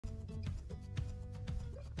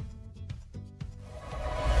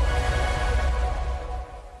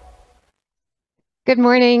Good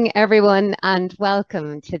morning, everyone, and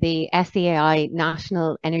welcome to the SEAI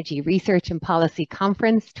National Energy Research and Policy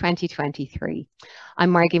Conference 2023. I'm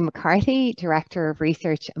Margie McCarthy, Director of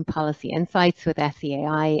Research and Policy Insights with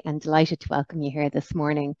SEAI, and delighted to welcome you here this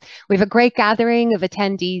morning. We have a great gathering of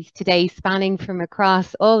attendees today spanning from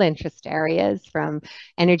across all interest areas, from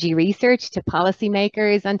energy research to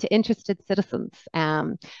policymakers and to interested citizens.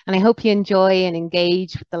 And I hope you enjoy and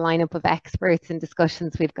engage with the lineup of experts and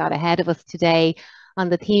discussions we've got ahead of us today on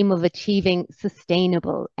the theme of achieving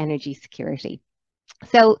sustainable energy security.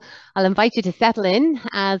 So I'll invite you to settle in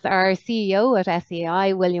as our CEO at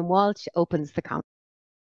SEAI, William Walsh, opens the conference.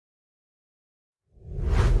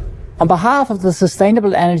 On behalf of the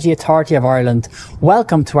Sustainable Energy Authority of Ireland,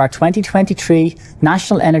 welcome to our 2023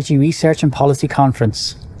 National Energy Research and Policy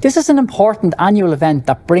Conference. This is an important annual event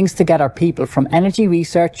that brings together people from energy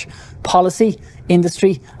research, policy,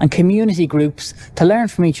 industry and community groups to learn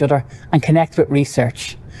from each other and connect with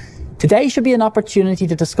research. Today should be an opportunity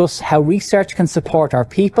to discuss how research can support our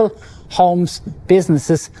people, homes,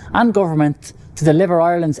 businesses and government to deliver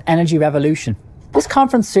Ireland's energy revolution. This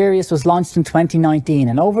conference series was launched in 2019,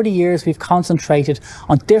 and over the years we've concentrated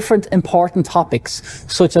on different important topics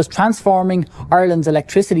such as transforming Ireland's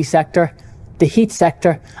electricity sector, the heat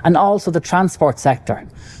sector and also the transport sector.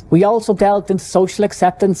 We also delved into social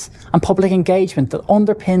acceptance and public engagement that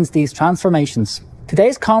underpins these transformations.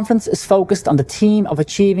 Today's conference is focused on the theme of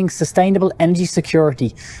achieving sustainable energy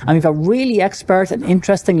security, and we've a really expert and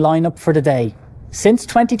interesting lineup for the day. Since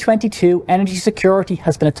 2022, energy security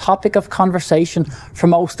has been a topic of conversation for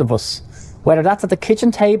most of us, whether that's at the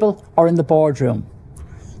kitchen table or in the boardroom.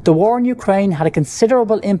 The war in Ukraine had a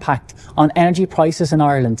considerable impact on energy prices in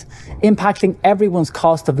Ireland, impacting everyone's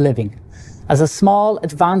cost of living. As a small,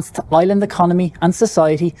 advanced island economy and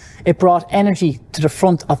society, it brought energy to the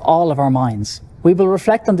front of all of our minds. We will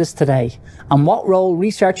reflect on this today and what role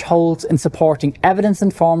research holds in supporting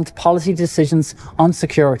evidence-informed policy decisions on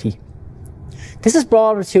security. This is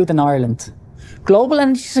broader too than Ireland. Global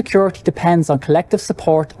energy security depends on collective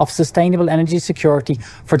support of sustainable energy security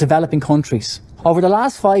for developing countries. Over the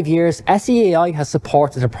last 5 years, SEAI has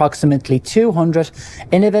supported approximately 200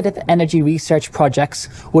 innovative energy research projects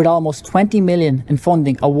with almost 20 million in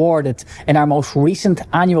funding awarded in our most recent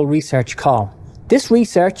annual research call. This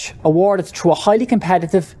research, awarded through a highly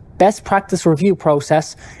competitive best practice review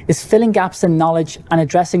process, is filling gaps in knowledge and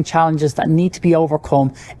addressing challenges that need to be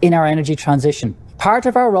overcome in our energy transition. Part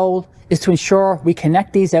of our role is to ensure we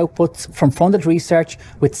connect these outputs from funded research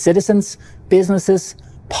with citizens, businesses,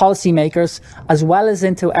 policymakers, as well as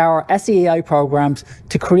into our SEAI programs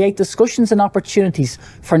to create discussions and opportunities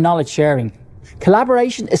for knowledge sharing.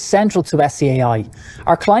 Collaboration is central to SEAI.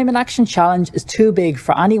 Our climate action challenge is too big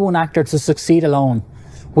for any one actor to succeed alone.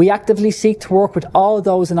 We actively seek to work with all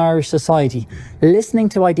those in Irish society, listening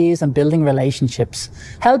to ideas and building relationships,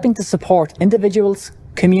 helping to support individuals,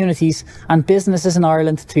 communities and businesses in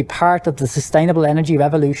Ireland to be part of the sustainable energy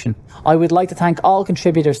revolution. I would like to thank all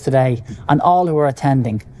contributors today and all who are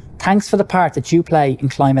attending. Thanks for the part that you play in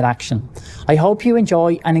climate action. I hope you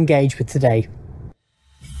enjoy and engage with today.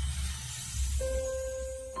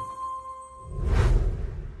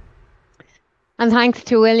 And thanks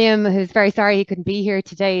to William, who's very sorry he couldn't be here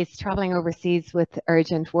today. He's traveling overseas with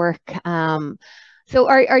urgent work. So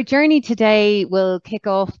our journey today will kick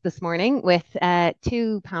off this morning with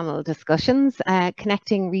two panel discussions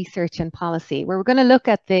connecting research and policy, where we're going to look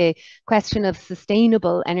at the question of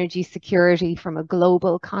sustainable energy security from a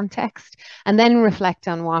global context and then reflect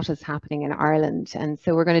on what is happening in Ireland. And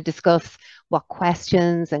so we're going to discuss what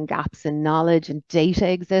questions and gaps in knowledge and data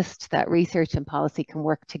exist that research and policy can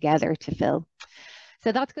work together to fill.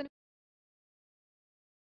 So that's going to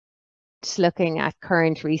looking at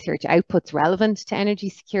current research outputs relevant to energy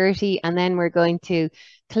security, and then we're going to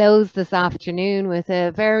close this afternoon with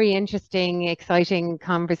a very interesting, exciting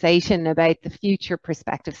conversation about the future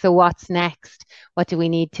perspective. So what's next? What do we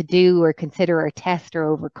need to do or consider or test or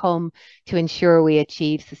overcome to ensure we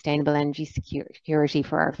achieve sustainable energy security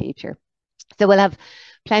for our future? So we'll have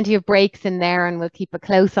plenty of breaks in there, and we'll keep a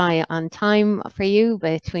close eye on time for you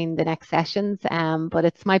between the next sessions. But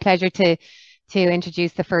it's my pleasure to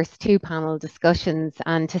introduce the first two panel discussions.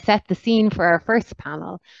 And to set the scene for our first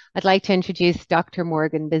panel, I'd like to introduce Dr.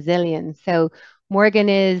 Morgan Bazilian. So Morgan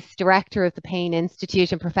is Director of the Payne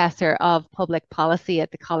Institute and Professor of Public Policy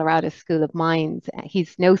at the Colorado School of Mines.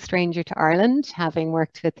 He's no stranger to Ireland, having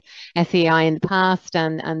worked with SEAI in the past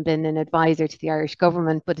and been an advisor to the Irish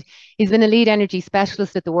government, but he's been a lead energy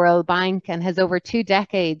specialist at the World Bank and has over 2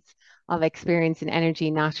 decades of experience in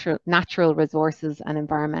energy, natural resources and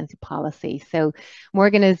environmental policy. So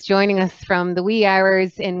Morgan is joining us from the wee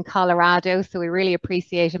hours in Colorado, so we really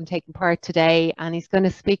appreciate him taking part today, and he's going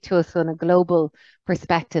to speak to us on a global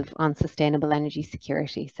perspective on sustainable energy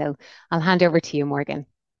security. So I'll hand over to you, Morgan.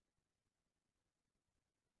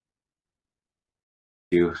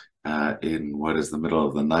 You in what is the middle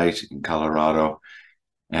of the night in Colorado,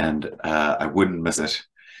 and I wouldn't miss it.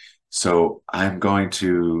 So I'm going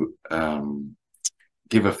to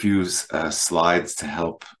give a few slides to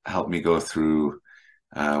help me go through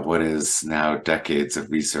what is now decades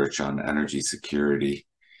of research on energy security.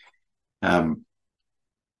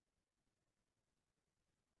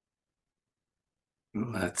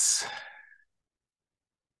 Let's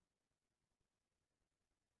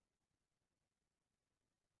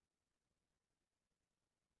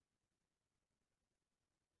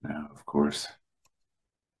now, of course.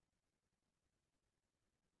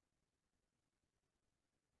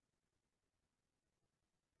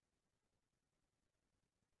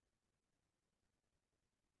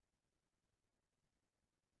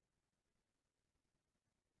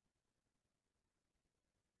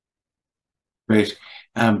 Great.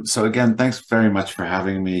 So again, thanks very much for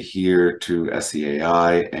having me here to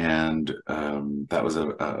SEAI, and that was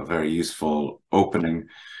a very useful opening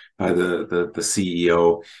by the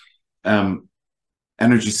CEO.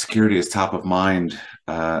 Energy security is top of mind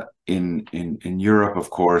in Europe, of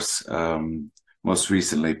course, most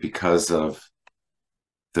recently because of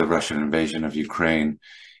the Russian invasion of Ukraine.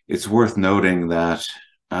 It's worth noting that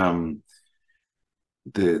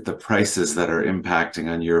the prices that are impacting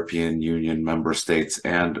on European Union member states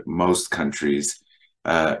and most countries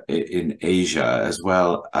in Asia as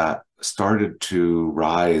well started to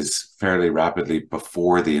rise fairly rapidly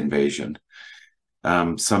before the invasion.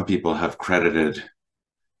 Some people have credited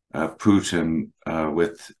Putin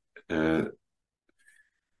with the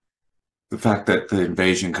fact that the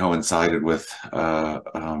invasion coincided with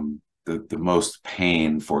the most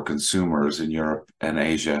pain for consumers in Europe and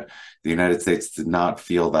Asia. The United States did not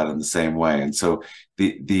feel that in the same way, and so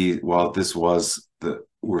while this was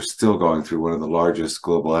we're still going through one of the largest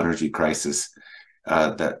global energy crises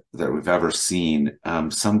that we've ever seen.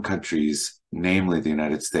 Some countries, namely the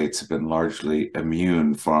United States, have been largely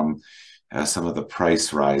immune from some of the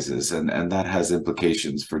price rises, and that has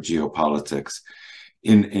implications for geopolitics.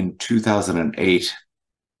 In 2008,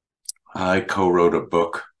 I co-wrote a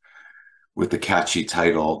book with the catchy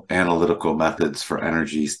title, Analytical Methods for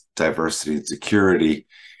Energy Diversity and Security.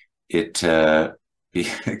 It,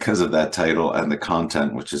 because of that title and the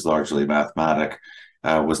content, which is largely mathematic,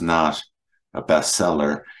 was not a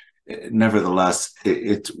bestseller. Nevertheless,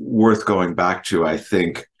 it's worth going back to, I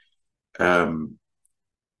think.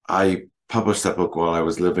 I published that book while I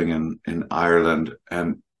was living in Ireland,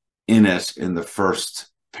 and in it, in the first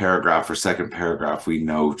paragraph or second paragraph, we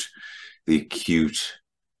note the acute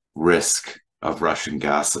risk of Russian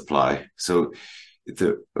gas supply. So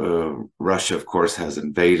Russia, of course, has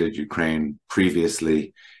invaded Ukraine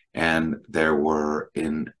previously, and there were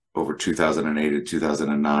in over 2008 and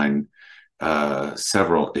 2009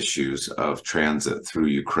 several issues of transit through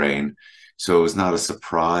Ukraine. So it was not a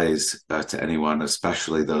surprise to anyone,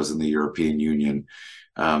 especially those in the European Union,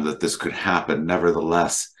 that this could happen.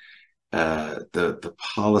 Nevertheless, the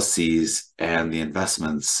policies and the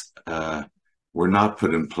investments were not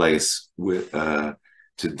put in place to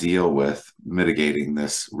deal with mitigating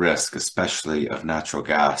this risk, especially of natural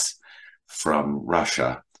gas from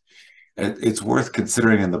Russia. It's worth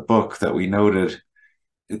considering in the book that we noted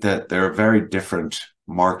that there are very different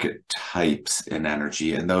market types in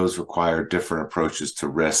energy, and those require different approaches to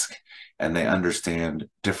risk, and they understand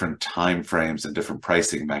different time frames and different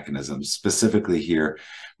pricing mechanisms. Specifically here,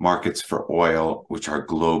 markets for oil, which are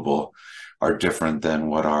global, are different than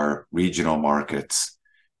what are regional markets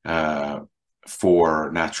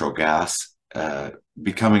for natural gas,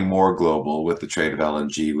 becoming more global with the trade of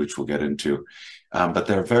LNG, which we'll get into. But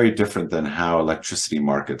they're very different than how electricity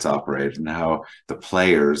markets operate and how the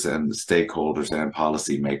players and the stakeholders and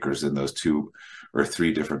policymakers in those two or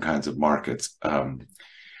three different kinds of markets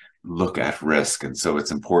look at risk. And so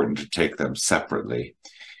it's important to take them separately.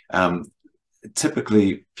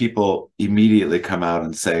 Typically, people immediately come out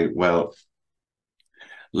and say, well,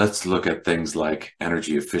 let's look at things like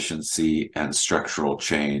energy efficiency and structural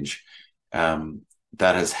change.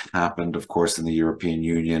 That has happened, of course, in the European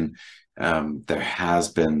Union. There has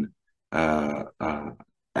been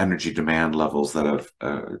energy demand levels that have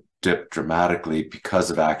dipped dramatically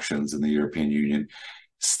because of actions in the European Union.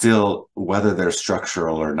 Still, whether they're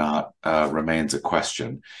structural or not remains a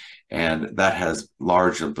question. And that has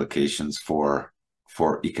large implications for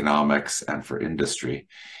for economics and for industry.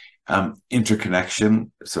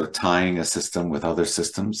 Interconnection, so tying a system with other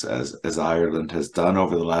systems, as Ireland has done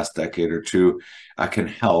over the last decade or two, can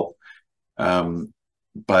help,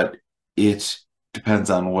 but it depends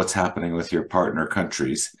on what's happening with your partner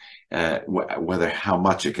countries, whether how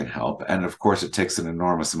much it can help. And of course, it takes an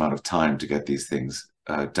enormous amount of time to get these things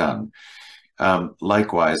done.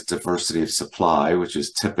 Likewise, diversity of supply, which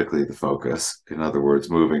is typically the focus. In other words,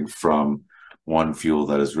 moving from one fuel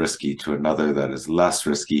that is risky to another that is less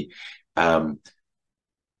risky,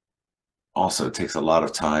 also takes a lot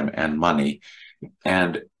of time and money.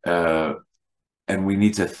 And we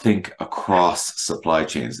need to think across supply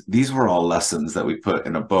chains. These were all lessons that we put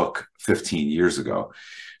in a book 15 years ago.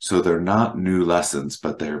 So they're not new lessons,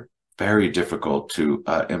 but they're very difficult to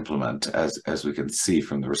implement, as we can see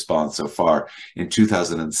from the response so far. In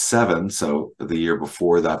 2007, so the year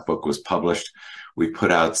before that book was published, we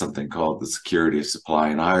put out something called the Security of Supply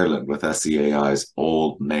in Ireland, with SEAI's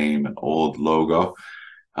old name and old logo,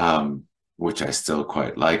 which I still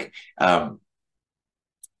quite like. And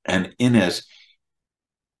in it,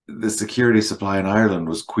 the security of supply in Ireland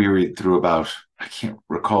was queried through about, I can't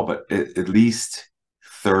recall, but at least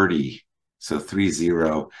 30, so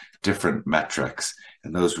 30 different metrics.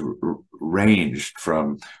 And those ranged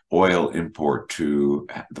from oil import to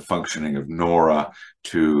the functioning of NORA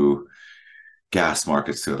to gas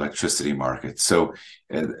markets to electricity markets. So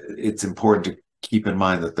it's important to keep in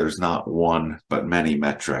mind that there's not one, but many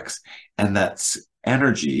metrics. And that's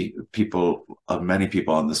energy. Many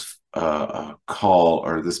people on this call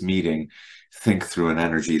or this meeting think through an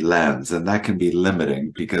energy lens, and that can be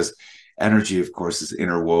limiting because energy, of course, is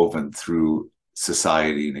interwoven through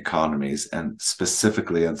society and economies, and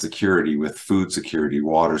specifically on security with food security,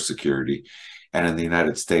 water security. And in the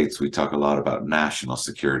United States, we talk a lot about national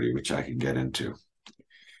security, which I can get into.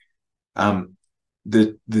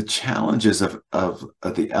 The challenges of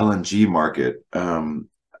the LNG market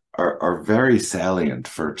are very salient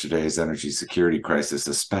for today's energy security crisis,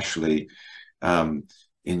 especially in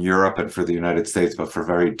Europe and for the United States, but for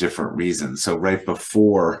very different reasons. So right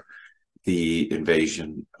before the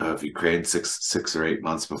invasion of Ukraine, six or 8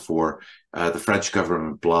 months before, the French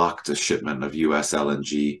government blocked a shipment of US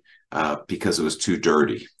LNG because it was too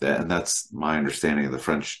dirty. And that's my understanding of the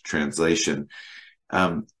French translation.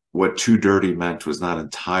 What too dirty meant was not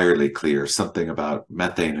entirely clear, something about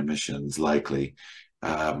methane emissions likely,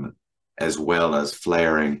 as well as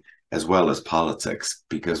flaring, as well as politics,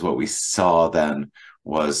 because what we saw then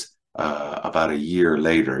was about a year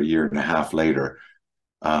and a half later,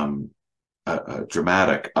 a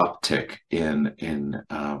dramatic uptick in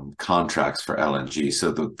contracts for LNG.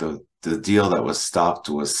 So the deal that was stopped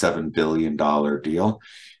was $7 billion deal.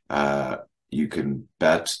 You can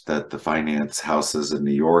bet that the finance houses in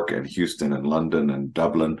New York and Houston and London and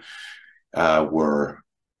Dublin were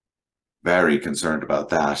very concerned about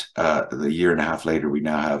that. The year and a half later, we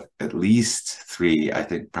now have at least 3, I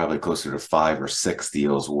think probably closer to 5 or 6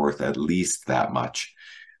 deals worth at least that much.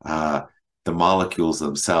 The molecules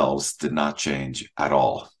themselves did not change at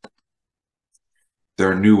all.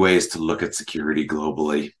 There are new ways to look at security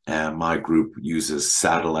globally, and my group uses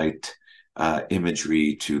satellite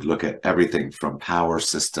imagery to look at everything from power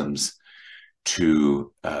systems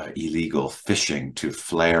to illegal fishing to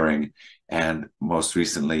flaring. And most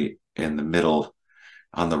recently, in the middle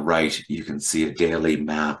on the right, you can see a daily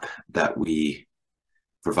map that we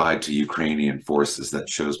provide to Ukrainian forces that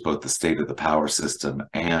shows both the state of the power system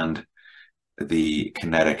and the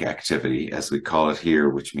kinetic activity, as we call it here,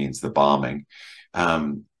 which means the bombing.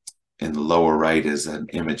 In the lower right is an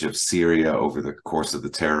image of Syria over the course of the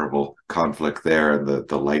terrible conflict there, and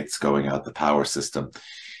the lights going out the power system.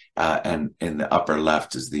 And in the upper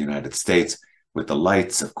left is the United States with the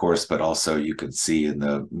lights, of course, but also you can see in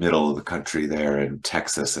the middle of the country there in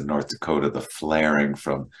Texas and North Dakota, the flaring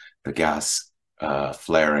from the gas,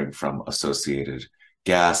 flaring from associated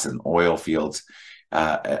gas and oil fields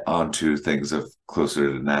onto things of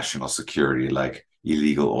closer to national security, like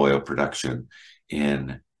illegal oil production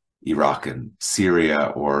in Iraq and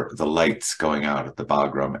Syria, or the lights going out at the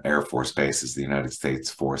Bagram Air Force Base as the United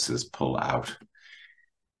States forces pull out.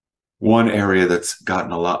 One area that's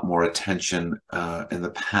gotten a lot more attention in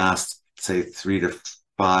the past, say 3 to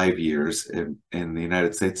 5 years in the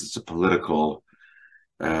United States, is a political,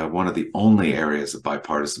 one of the only areas of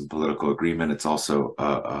bipartisan political agreement. It's also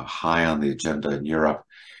high on the agenda in Europe,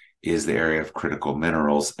 is the area of critical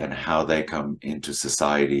minerals and how they come into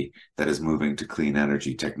society that is moving to clean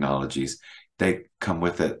energy technologies. They come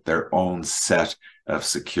with it their own set of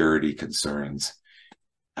security concerns.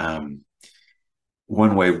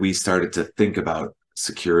 One way we started to think about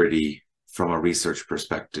security from a research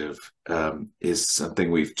perspective is something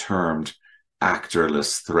we've termed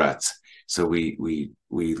actorless threats. So we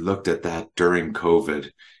looked at that during COVID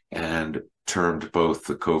and termed both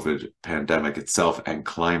the COVID pandemic itself and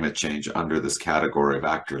climate change under this category of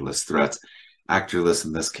actorless threats. Actorless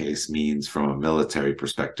in this case means, from a military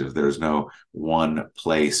perspective, there's no one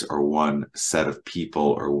place or one set of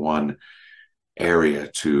people or one area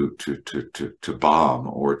to bomb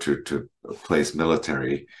or to place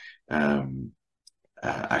military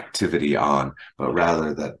activity on, but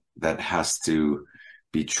rather that has to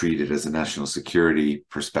be treated as a national security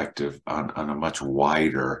perspective on a much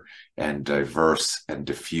wider and diverse and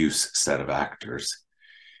diffuse set of actors.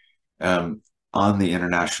 On the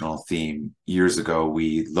international theme, years ago,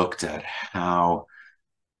 we looked at how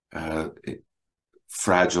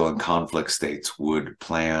fragile and conflict states would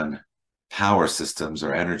plan power systems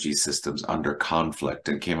or energy systems under conflict,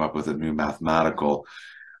 and came up with a new mathematical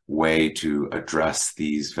way to address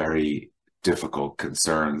these very difficult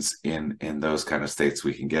concerns in those kind of states.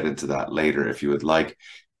 We can get into that later if you would like.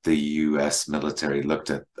 The US military looked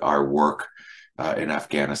at our work in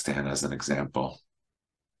Afghanistan as an example.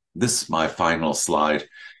 This is my final slide.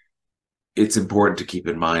 It's important to keep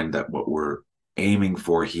in mind that what we're aiming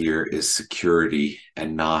for here is security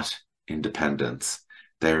and not independence.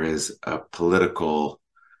 There is a political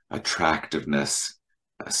attractiveness,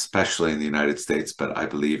 especially in the United States, but I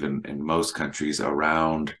believe in most countries,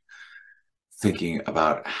 around thinking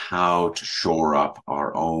about how to shore up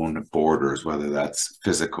our own borders, whether that's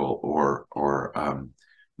physical or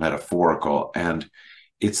metaphorical. And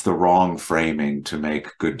it's the wrong framing to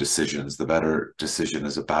make good decisions. The better decision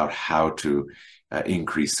is about how to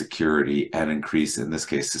increase security and increase, in this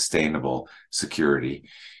case, sustainable security.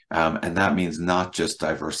 And that means not just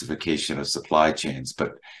diversification of supply chains,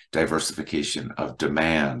 but diversification of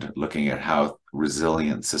demand, looking at how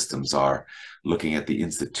resilient systems are, looking at the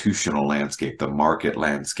institutional landscape, the market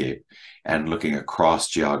landscape, and looking across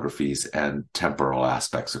geographies and temporal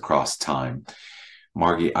aspects across time.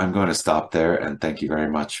 Margie, I'm going to stop there, and thank you very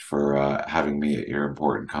much for having me at your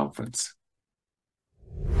important conference.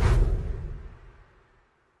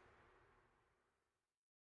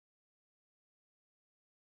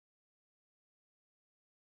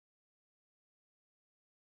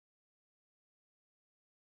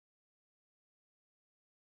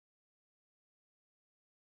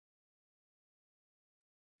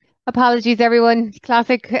 Apologies, everyone.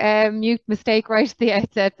 Classic mute mistake right at the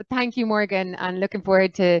outset. But thank you, Morgan, and looking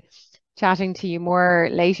forward to chatting to you more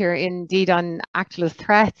later. Indeed, on actorless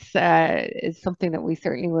threats is something that we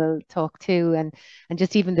certainly will talk to, and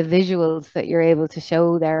just even the visuals that you're able to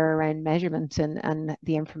show there around measurement and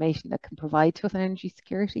the information that can provide to us on energy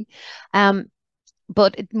security.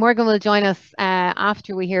 But Morgan will join us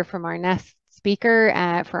after we hear from our next speaker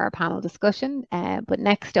for our panel discussion. But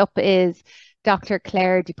next up is Dr.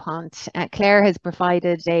 Cléirigh Dupont. Cléirigh has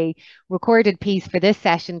provided a recorded piece for this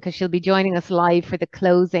session because she'll be joining us live for the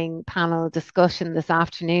closing panel discussion this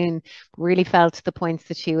afternoon. Really felt the points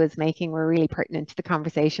that she was making were really pertinent to the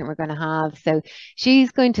conversation we're going to have. So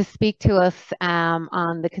she's going to speak to us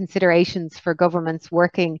on the considerations for governments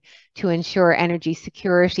working to ensure energy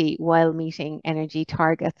security while meeting energy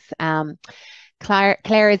targets.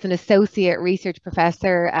 Cléirigh is an associate research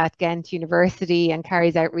professor at Ghent University and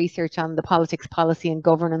carries out research on the politics, policy and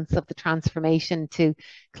governance of the transformation to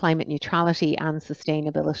climate neutrality and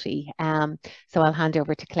sustainability. So I'll hand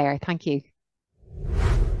over to Cléirigh. Thank you.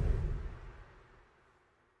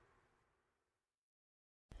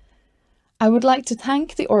 I would like to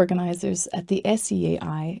thank the organisers at the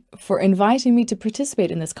SEAI for inviting me to participate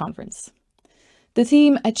in this conference. The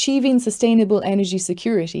theme, Achieving Sustainable Energy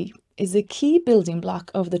Security, is a key building block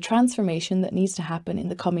of the transformation that needs to happen in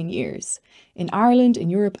the coming years, in Ireland, in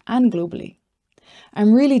Europe and globally.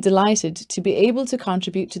 I'm really delighted to be able to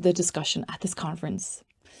contribute to the discussion at this conference.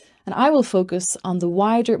 And I will focus on the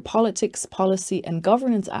wider politics, policy and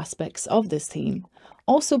governance aspects of this theme,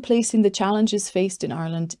 also placing the challenges faced in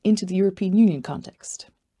Ireland into the European Union context.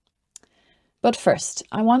 But first,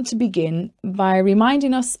 I want to begin by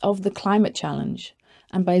reminding us of the climate challenge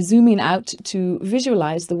and by zooming out to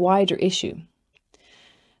visualize the wider issue.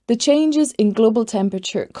 The changes in global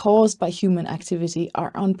temperature caused by human activity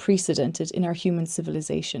are unprecedented in our human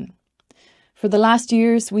civilization. For the last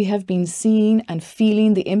years, we have been seeing and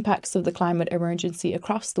feeling the impacts of the climate emergency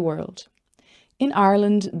across the world. In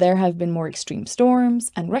Ireland, there have been more extreme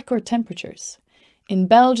storms and record temperatures. In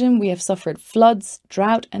Belgium, we have suffered floods,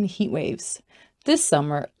 drought and heat waves. This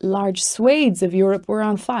summer, large swathes of Europe were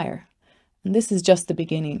on fire. And this is just the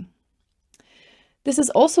beginning. This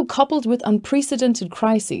is also coupled with unprecedented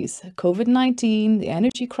crises, COVID-19, the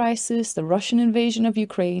energy crisis, the Russian invasion of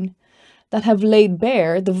Ukraine, that have laid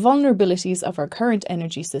bare the vulnerabilities of our current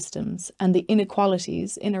energy systems and the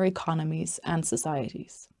inequalities in our economies and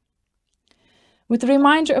societies. With the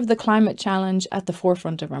reminder of the climate challenge at the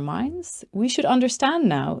forefront of our minds, we should understand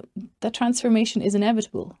now that transformation is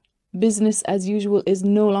inevitable. Business as usual is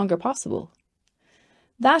no longer possible.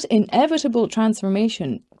 That inevitable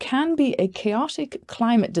transformation can be a chaotic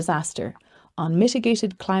climate disaster,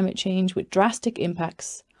 unmitigated climate change with drastic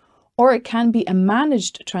impacts, or it can be a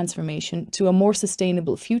managed transformation to a more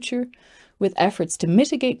sustainable future with efforts to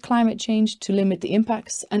mitigate climate change, to limit the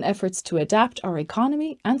impacts, and efforts to adapt our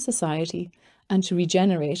economy and society and to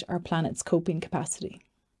regenerate our planet's coping capacity.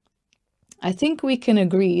 I think we can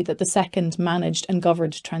agree that the second, managed and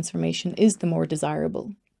governed transformation, is the more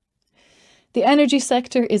desirable. The energy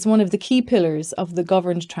sector is one of the key pillars of the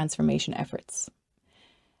governed transformation efforts.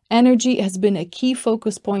 Energy has been a key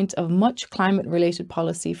focus point of much climate-related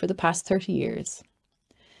policy for the past 30 years.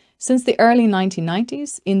 Since the early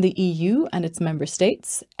 1990s, in the EU and its member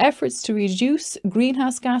states, efforts to reduce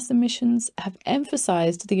greenhouse gas emissions have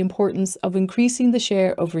emphasised the importance of increasing the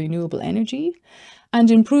share of renewable energy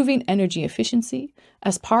and improving energy efficiency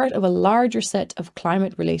as part of a larger set of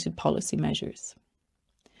climate-related policy measures.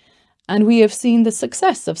 And we have seen the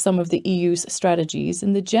success of some of the EU's strategies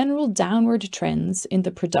in the general downward trends in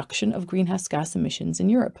the production of greenhouse gas emissions in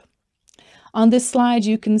Europe. On this slide,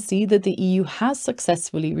 you can see that the EU has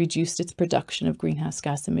successfully reduced its production of greenhouse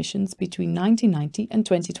gas emissions between 1990 and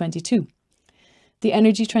 2022. The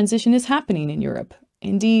energy transition is happening in Europe.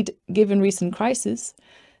 Indeed, given recent crises,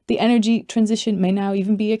 the energy transition may now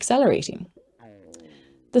even be accelerating.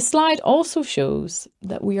 The slide also shows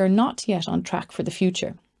that we are not yet on track for the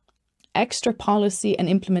future. Extra policy and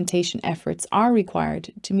implementation efforts are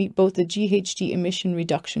required to meet both the GHG emission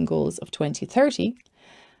reduction goals of 2030,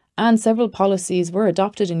 and several policies were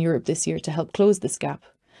adopted in Europe this year to help close this gap,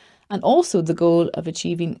 and also the goal of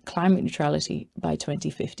achieving climate neutrality by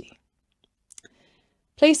 2050.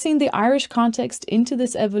 Placing the Irish context into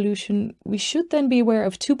this evolution, we should then be aware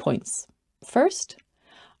of 2 points. First,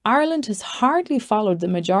 Ireland has hardly followed the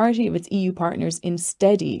majority of its EU partners in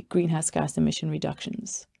steady greenhouse gas emission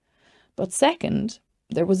reductions. But second,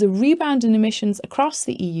 there was a rebound in emissions across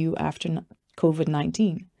the EU after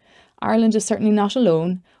COVID-19. Ireland is certainly not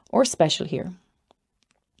alone or special here.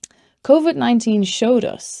 COVID-19 showed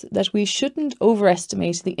us that we shouldn't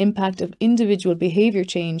overestimate the impact of individual behaviour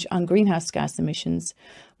change on greenhouse gas emissions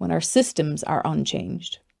when our systems are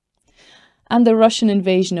unchanged. And the Russian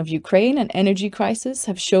invasion of Ukraine and energy crisis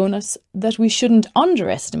have shown us that we shouldn't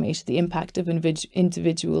underestimate the impact of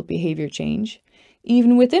individual behaviour change,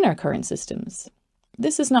 even within our current systems.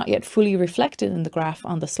 This is not yet fully reflected in the graph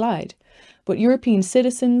on the slide, but European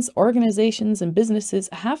citizens, organisations and businesses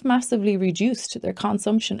have massively reduced their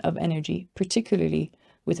consumption of energy, particularly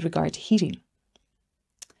with regard to heating.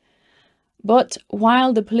 But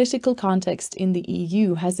while the political context in the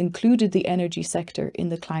EU has included the energy sector in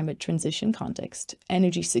the climate transition context,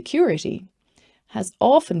 energy security has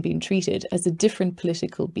often been treated as a different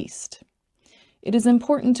political beast. It is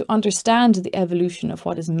important to understand the evolution of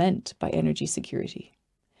what is meant by energy security.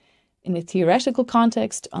 In a theoretical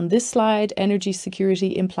context, on this slide, energy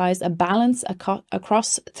security implies a balance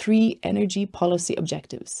across 3 energy policy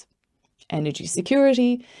objectives. Energy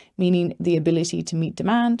security, meaning the ability to meet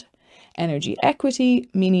demand. Energy equity,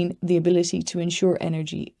 meaning the ability to ensure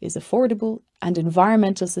energy is affordable. And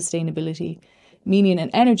environmental sustainability, meaning an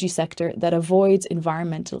energy sector that avoids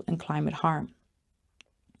environmental and climate harm.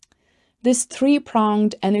 This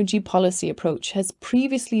 3-pronged energy policy approach has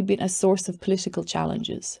previously been a source of political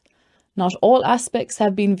challenges. Not all aspects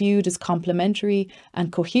have been viewed as complementary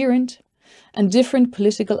and coherent, and different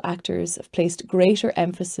political actors have placed greater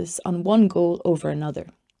emphasis on one goal over another.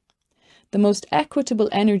 The most equitable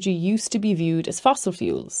energy used to be viewed as fossil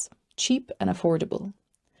fuels, cheap and affordable.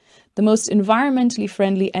 The most environmentally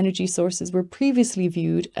friendly energy sources were previously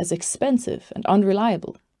viewed as expensive and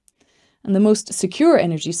unreliable. And the most secure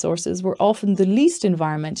energy sources were often the least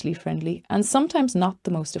environmentally friendly and sometimes not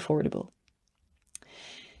the most affordable.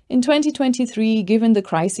 In 2023, given the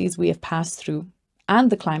crises we have passed through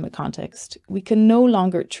and the climate context, we can no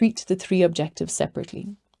longer treat the 3 objectives separately.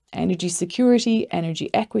 Energy security,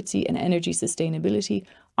 energy equity, and energy sustainability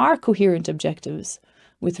are coherent objectives,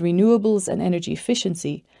 with renewables and energy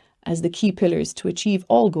efficiency as the key pillars to achieve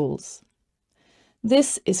all goals.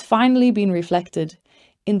 This is finally being reflected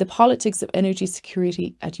in the politics of energy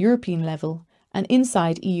security at European level and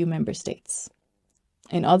inside EU member states.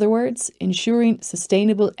 In other words, ensuring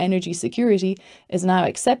sustainable energy security is now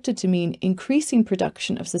accepted to mean increasing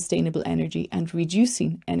production of sustainable energy and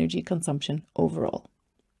reducing energy consumption overall.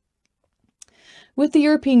 With the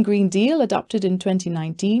European Green Deal adopted in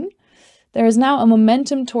 2019, there is now a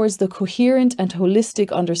momentum towards the coherent and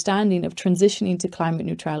holistic understanding of transitioning to climate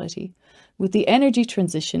neutrality, with the energy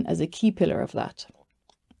transition as a key pillar of that.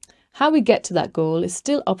 How we get to that goal is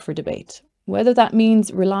still up for debate, whether that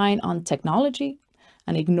means relying on technology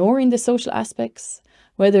and ignoring the social aspects,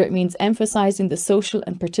 whether it means emphasizing the social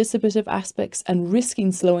and participative aspects and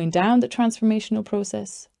risking slowing down the transformational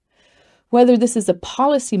process, whether this is a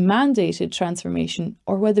policy-mandated transformation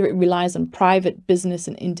or whether it relies on private business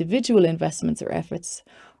and individual investments or efforts,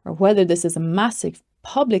 or whether this is a massive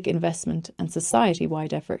public investment and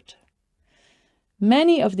society-wide effort.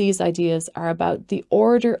 Many of these ideas are about the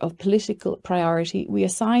order of political priority we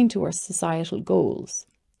assign to our societal goals.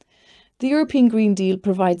 The European Green Deal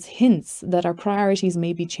provides hints that our priorities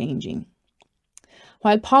may be changing.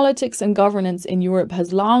 While politics and governance in Europe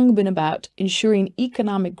has long been about ensuring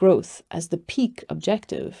economic growth as the peak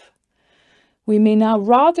objective, we may now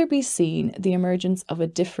rather be seeing the emergence of a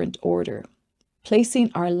different order,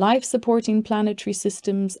 placing our life-supporting planetary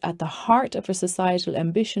systems at the heart of our societal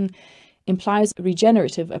ambition implies a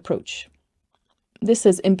regenerative approach. This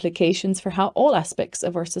has implications for how all aspects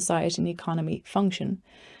of our society and economy function,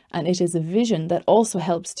 and it is a vision that also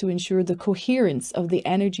helps to ensure the coherence of the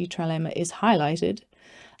energy trilemma is highlighted,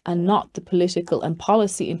 and not the political and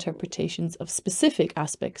policy interpretations of specific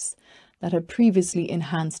aspects that have previously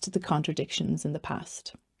enhanced the contradictions in the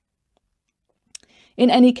past. In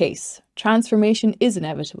any case, transformation is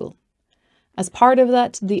inevitable. As part of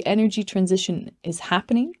that, the energy transition is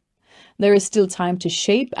happening. There is still time to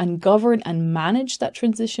shape and govern and manage that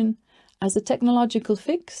transition as a technological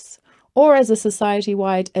fix or as a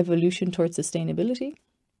society-wide evolution towards sustainability.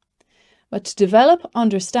 But to develop,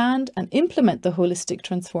 understand and implement the holistic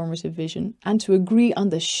transformative vision and to agree on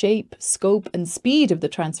the shape, scope and speed of the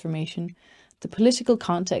transformation, the political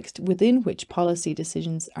context within which policy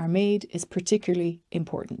decisions are made is particularly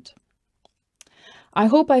important. I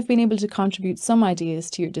hope I've been able to contribute some ideas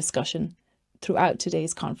to your discussion throughout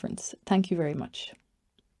today's conference. Thank you very much.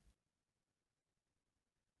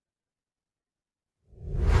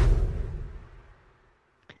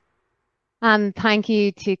 And thank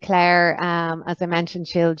you to Claire. As I mentioned,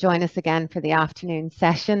 she'll join us again for the afternoon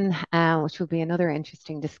session, which will be another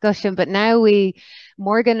interesting discussion. But now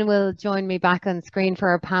Morgan will join me back on screen for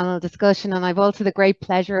our panel discussion. And I've also the great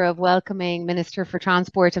pleasure of welcoming Minister for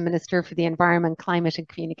Transport and Minister for the Environment, Climate and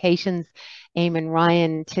Communications, Eamonn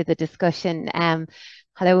Ryan, to the discussion.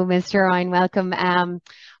 Hello, Mr. Ryan, welcome.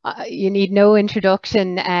 You need no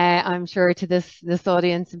introduction, I'm sure, to this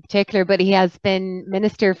audience in particular, but he has been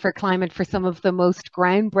Minister for Climate for some of the most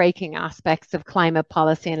groundbreaking aspects of climate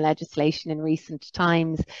policy and legislation in recent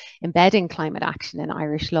times, embedding climate action in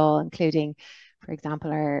Irish law, including, for example,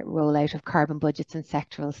 our rollout of carbon budgets and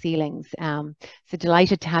sectoral ceilings. So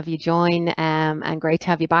delighted to have you join, and great to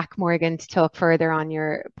have you back, Morgan, to talk further on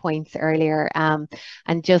your points earlier. And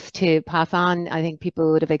just to pass on, I think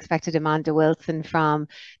people would have expected Amanda Wilson from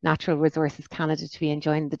Natural Resources Canada to be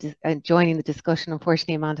joining the discussion.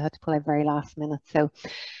 Unfortunately, Amanda had to pull out very last minute. So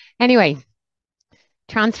anyway,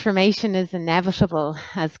 transformation is inevitable,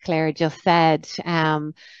 as Claire just said.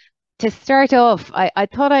 To start off, I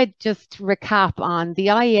thought I'd just recap on the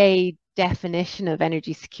IEA definition of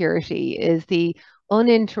energy security is the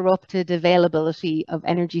uninterrupted availability of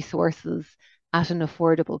energy sources at an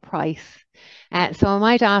affordable price. So I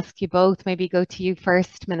might ask you both, maybe go to you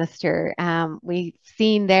first, Minister. We've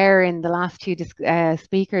seen there in the last two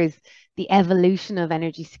speakers the evolution of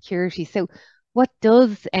energy security. So what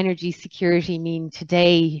does energy security mean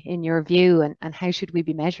today in your view, and how should we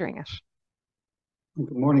be measuring it?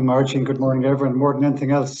 Good morning, Margie, and good morning, everyone. More than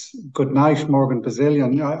anything else, good night, Morgan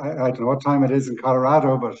Bazilian. I don't know what time it is in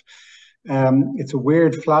Colorado, but it's a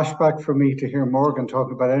weird flashback for me to hear Morgan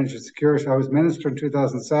talking about energy security. I was Minister in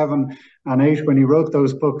 2007 and 8 when he wrote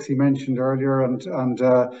those books he mentioned earlier, and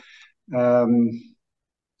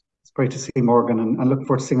it's great to see Morgan, and looking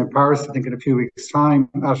forward to seeing him in Paris, I think, in a few weeks' time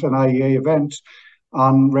at an IEA event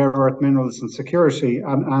on rare earth minerals and security.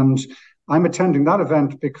 And I'm attending that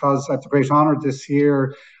event because I have the great honour this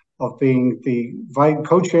year of being the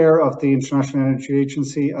co-chair of the International Energy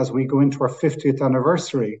Agency as we go into our 50th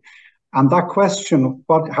anniversary. And that question,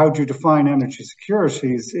 how do you define energy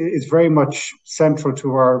security, is very much central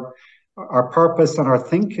to our purpose and our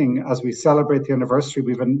thinking as we celebrate the anniversary.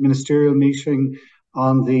 We have a ministerial meeting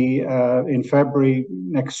in February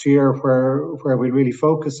next year where we really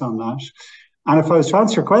focus on that. And if I was to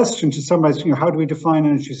answer your question to summarize, how do we define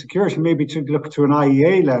energy security? Maybe to look through an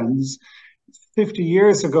IEA lens. 50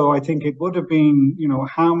 years ago, I think it would have been,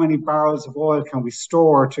 how many barrels of oil can we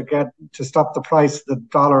store to stop the price of the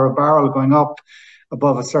dollar a barrel going up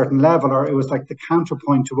above a certain level, or it was like the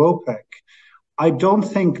counterpoint to OPEC. I don't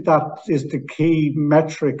think that is the key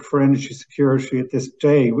metric for energy security at this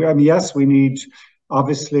day. Yes, we need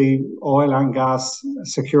obviously oil and gas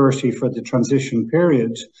security for the transition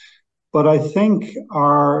period, but I think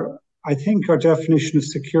our definition of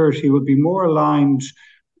security would be more aligned.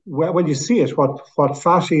 Well, you see it, what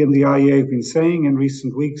Fatty and the IEA have been saying in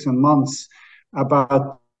recent weeks and months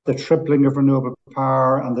about the tripling of renewable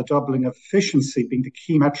power and the doubling of efficiency being the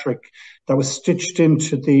key metric that was stitched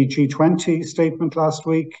into the G20 statement last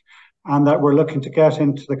week, and that we're looking to get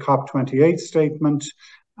into the COP28 statement.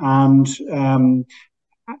 And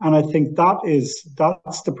I think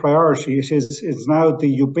that's the priority. It is now the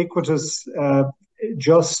ubiquitous,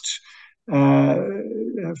 just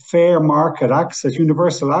fair market access,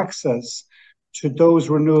 universal access to those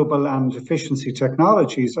renewable and efficiency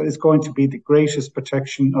technologies is going to be the greatest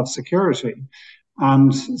protection of security.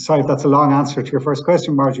 And sorry, that's a long answer to your first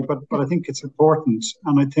question, Margie, but I think it's important.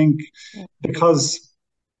 And I think because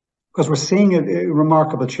we're seeing a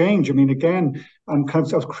remarkable change. Again, I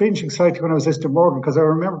was cringing slightly when I was listening to Morgan, because I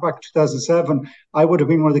remember back in 2007, I would have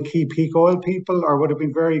been one of the key peak oil people, or would have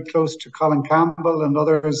been very close to Colin Campbell and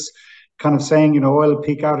others, kind of saying, oil will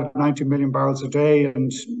peak out at 90 million barrels a day,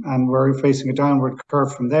 and we're facing a downward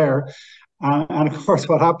curve from there. And of course,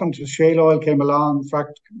 what happened was shale oil came along,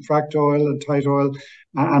 fracked oil and tight oil,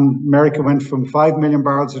 and America went from 5 million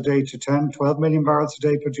barrels a day to 10, 12 million barrels a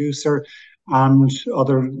day producer, and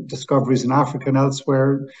other discoveries in Africa and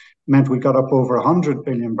elsewhere meant we got up over 100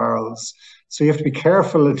 billion barrels. So you have to be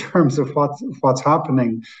careful in terms of what's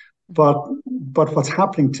happening. But what's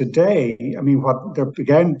happening today, what they're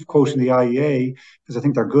again quoting the IEA, because I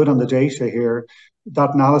think they're good on the data here.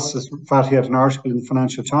 That analysis, Fatty had an article in the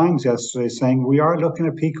Financial Times yesterday saying we are looking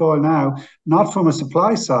at peak oil now, not from a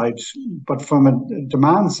supply side, but from a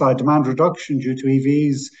demand side, demand reduction due to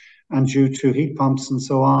EVs and due to heat pumps and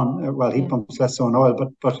so on. Well, heat pumps less so on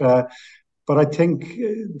oil, but I think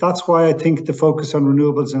that's why I think the focus on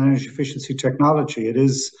renewables and energy efficiency technology,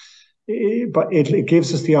 it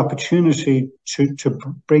gives us the opportunity to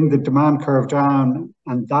bring the demand curve down,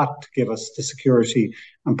 and that give us the security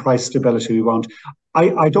and price stability we want.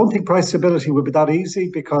 I don't think price stability will be that easy,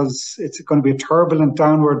 because it's going to be a turbulent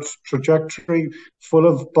downward trajectory full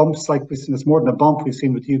of bumps like we've seen. It's more than a bump we've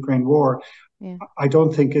seen with the Ukraine war. Yeah. I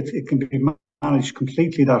don't think it can be managed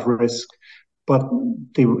completely, that risk. But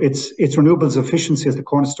it's renewables efficiency as the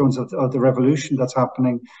cornerstones of the revolution that's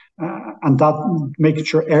happening, and that making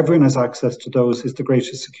sure everyone has access to those is the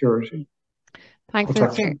greatest security. Thanks,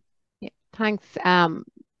 Mr. Yeah, thanks,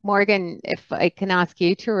 Morgan. If I can ask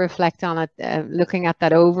you to reflect on it, looking at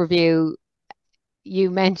that overview,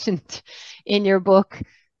 you mentioned in your book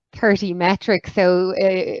 30 metrics. So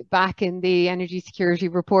back in the energy security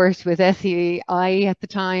report with SEAI at the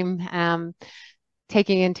time,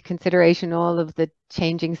 taking into consideration all of the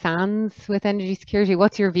changing sands with energy security,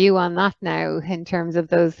 what's your view on that now in terms of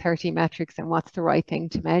those 30 metrics, and what's the right thing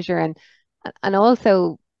to measure? And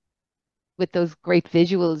also with those great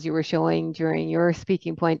visuals you were showing during your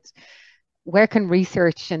speaking points, where can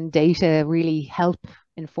research and data really help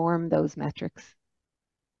inform those metrics?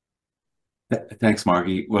 Thanks,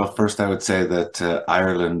 Margie. Well, first I would say that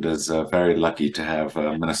Ireland is very lucky to have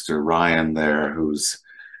Minister Ryan there, who's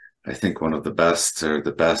I think one of the best, or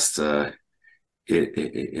the best in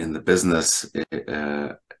the business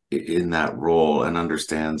in that role, and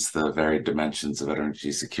understands the varied dimensions of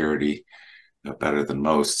energy security better than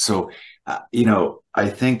most. So, I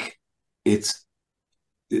think it's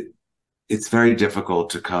very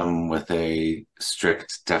difficult to come with a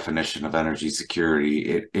strict definition of energy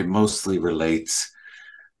security. It mostly relates,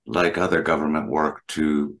 like other government work,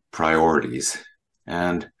 to priorities.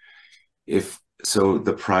 And so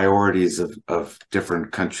the priorities of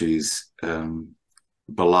different countries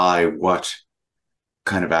belie what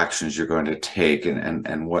kind of actions you're going to take,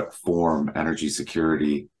 and what form energy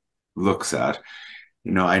security looks at.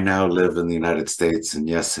 I now live in the United States, and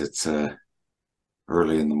yes, it's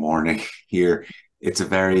early in the morning here. It's a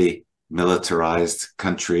very militarized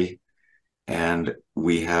country, and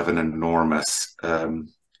we have an enormous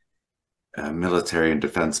military and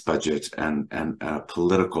defense budget, and a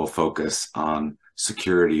political focus on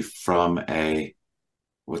security from a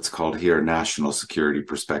what's called here national security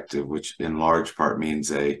perspective, which in large part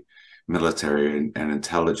means a military and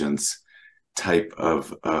intelligence type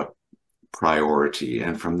of priority.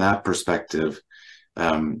 And from that perspective,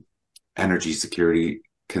 energy security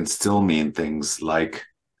can still mean things like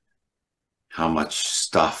how much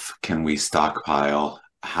stuff can we stockpile?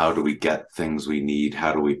 How do we get things we need?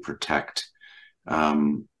 How do we protect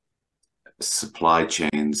supply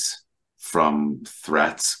chains from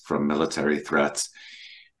threats, from military threats?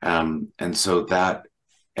 And so that,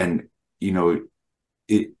 and, you know,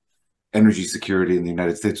 energy security in the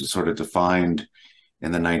United States was sort of defined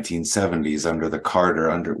in the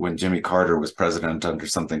 1970s when Jimmy Carter was president, under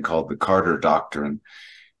something called the Carter Doctrine.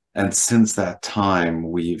 And since that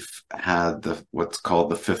time, we've had what's called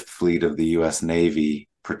the Fifth Fleet of the U.S. Navy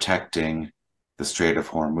protecting the Strait of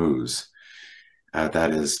Hormuz.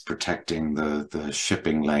 That is protecting the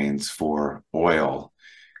shipping lanes for oil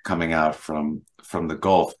coming out from the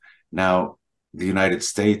Gulf. Now, the United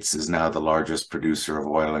States is now the largest producer of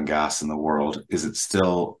oil and gas in the world. Is it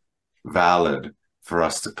still valid for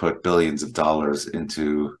us to put billions of dollars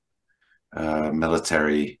into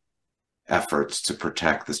military efforts to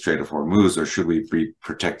protect the Strait of Hormuz, or should we be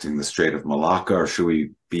protecting the Strait of Malacca, or should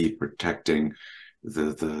we be protecting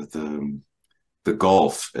the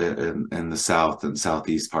Gulf in the south and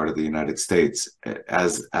southeast part of the United States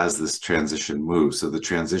as this transition moves? So the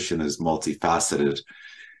transition is multifaceted,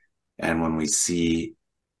 and when we see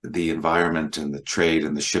the environment and the trade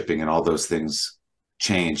and the shipping and all those things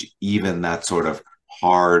change, even that sort of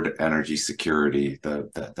hard energy security,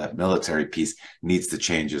 that military piece, needs to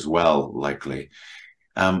change as well, likely.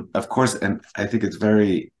 Of course, and I think it's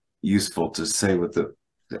very useful to say to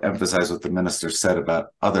emphasize what the minister said about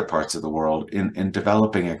other parts of the world. In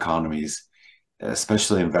developing economies,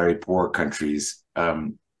 especially in very poor countries,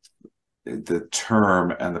 the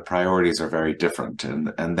term and the priorities are very different,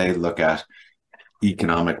 and they look at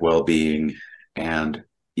economic well-being and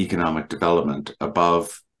economic development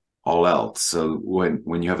above all else. So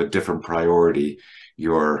when you have a different priority,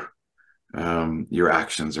 your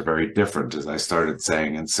actions are very different, as I started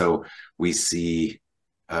saying. And so we see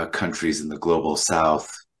countries in the global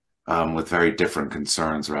south with very different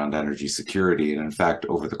concerns around energy security. And in fact,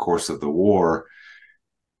 over the course of the war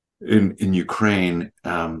in Ukraine,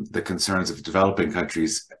 the concerns of developing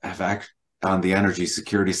countries on the energy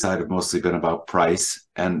security side have mostly been about price,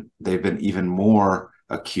 and they've been even more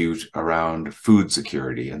acute around food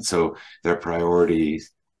security. And so their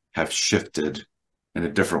priorities have shifted in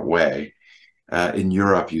a different way. In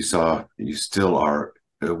Europe, you still are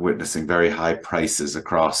witnessing very high prices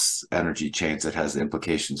across energy chains that has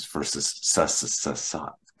implications for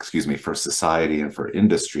society and for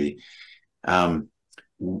industry.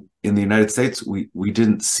 In the United States, we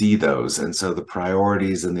didn't see those. And so the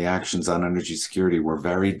priorities and the actions on energy security were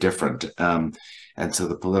very different. And so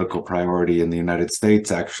the political priority in the United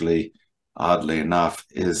States, actually, oddly enough,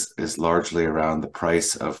 is largely around the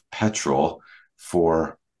price of petrol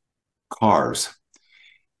for cars,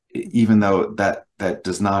 even though that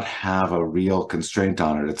does not have a real constraint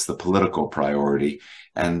on it. It's the political priority.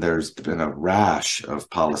 And there's been a rash of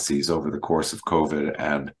policies over the course of COVID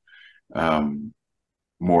and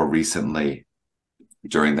more recently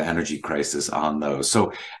during the energy crisis on those.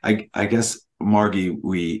 So I guess, Margie,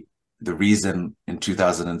 the reason in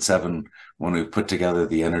 2007, when we put together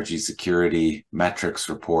the energy security metrics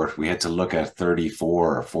report, we had to look at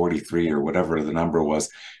 34 or 43 or whatever the number was,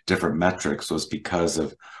 different metrics, was because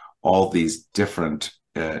of all these different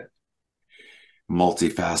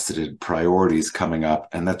multifaceted priorities coming up.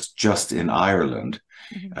 And that's just in Ireland.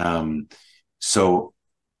 Mm-hmm. So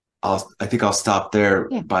I think I'll stop there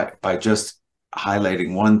by just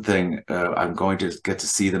highlighting one thing. I'm going to get to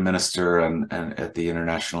see the minister and at the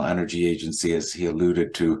International Energy Agency, as he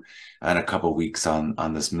alluded to, in a couple of weeks on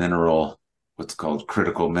this what's called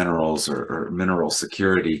critical minerals or mineral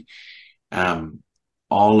security.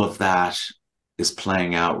 All of that is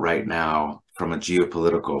playing out right now from a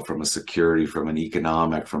geopolitical, from a security, from an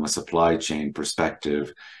economic, from a supply chain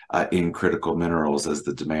perspective in critical minerals as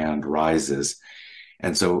the demand rises.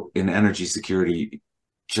 And so in energy security,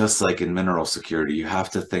 just like in mineral security, you have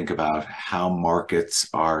to think about how markets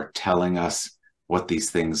are telling us what these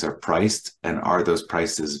things are priced, and are those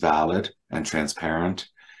prices valid and transparent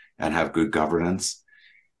and have good governance,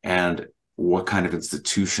 and what kind of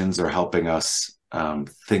institutions are helping us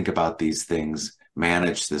think about these things,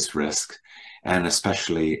 manage this risk, and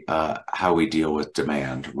especially how we deal with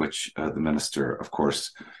demand, which the minister, of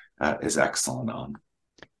course, is excellent on.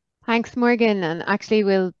 Thanks, Morgan. And actually,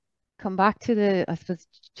 we'll come back to the, I suppose,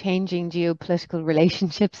 changing geopolitical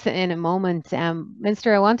relationships in a moment.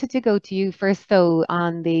 Minister, I wanted to go to you first, though,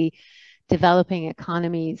 on the developing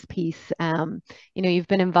economies piece. You've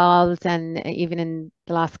been involved, and even in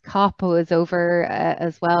the last COP, I was over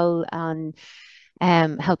as well on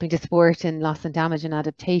helping to support in loss and damage and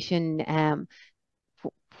adaptation.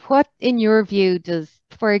 What, in your view, does,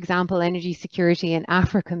 for example, energy security in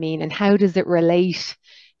Africa mean, and how does it relate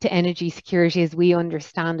to energy security as we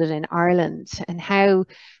understand it in Ireland? And how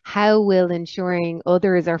will ensuring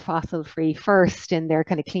others are fossil free first in their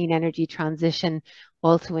kind of clean energy transition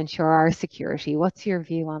also ensure our security? What's your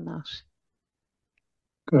view on that?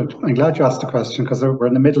 Good. I'm glad you asked the question, because we're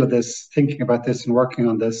in the middle of this, thinking about this and working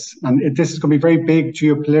on this. And this is going to be very big,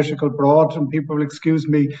 geopolitical, broad, and people will excuse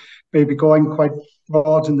me maybe going quite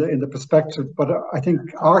broad in the perspective. But I think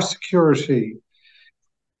our security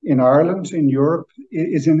in Ireland, in Europe,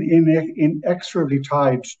 is inexorably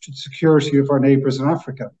tied to the security of our neighbours in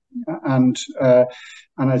Africa. And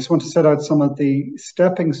I just want to set out some of the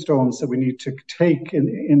stepping stones that we need to take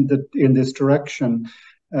in this direction.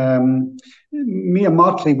 Mia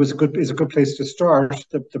Mottley is a good place to start.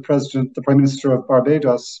 The Prime Minister of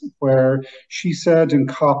Barbados, where she said in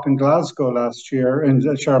COP in Glasgow last year, in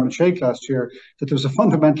Sharm el-Sheikh last year, that there was a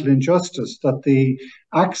fundamental injustice, that the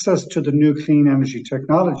access to the new clean energy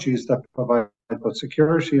technologies that provide both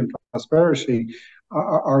security and prosperity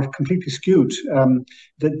are completely skewed.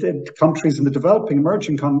 The countries in the developing,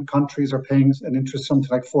 emerging countries are paying an interest something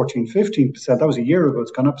like 14-15%. That was a year ago.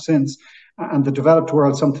 It's gone up since. And the developed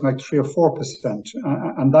world something like 3 or 4%.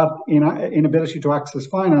 And that inability to access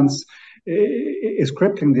finance is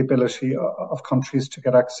crippling the ability of countries to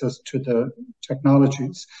get access to the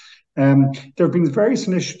technologies. There have been various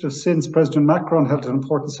initiatives since. President Macron held an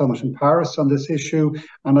important summit in Paris on this issue,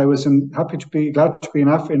 and I was glad to be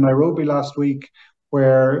in Nairobi last week,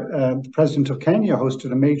 where the President of Kenya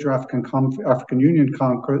hosted a major African Union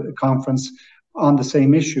conference on the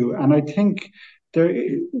same issue. And I think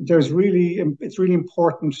it's really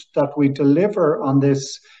important that we deliver on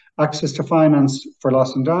this access to finance for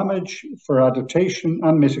loss and damage, for adaptation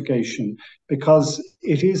and mitigation, because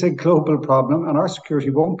it is a global problem, and our security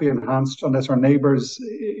won't be enhanced unless our neighbours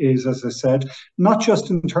is, as I said, not just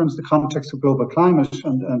in terms of the context of global climate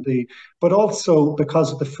but also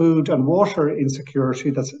because of the food and water insecurity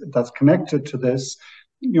that's connected to this.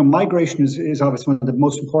 Migration is obviously one of the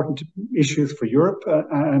most important issues for Europe,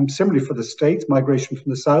 and similarly for the States. Migration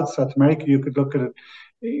from the South America, you could look at it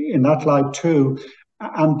in that light too.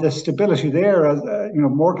 And the stability there,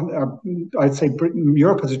 I'd say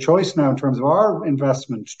Europe has a choice now in terms of our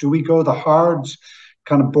investment. Do we go the hard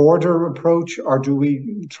kind of border approach, or do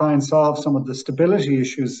we try and solve some of the stability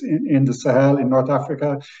issues in the Sahel, in North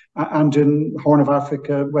Africa, and in Horn of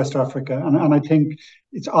Africa, West Africa? And I think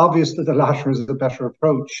it's obvious that the latter is the better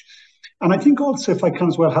approach. And I think also, if I can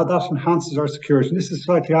as well, how that enhances our security. And this is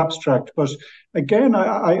slightly abstract, but again,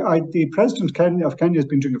 the President of Kenya has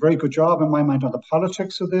been doing a very good job, in my mind, on the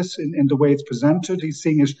politics of this, in the way it's presented. He's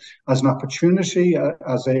seeing it as an opportunity,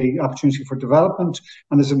 as an opportunity for development,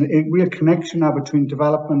 and there's a real connection now between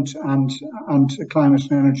development and climate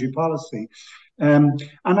and energy policy. And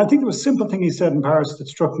I think there was a simple thing he said in Paris that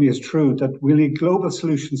struck me as true, that we need global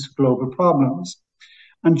solutions to global problems.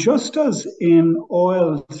 And just as in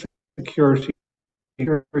oil security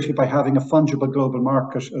by having a fungible global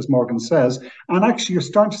market, as Morgan says, and actually you're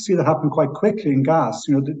starting to see that happen quite quickly in gas.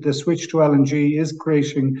 The switch to LNG is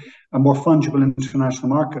creating a more fungible international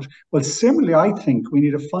market. Well, similarly, I think we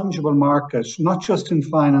need a fungible market, not just in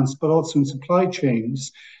finance, but also in supply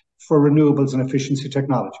chains for renewables and efficiency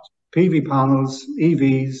technologies. PV panels,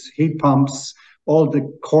 EVs, heat pumps, all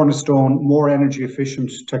the cornerstone, more energy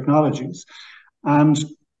efficient technologies.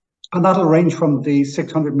 And that'll range from the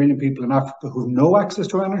 600 million people in Africa who have no access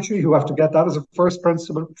to energy, who have to get that as a first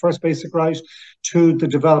principle, first basic right, to the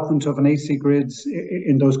development of an AC grids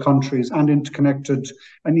in those countries, and interconnected,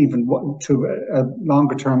 and even to a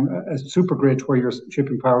longer term, a super grid where you're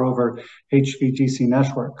shipping power over HVDC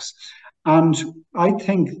networks. And I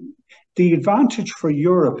think the advantage for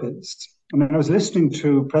Europe is, I was listening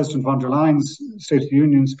to President von der Leyen's State of the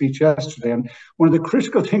Union speech yesterday, and one of the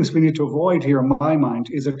critical things we need to avoid here, in my mind,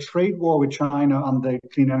 is a trade war with China on the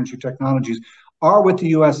clean energy technologies, or with the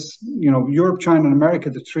US, Europe, China, and America,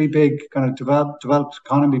 the three big kind of developed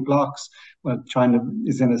economy blocks. Well, China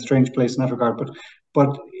is in a strange place in that regard,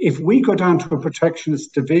 but if we go down to a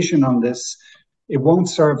protectionist division on this, it won't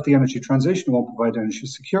serve the energy transition, it won't provide energy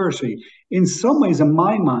security. In some ways, in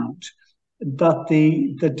my mind, that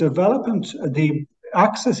the development, the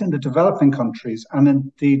access in the developing countries and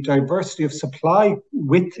in the diversity of supply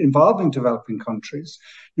involving developing countries,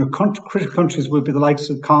 critical countries will be the likes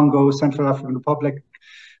of Congo, Central African Republic.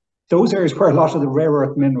 Those areas where a lot of the rare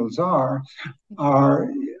earth minerals are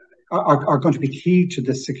going to be key to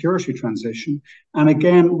this security transition. And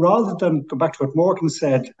again, rather than go back to what Morgan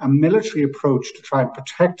said, a military approach to try and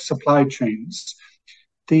protect supply chains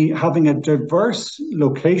having a diverse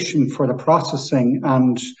location for the processing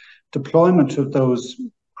and deployment of those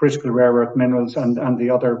critical rare earth minerals and the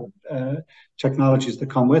other technologies that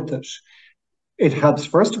come with it. It helps,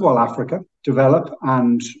 first of all, Africa develop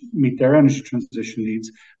and meet their energy transition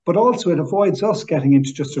needs, but also it avoids us getting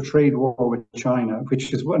into just a trade war with China,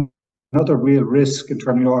 which is another real risk in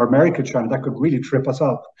terms of America-China that could really trip us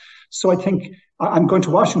up. So I think I'm going to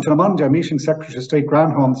Washington on Monday. I'm meeting Secretary of State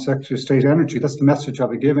Granholm, Secretary of State Energy. That's the message I'll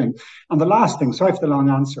be giving. And the last thing, sorry for the long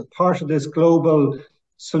answer, part of this global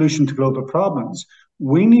solution to global problems,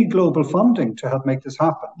 we need global funding to help make this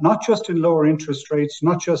happen, not just in lower interest rates,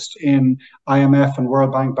 not just in IMF and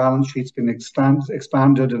World Bank balance sheets being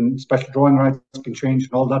expanded and special drawing rights being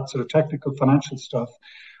changed and all that sort of technical financial stuff.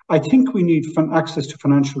 I think we need access to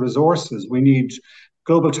financial resources. We need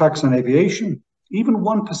global tax on aviation. Even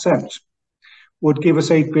 1% would give us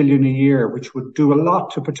 8 billion a year, which would do a lot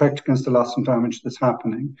to protect against the loss and damage that's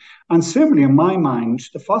happening. And similarly, in my mind,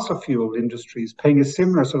 the fossil fuel industry is paying a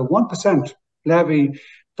similar sort of 1% levy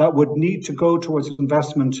that would need to go towards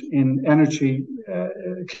investment in energy,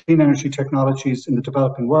 clean energy technologies in the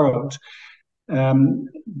developing world.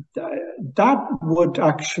 That would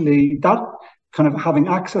actually, that kind of having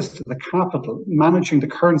access to the capital, managing the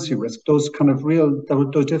currency risk, those kind of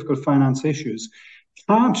those difficult finance issues,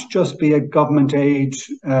 can't just be a government aid,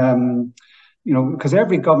 because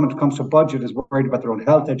every government that comes to a budget is worried about their own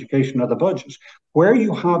health, education, and other budgets. Where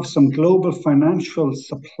you have some global financial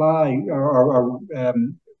supply or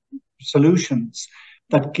solutions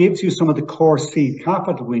that gives you some of the core seed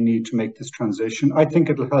capital we need to make this transition, I think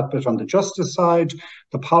it'll help it on the justice side,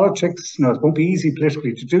 the politics. It won't be easy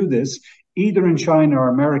politically to do this, either in China or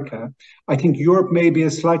America. I think Europe may be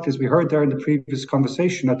as slightly, as we heard there in the previous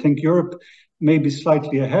conversation, I think Europe may be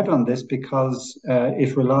slightly ahead on this because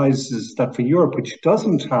it realizes that for Europe, which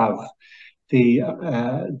doesn't have the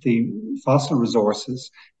fossil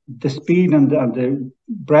resources, the speed and the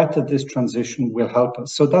breadth of this transition will help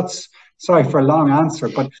us. So that's, sorry for a long answer,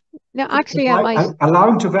 but no, actually,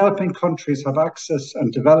 allowing developing countries have access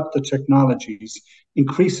and develop the technologies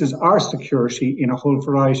increases our security in a whole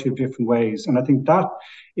variety of different ways. And I think that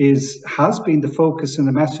has been the focus and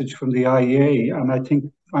the message from the IEA. And I think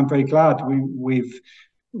I'm very glad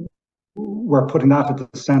we're putting that at the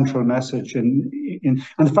central message. And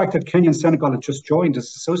the fact that Kenya and Senegal have just joined as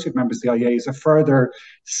associate members of the IEA is a further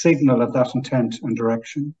signal of that intent and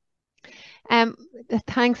direction.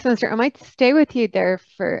 Thanks, Minister. I might stay with you there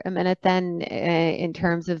for a minute then in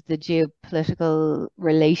terms of the geopolitical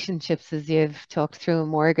relationships as you've talked through, and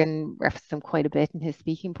Morgan referenced them quite a bit in his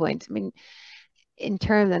speaking point. I mean, in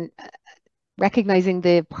terms of recognizing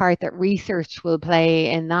the part that research will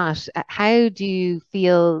play in that, how do you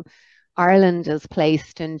feel Ireland is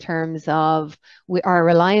placed in terms of our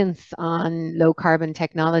reliance on low carbon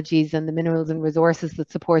technologies and the minerals and resources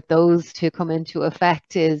that support those to come into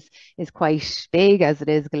effect is quite big as it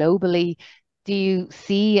is globally. Do you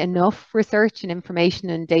see enough research and information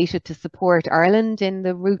and data to support Ireland in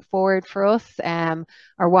the route forward for us?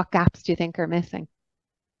 Or what gaps do you think are missing?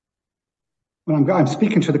 Well, I'm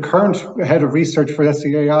speaking to the current head of research for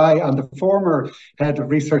SEAI and the former head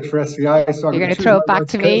of research for SEAI. So you're going to throw it back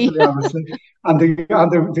to me. And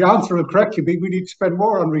the answer will correctly be we need to spend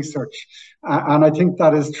more on research. And I think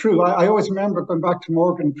that is true. I always remember going back to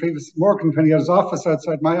Morgan, when he had his office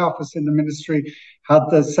outside my office in the ministry, had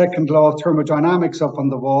the second law of thermodynamics up on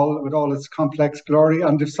the wall with all its complex glory.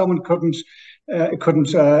 And if someone couldn't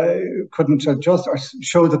adjust or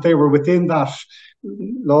show that they were within that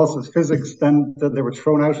laws of physics, then they were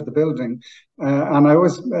thrown out of the building. And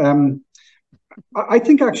I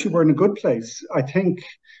think actually we're in a good place. I think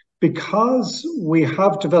because we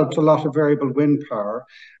have developed a lot of variable wind power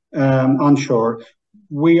onshore,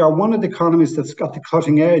 we are one of the economies that's got the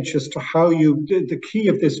cutting edge as to how the key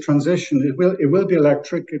of this transition. It will be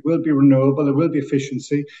electric, it will be renewable, it will be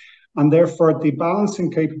efficiency. And therefore, the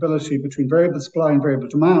balancing capability between variable supply and variable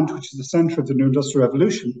demand, which is the center of the new industrial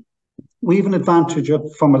revolution, we have an advantage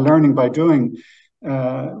from a learning by doing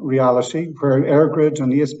reality, where EirGrid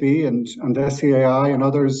and ESB and SEAI and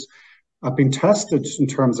others have been tested in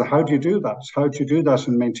terms of how do you do that? How do you do that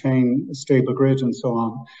and maintain a stable grid and so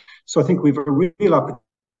on? So I think we have a real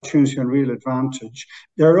opportunity and real advantage.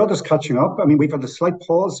 There are others catching up. I mean, we've had a slight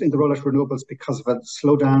pause in the rollout of renewables because of a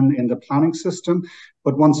slowdown in the planning system.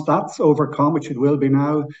 But once that's overcome, which it will be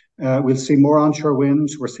now, we'll see more onshore wind.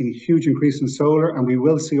 We're seeing a huge increase in solar, and we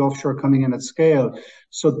will see offshore coming in at scale.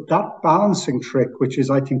 So that balancing trick, which is,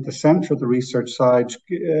 I think, the center of the research side,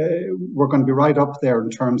 we're going to be right up there in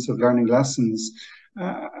terms of learning lessons.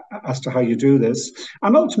 as to how you do this.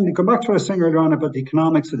 And ultimately, go back to what I was saying earlier on about the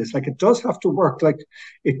economics of this. Like, it does have to work. Like,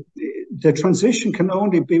 the transition can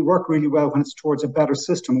only work really well when it's towards a better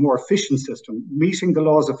system, a more efficient system, meeting the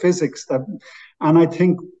laws of physics. And I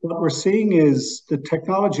think what we're seeing is the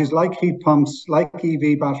technologies like heat pumps, like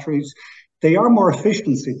EV batteries, they are more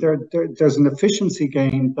efficiency. There's an efficiency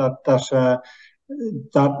gain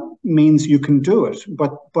that means you can do it.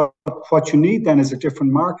 But what you need then is a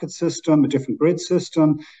different market system, a different grid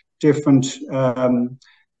system, different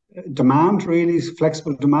demand, really,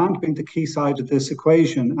 flexible demand being the key side of this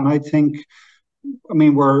equation. And I think, I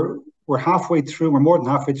mean, we're halfway through, we're more than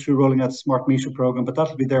halfway through rolling out the smart meter program, but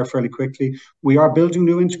that'll be there fairly quickly. We are building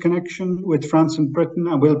new interconnection with France and Britain,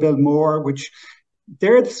 and we'll build more, which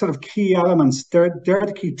they're the sort of key elements. They're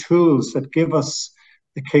the key tools that give us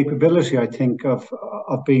the capability, I think, of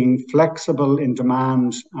being flexible in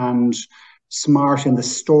demand and smart in the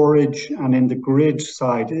storage and in the grid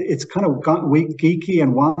side. It's kind of geeky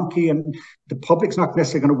and wonky, and the public's not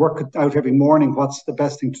necessarily going to work it out every morning what's the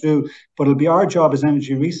best thing to do, but it'll be our job as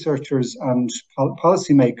energy researchers and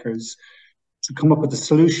policymakers to come up with the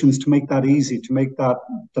solutions to make that easy, to make that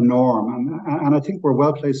the norm. And I think we're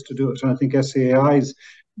well placed to do it. And I think SEAI's,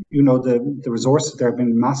 you know, the resources there have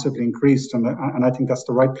been massively increased, and I think that's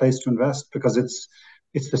the right place to invest, because it's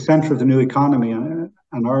the centre of the new economy,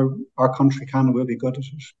 and our country can and will be good at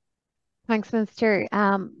it. Thanks, Minister.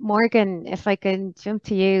 Morgan, if I can jump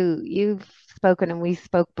to you, you've spoken and we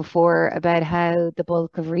spoke before about how the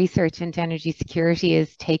bulk of research into energy security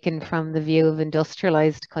is taken from the view of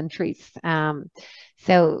industrialised countries.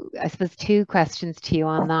 So I suppose two questions to you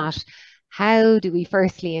on that. How do we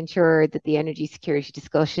firstly ensure that the energy security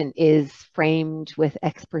discussion is framed with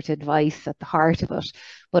expert advice at the heart of it,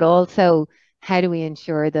 but also how do we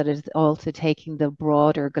ensure that it's also taking the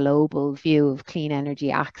broader global view of clean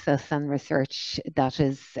energy access and research that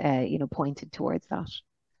is, pointed towards that?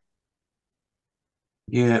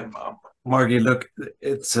 Yeah, Margie, look,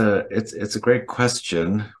 it's a great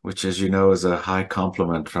question, which, as you know, is a high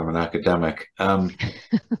compliment from an academic.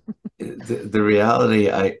 The reality,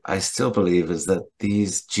 I still believe, is that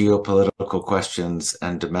these geopolitical questions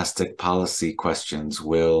and domestic policy questions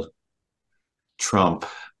will trump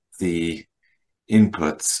the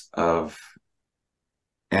inputs of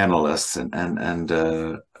analysts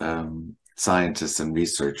and scientists and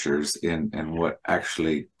researchers in what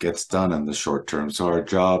actually gets done in the short term. So our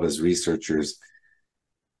job as researchers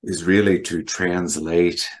is really to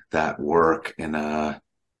translate that work in a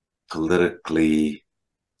politically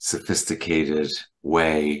sophisticated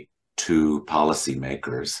way to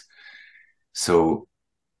policymakers. So,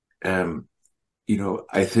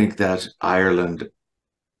 I think that Ireland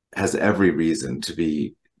has every reason to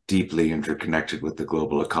be deeply interconnected with the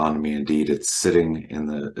global economy. Indeed, it's sitting in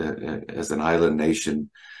as an island nation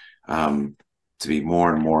to be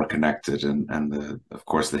more and more connected. And of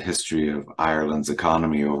course, the history of Ireland's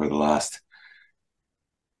economy over the last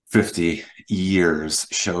 50 years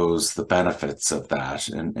shows the benefits of that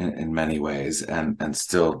in many ways, and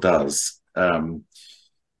still does.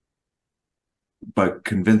 But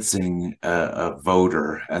convincing a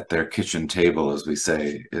voter at their kitchen table, as we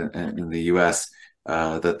say in the US,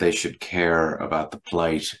 that they should care about the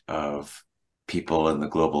plight of people in the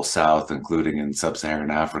global South, including in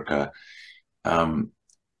sub-Saharan Africa,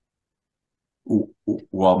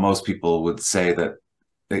 while most people would say that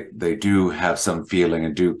they do have some feeling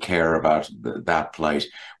and do care about that plight,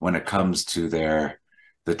 when it comes to the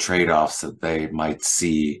trade-offs that they might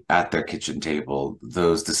see at their kitchen table,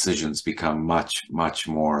 those decisions become much, much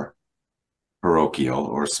more parochial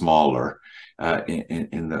or smaller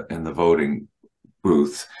in the voting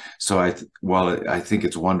booth. So while I think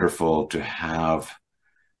it's wonderful to have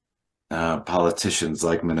politicians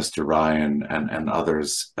like Minister Ryan and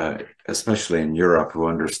others, especially in Europe, who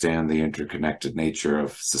understand the interconnected nature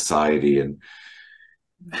of society and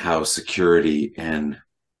how security in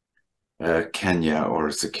Kenya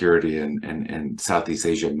or security in Southeast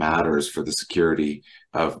Asia matters for the security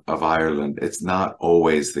of Ireland. It's not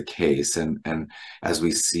always the case. And as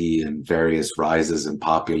we see in various rises in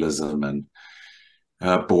populism and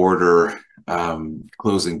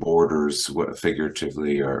closing borders,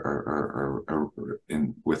 figuratively or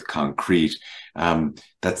with concrete,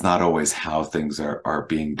 that's not always how things are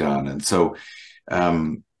being done. And so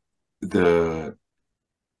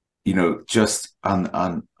just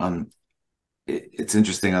on it's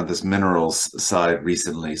interesting on this minerals side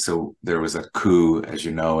recently. So there was a coup, as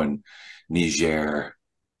you know, in Niger.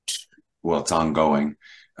 Well, it's ongoing,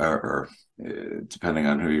 or depending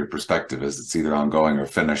on who your perspective is, it's either ongoing or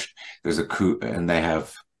finished. There's a coup, and they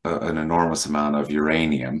have an enormous amount of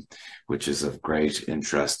uranium, which is of great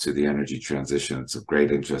interest to the energy transition. It's of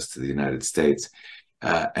great interest to the United States.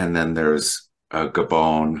 And then there's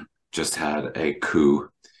Gabon just had a coup,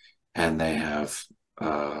 and they have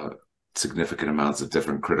significant amounts of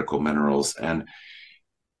different critical minerals, and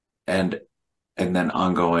then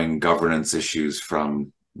ongoing governance issues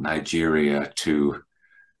from Nigeria to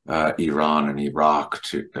Iran and Iraq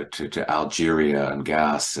to Algeria on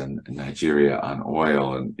gas, and Nigeria on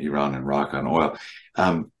oil, and Iran and Iraq on oil.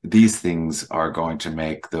 These things are going to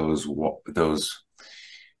make those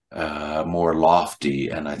more lofty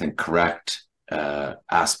and I think correct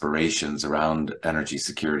aspirations around energy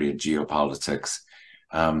security and geopolitics.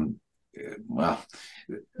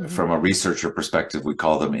 From a researcher perspective, we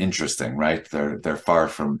call them interesting, right? They're far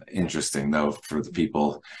from interesting, though, for the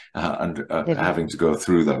people having to go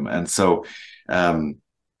through them. And so I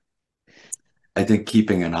think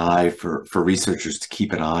keeping an eye for researchers to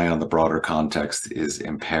keep an eye on the broader context is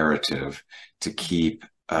imperative. To keep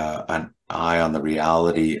an eye on the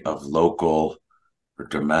reality of local or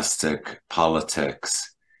domestic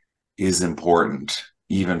politics is important,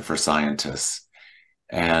 even for scientists.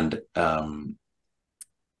 And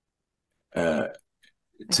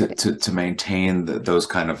to maintain those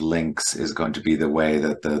kind of links is going to be the way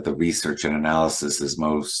that the research and analysis is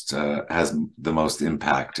has the most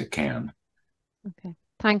impact it can. Okay,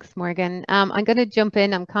 thanks, Morgan. I'm going to jump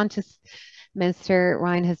in. I'm conscious Minister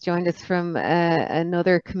Ryan has joined us from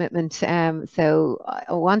another commitment, so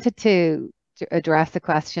I wanted to address a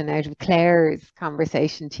question out of Claire's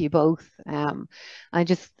conversation to you both. I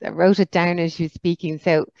just wrote it down as you were speaking.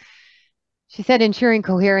 So she said ensuring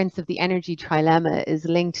coherence of the energy trilemma is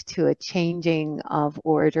linked to a changing of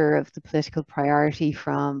order of the political priority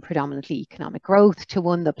from predominantly economic growth to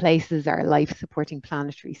one that places our life-supporting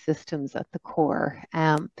planetary systems at the core.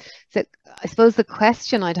 So I suppose the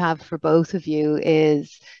question I'd have for both of you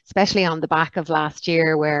is, especially on the back of last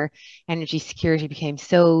year where energy security became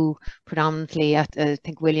so predominantly at, I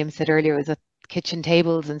think William said earlier, it was at kitchen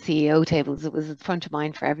tables and CEO tables, it was front of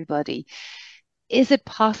mind for everybody. Is it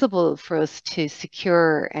possible for us to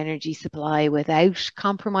secure energy supply without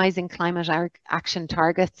compromising climate action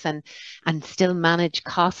targets and still manage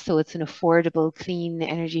costs so it's an affordable, clean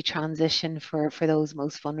energy transition for those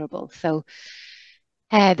most vulnerable? So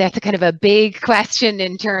that's a kind of a big question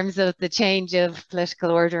in terms of the change of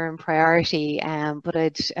political order and priority, but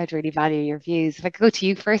I'd really value your views. If I could go to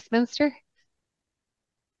you first, Minister.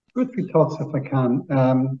 Two or three thoughts, if I can.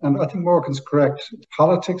 And I think Morgan's correct.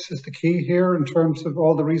 Politics is the key here in terms of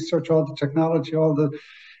all the research, all the technology,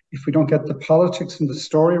 if we don't get the politics and the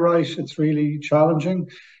story right, it's really challenging.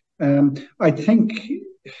 I think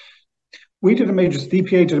the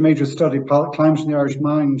EPA did a major study, Climate in the Irish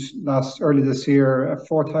Mind, early this year,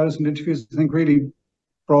 4,000 interviews, I think really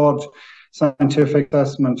broad scientific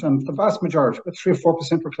assessment, and the vast majority, about 3 or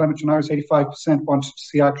 4% for climate change, 85% wanted to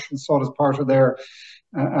see action, saw it as part of their.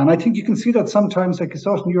 And I think you can see that sometimes, like you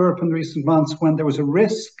saw it in Europe in recent months, when there was a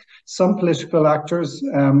risk, some political actors,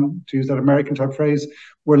 to use that American type phrase,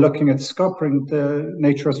 were looking at scuppering the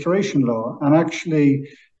nature restoration law. And actually,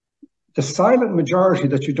 the silent majority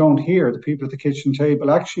that you don't hear, the people at the kitchen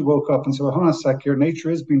table, actually woke up and said, well, hold on a sec, your nature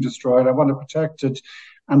is being destroyed, I want to protect it.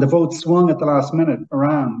 And the vote swung at the last minute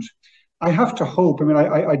around. I have to hope,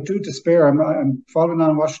 I do despair. I'm following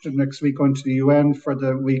on Washington next week, going to the UN for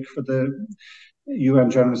the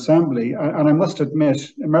UN General Assembly. And I must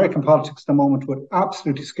admit, American politics at the moment would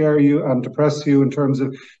absolutely scare you and depress you in terms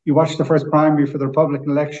of, you watch the first primary for the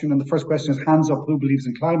Republican election and the first question is hands up, who believes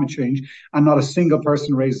in climate change? And not a single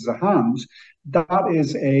person raises a hand. That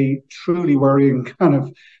is a truly worrying kind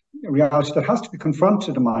of reality that has to be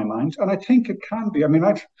confronted in my mind. And I think it can be.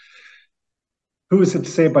 Who is it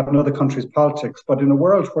to say about another country's politics? But in a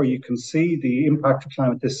world where you can see the impact of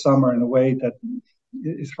climate this summer in a way that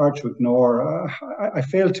is hard to ignore, I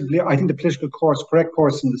fail to believe. I think the political correct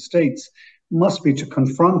course in the States must be to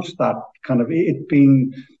confront that kind of it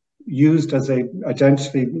being used as a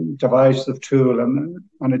identity divisive tool, and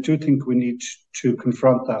I do think we need to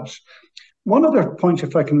confront that. One other point,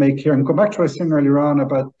 if I can make here, and go back to what I was saying earlier on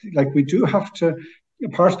about, like, we do have to,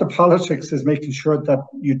 part of the politics is making sure that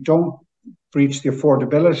you don't breach the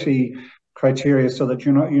affordability criteria, so that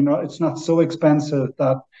it's not so expensive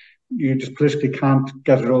that you just politically can't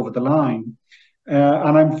get it over the line.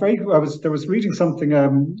 And I'm afraid I was reading something,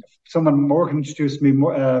 Morgan introduced me,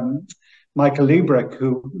 Michael Liebrecht,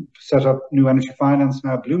 who set up New Energy Finance,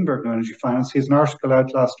 now Bloomberg New Energy Finance. He has an article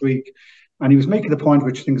out last week, and he was making the point,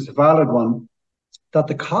 which I think is a valid one, that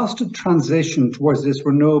the cost of transition towards this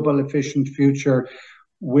renewable, efficient future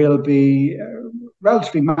will be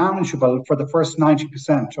relatively manageable for the first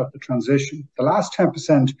 90% of the transition. The last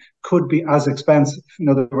 10% could be as expensive. In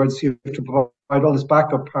other words, you have to provide all this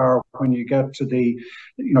backup power when you get to the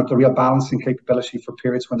real balancing capability for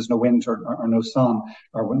periods when there's no wind or no sun,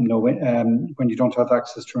 or when you don't have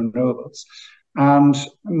access to renewables. And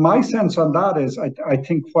my sense on that is, I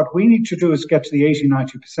think what we need to do is get to the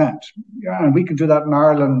 80-90%. And we can do that in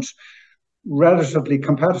Ireland relatively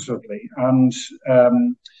competitively. And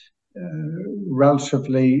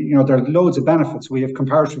relatively, there are loads of benefits. We have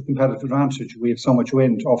comparative competitive advantage. We have so much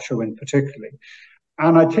wind, offshore wind particularly.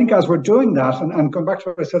 And I think as we're doing that, and going back to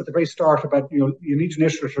what I said at the very start about, you need an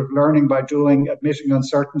iterative learning by doing, admitting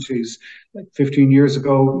uncertainties. Like 15 years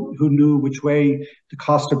ago, who knew which way the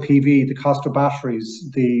cost of PV, the cost of batteries,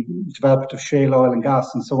 the development of shale oil and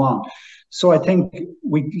gas, and so on. So I think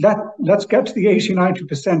let's get to the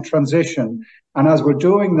 80-90% transition. And as we're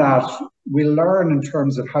doing that, we'll learn in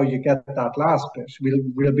terms of how you get that last bit.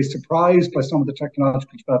 We'll be surprised by some of the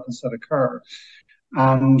technological developments that occur.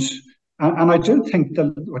 And I do think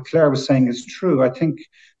that what Claire was saying is true. I think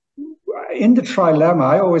in the trilemma,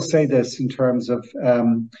 I always say this in terms of,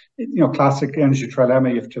 classic energy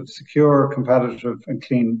trilemma, you have to have secure, competitive and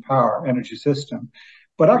clean power energy system.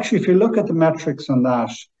 But actually, if you look at the metrics on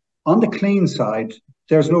that, on the clean side,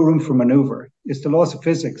 there's no room for maneuver. It's the laws of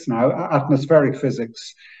physics now, atmospheric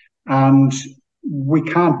physics. And we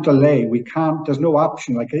can't delay. There's no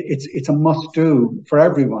option. Like it's a must do for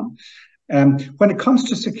everyone. When it comes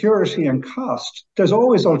to security and cost, there's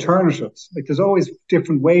always alternatives. Like there's always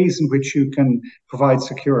different ways in which you can provide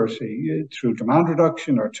security through demand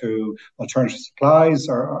reduction or to alternative supplies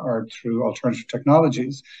or through alternative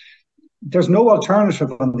technologies. There's no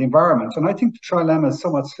alternative on the environment. And I think the trilemma is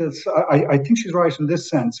somewhat, I think she's right in this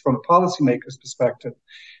sense, from a policymaker's perspective,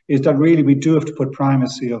 is that really we do have to put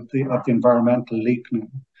primacy of the environmental leap now,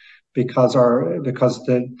 because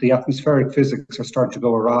the atmospheric physics are starting to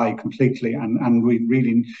go awry completely, and we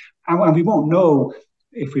really, and we won't know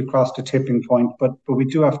if we've crossed a tipping point, but we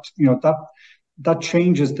do have to, that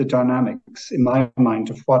changes the dynamics in my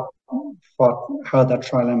mind of how that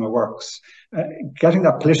trilemma works. Getting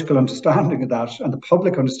that political understanding of that and the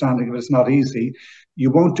public understanding of it is not easy. You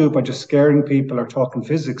won't do it by just scaring people or talking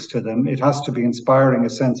physics to them. It has to be inspiring a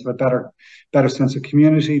sense of a better sense of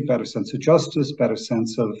community, better sense of justice, better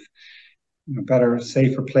sense of better,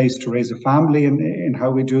 safer place to raise a family in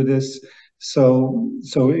how we do this. But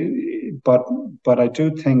I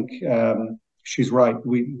do think she's right.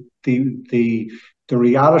 The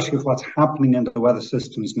reality of what's happening in the weather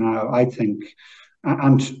systems now, I think,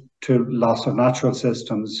 and to loss of natural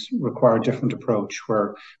systems require a different approach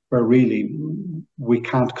where really we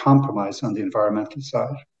can't compromise on the environmental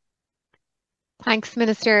side. Thanks,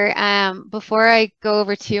 Minister. Before I go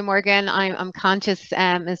over to you, Morgan, I'm conscious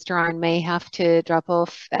Mr. Ryan may have to drop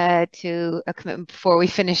off to a commitment before we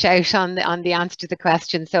finish out on the answer to the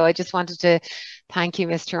question. So I just wanted to thank you,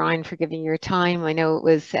 Mr. Ryan, for giving your time. I know it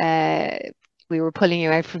was we were pulling you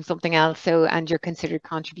out from something else, and your considered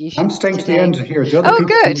contribution. I'm staying to the end here.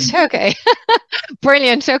 Good. Okay.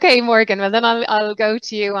 Brilliant. Okay, Morgan. Well, then I'll go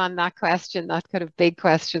to you on that question, that kind of big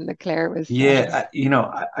question that Claire was. Yeah,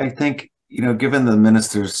 I think, given the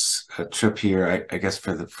minister's trip here, I guess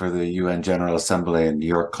for the UN General Assembly and New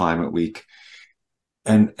York Climate Week,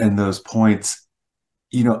 and those points,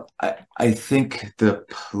 I think the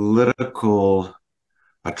political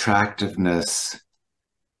attractiveness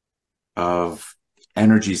of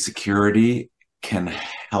energy security can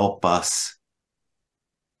help us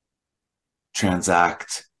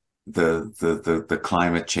transact the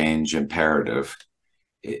climate change imperative.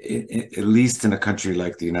 At least in a country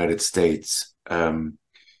like the United States,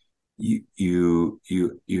 you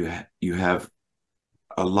have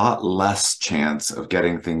a lot less chance of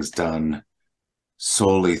getting things done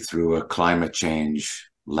solely through a climate change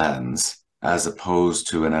lens as opposed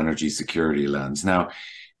to an energy security lens. Now,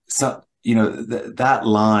 that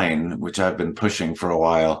line, which I've been pushing for a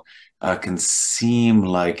while, can seem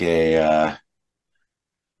like you're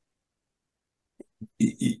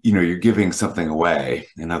giving something away.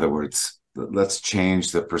 In other words, let's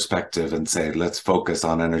change the perspective and say, let's focus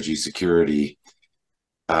on energy security.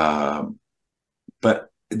 But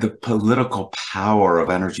the political power of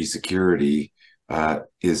energy security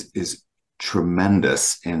is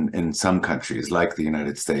tremendous in some countries like the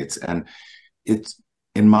United States. And it's,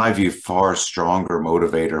 in my view, far stronger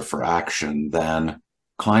motivator for action than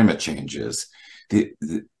climate change is. The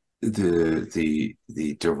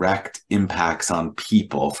direct impacts on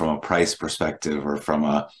people from a price perspective or from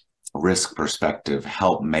a risk perspective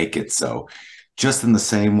help make it so. Just in the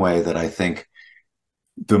same way that I think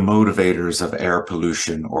the motivators of air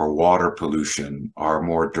pollution or water pollution are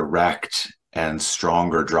more direct and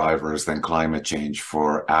stronger drivers than climate change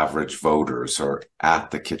for average voters or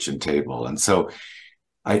at the kitchen table. And so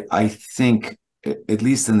I think, at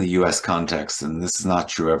least in the US context, and this is not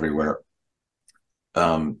true everywhere,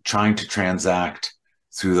 trying to transact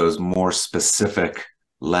through those more specific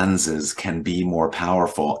lenses can be more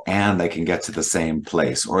powerful, and they can get to the same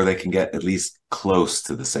place, or they can get at least close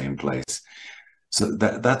to the same place. So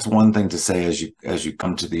that's one thing to say as you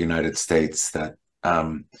come to the United States. That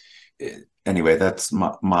anyway, that's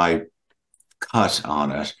my cut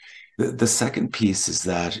on it. The second piece is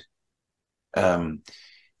that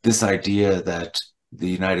this idea that the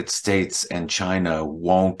United States and China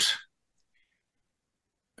won't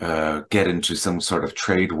get into some sort of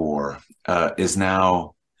trade war is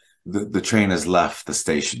now, the train has left the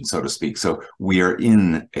station, so to speak. So we are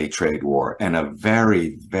in a trade war, and a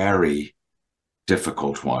very, very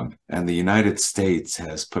difficult one. And the United States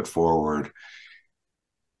has put forward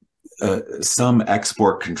some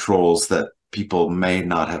export controls that people may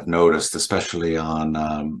not have noticed, especially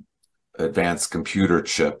on advanced computer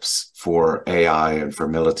chips for AI and for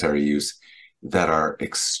military use, that are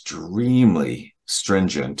extremely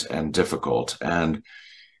stringent and difficult. And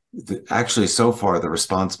actually, so far, the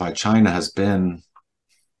response by China has been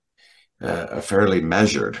fairly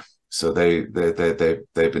measured. So they've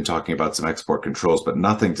been talking about some export controls, but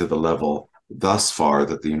nothing to the level thus far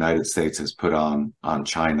that the United States has put on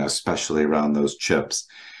China, especially around those chips.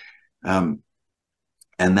 And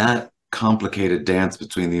that complicated dance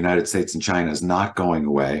between the United States and China is not going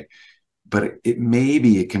away, but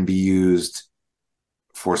maybe it can be used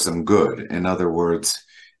for some good. In other words,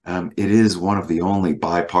 it is one of the only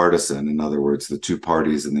bipartisan, in other words, the two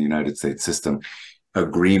parties in the United States system,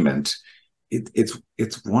 agreement.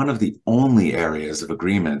 It's one of the only areas of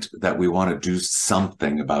agreement that we want to do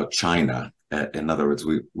something about China. In other words,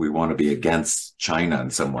 we want to be against China in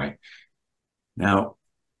some way. Now,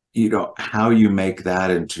 how you make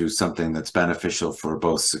that into something that's beneficial for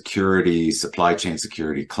both security, supply chain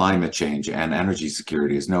security, climate change, and energy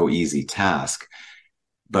security is no easy task.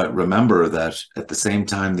 But remember that at the same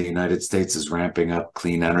time, the United States is ramping up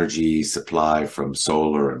clean energy supply from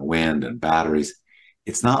solar and wind and batteries.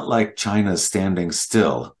 It's not like China is standing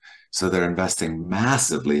still. So they're investing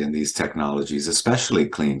massively in these technologies, especially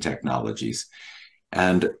clean technologies.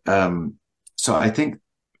 And so I think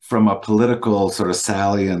from a political sort of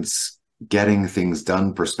salience, getting things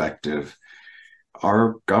done perspective,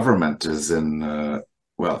 our government is in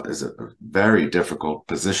is a very difficult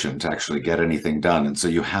position to actually get anything done. And so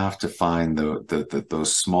you have to find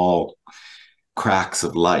those small cracks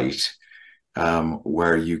of light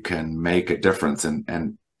where you can make a difference.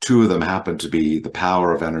 And two of them happen to be the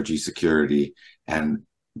power of energy security and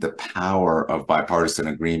the power of bipartisan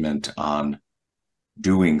agreement on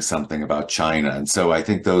doing something about China. And so I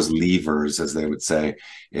think those levers, as they would say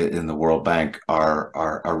in the World Bank,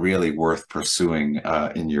 are really worth pursuing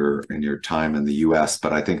in your time in the US.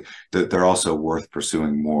 But I think that they're also worth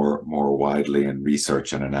pursuing more widely in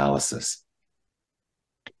research and analysis.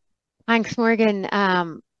 Thanks, Morgan.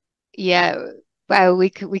 Yeah, well, we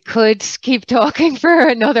could keep talking for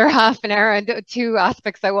another half an hour. And two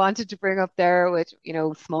aspects I wanted to bring up there, which,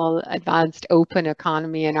 small, advanced, open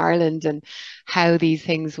economy in Ireland and how these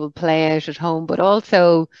things will play out at home, but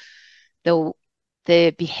also the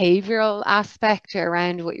behavioral aspect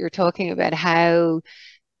around what you're talking about, how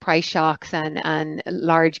price shocks and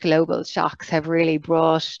large global shocks have really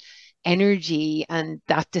brought energy and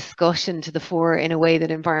that discussion to the fore in a way that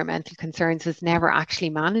environmental concerns has never actually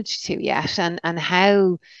managed to yet. And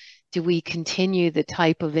how do we continue the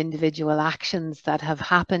type of individual actions that have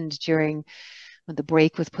happened during when the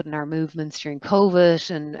brake was put in our movements during COVID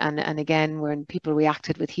and again when people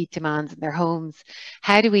reacted with heat demands in their homes?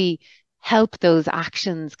 How do we help those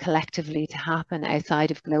actions collectively to happen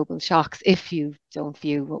outside of global shocks, if you don't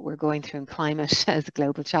view what we're going through in climate as a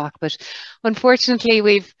global shock? But unfortunately,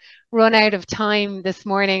 we've run out of time this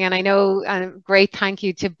morning, and I know, and great thank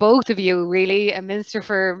you to both of you, really, Minister,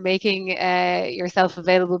 for making yourself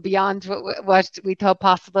available beyond what we thought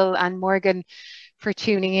possible, and Morgan for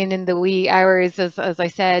tuning in the wee hours. As I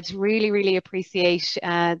said, really appreciate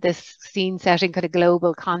this scene setting kind of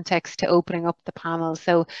global context to opening up the panel.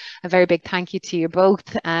 So a very big thank you to you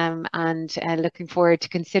both, and looking forward to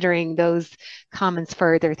considering those comments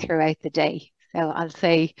further throughout the day. So I'll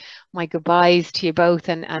say my goodbyes to you both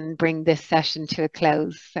and bring this session to a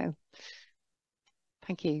close. So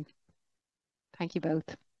thank you. Thank you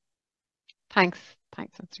both. Thanks,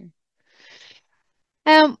 Andrew.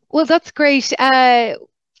 Well, that's great.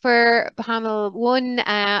 for panel one.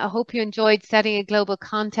 I hope you enjoyed setting a global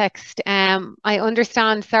context. I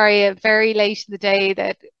understand, sorry, very late in the day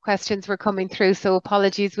that questions were coming through, so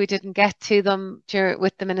apologies we didn't get to them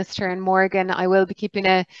with the Minister and Morgan. I will be keeping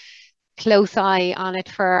a close eye on it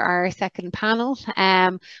for our second panel.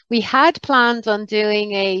 We had planned on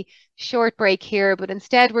doing a short break here, but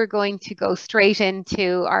instead we're going to go straight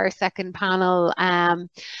into our second panel and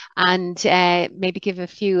maybe give a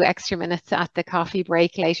few extra minutes at the coffee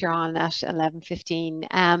break later on at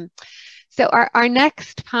 11:15. So our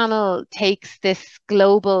next panel takes this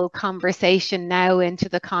global conversation now into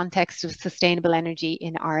the context of sustainable energy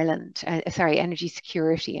in Ireland, energy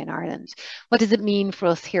security in Ireland. What does it mean for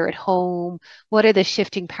us here at home? What are the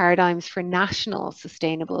shifting paradigms for national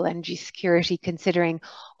sustainable energy security, considering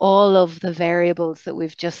all of the variables that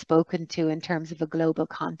we've just spoken to in terms of a global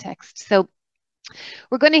context? So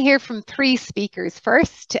we're going to hear from three speakers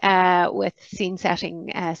first with scene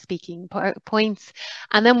setting speaking points,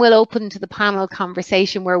 and then we'll open to the panel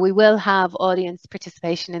conversation where we will have audience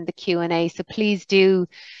participation in the Q&A. So please do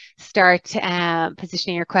start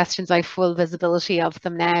positioning your questions. I have full visibility of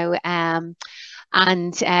them now.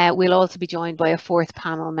 And we'll also be joined by a fourth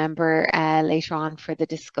panel member later on for the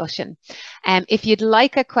discussion. If you'd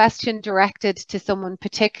like a question directed to someone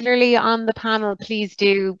particularly on the panel, please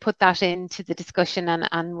do put that into the discussion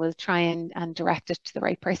and we'll try and direct it to the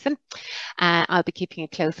right person. I'll be keeping a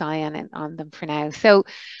close eye on them for now. So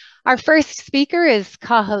our first speaker is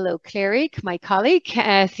Cathal Cléirigh, my colleague,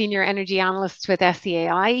 Senior Energy Analyst with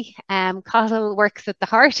SEAI. Cathal works at the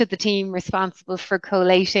heart of the team responsible for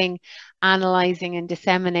collating, analysing and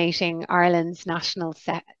disseminating Ireland's national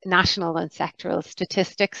and sectoral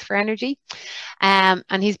statistics for energy. And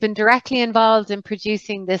he's been directly involved in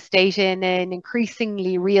producing this data in an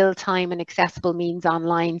increasingly real-time and accessible means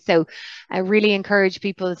online. So I really encourage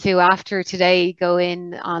people to, after today, go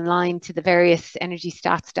in online to the various energy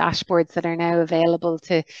stats dashboards that are now available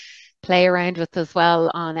to play around with as well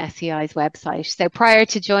on SEAI's website. So prior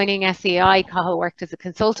to joining SEAI, Cathal worked as a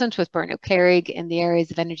consultant with Cléirigh in the areas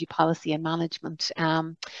of energy policy and management.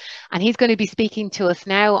 And he's going to be speaking to us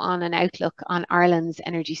now on an outlook on Ireland's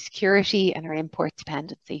energy security and our import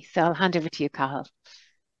dependency. So I'll hand over to you, Cathal.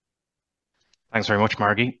 Thanks very much,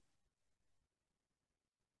 Margie.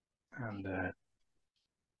 And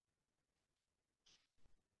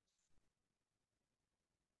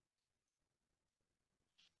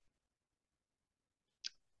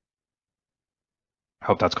I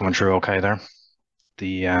hope that's coming through okay there.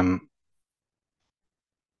 The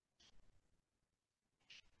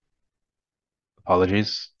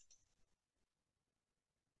apologies.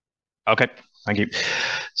 Okay, thank you.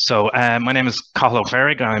 So my name is Cathal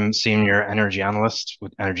Cléirigh. I'm Senior Energy Analyst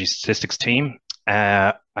with Energy Statistics team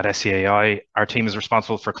at SEAI. Our team is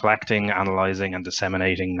responsible for collecting, analysing and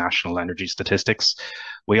disseminating national energy statistics.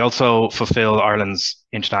 We also fulfil Ireland's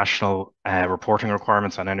international reporting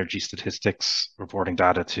requirements on energy statistics, reporting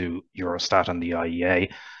data to Eurostat and the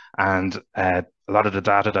IEA. And a lot of the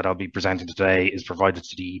data that I'll be presenting today is provided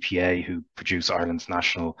to the EPA, who produce Ireland's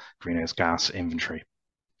national greenhouse gas inventory.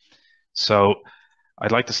 So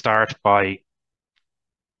I'd like to start by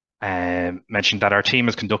mentioning that our team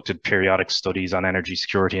has conducted periodic studies on energy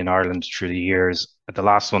security in Ireland through the years. The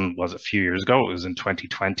last one was a few years ago. It was in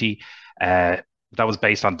 2020. That was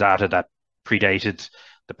based on data that predated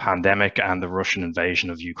the pandemic and the Russian invasion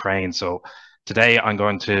of Ukraine. So today I'm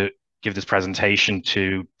going to give this presentation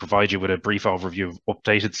to provide you with a brief overview of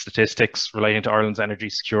updated statistics relating to Ireland's energy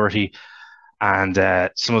security and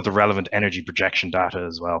some of the relevant energy projection data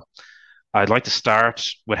as well. I'd like to start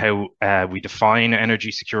with how we define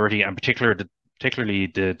energy security, and particularly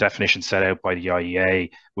the definition set out by the IEA,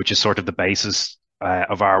 which is sort of the basis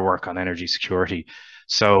of our work on energy security.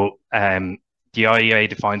 So the IEA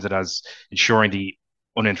defines it as ensuring the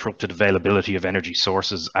uninterrupted availability of energy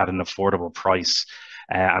sources at an affordable price.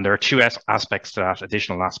 And there are two aspects to that,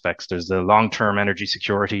 additional aspects. There's the long-term energy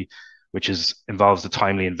security, which involves the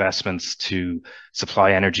timely investments to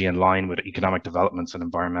supply energy in line with economic developments and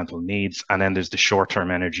environmental needs. And then there's the short-term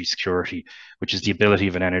energy security, which is the ability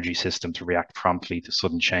of an energy system to react promptly to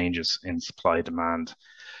sudden changes in supply demand.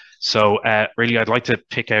 So really, I'd like to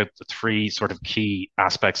pick out the three sort of key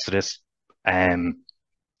aspects to this,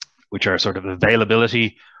 which are sort of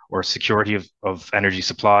availability or security of energy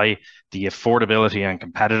supply, the affordability and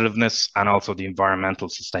competitiveness, and also the environmental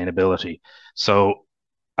sustainability. So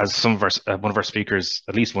as some of our,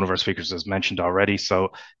 at least one of our speakers has mentioned already, so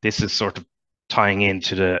this is sort of tying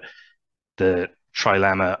into the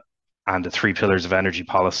trilemma and the three pillars of energy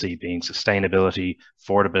policy being sustainability,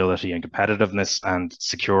 affordability and competitiveness, and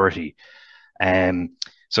security.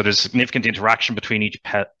 So there's significant interaction between each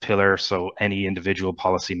pillar, so any individual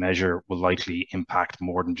policy measure will likely impact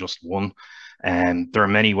more than just one. And there are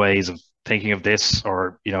many ways of thinking of this,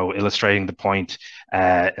 or illustrating the point.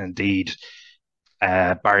 Indeed,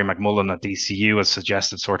 Barry McMullen at DCU has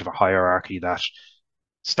suggested sort of a hierarchy that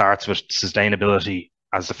starts with sustainability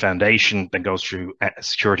as the foundation, then goes through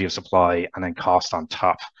security of supply, and then cost on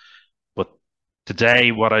top. But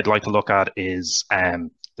today, what I'd like to look at is the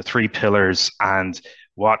three pillars and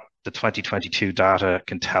what the 2022 data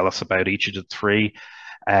can tell us about each of the three.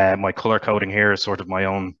 My color coding here is sort of my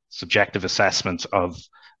own subjective assessment of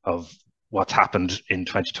what's happened in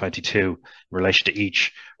 2022 in relation to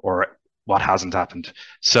each, or what hasn't happened.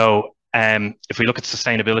 So if we look at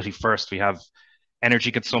sustainability first, we have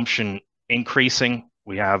energy consumption increasing.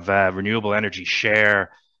 We have renewable energy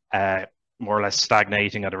share more or less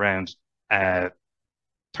stagnating at around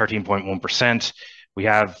 13.1%. We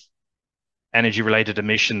have energy-related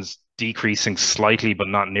emissions decreasing slightly, but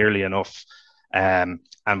not nearly enough. And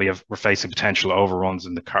we're facing potential overruns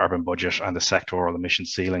in the carbon budget and the sectoral emission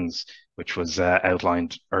ceilings, which was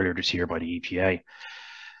outlined earlier this year by the EPA.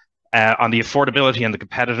 On the affordability and the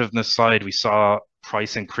competitiveness side, we saw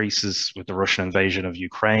price increases with the Russian invasion of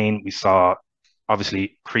Ukraine. We saw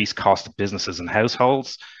obviously increased cost of businesses and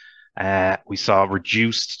households. We saw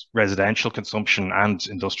reduced residential consumption and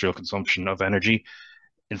industrial consumption of energy.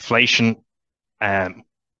 Inflation,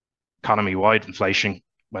 economy-wide inflation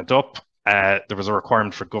went up. There was a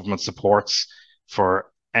requirement for government supports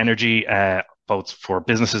for energy, both for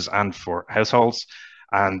businesses and for households.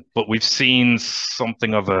 But we've seen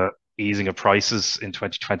something of a easing of prices in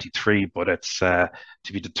 2023, but it's to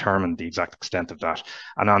be determined the exact extent of that.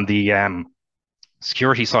 And on the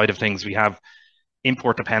security side of things, we have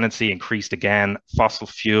import dependency increased again, fossil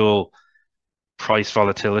fuel price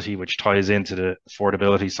volatility, which ties into the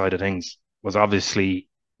affordability side of things, was obviously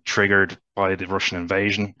triggered by the Russian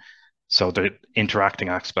invasion. So the interacting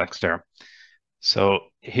aspects there. So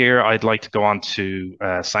here I'd like to go on to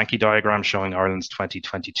a Sankey diagram showing Ireland's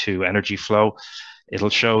 2022 energy flow.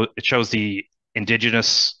 It shows the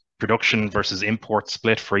indigenous production versus import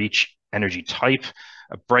split for each energy type,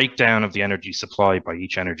 a breakdown of the energy supply by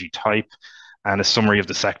each energy type, and a summary of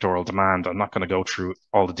the sectoral demand. I'm not going to go through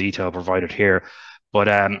all the detail provided here, but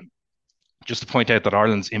just to point out that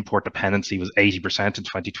Ireland's import dependency was 80% in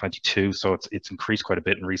 2022, so it's increased quite a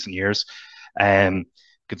bit in recent years. You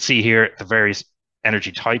can see here the various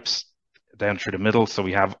energy types down through the middle. So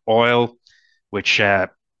we have oil, which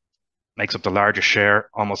makes up the largest share,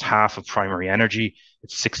 almost half of primary energy.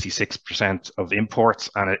 It's 66% of imports,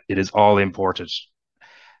 and it is all imported.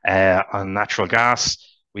 On natural gas,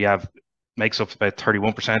 makes up about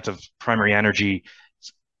 31% of primary energy,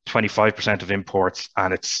 25% of imports,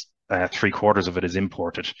 and it's 3/4 of it is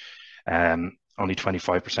imported. Only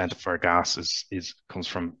 25% of our gas comes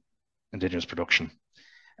from indigenous production.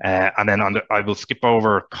 And then I will skip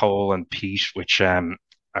over coal and peat, which are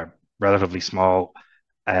relatively small,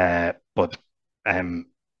 but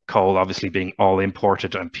coal obviously being all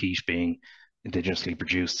imported and peat being indigenously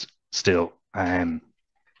produced still.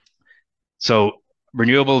 So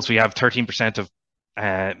renewables, we have 13% of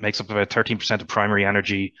makes up about 13% of primary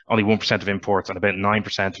energy, only 1% of imports, and about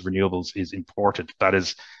 9% of renewables is imported. That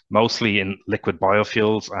is mostly in liquid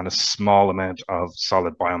biofuels and a small amount of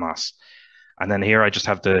solid biomass. And then here I just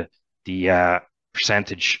have the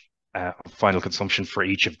percentage of final consumption for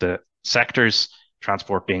each of the sectors,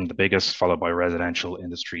 transport being the biggest, followed by residential,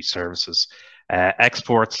 industry, services.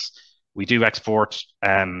 Exports, we do export,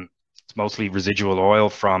 it's mostly residual oil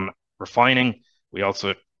from refining. We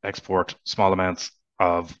also export small amounts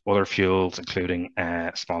of other fuels, including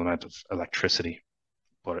a small amount of electricity,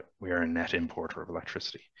 but we are a net importer of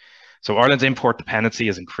electricity. So Ireland's import dependency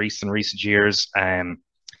has increased in recent years, following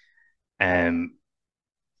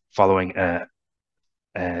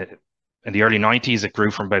in the early 90s, it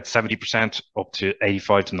grew from about 70% up to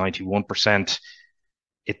 85 to 91%.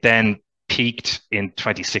 It then peaked in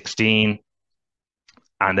 2016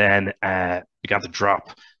 and then began to drop.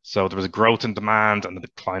 So there was a growth in demand and a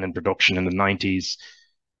decline in production in the 90s.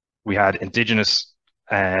 We had indigenous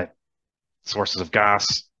sources of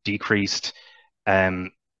gas decreased.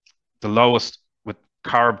 The lowest with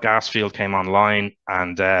Carb gas field came online,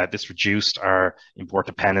 and this reduced our import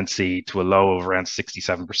dependency to a low of around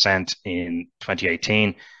 67% in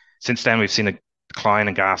 2018. Since then, we've seen a decline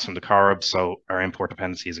in gas from the Carb, so our import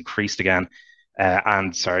dependency has increased again.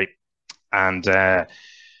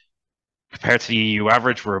 Compared to the EU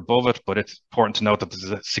average, we're above it, but it's important to note that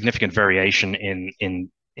there's a significant variation in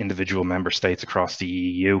individual member states across the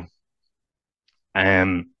EU.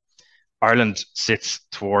 Ireland sits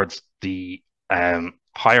towards the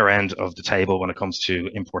higher end of the table when it comes to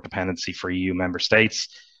import dependency for EU member states.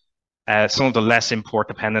 Some of the less import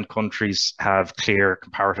dependent countries have clear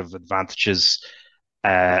comparative advantages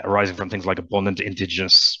arising from things like abundant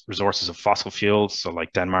indigenous resources of fossil fuels, so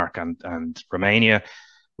like Denmark and Romania.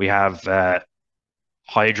 We have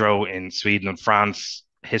hydro in Sweden and France,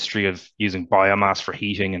 history of using biomass for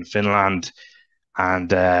heating in Finland,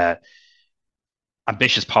 and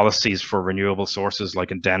ambitious policies for renewable sources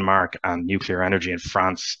like in Denmark, and nuclear energy in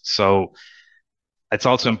France. So it's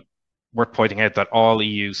also worth pointing out that all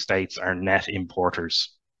EU states are net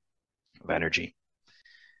importers of energy.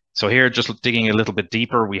 So here, just digging a little bit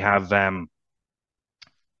deeper, we have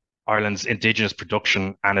Ireland's indigenous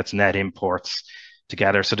production and its net imports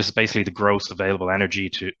together. So this is basically the gross available energy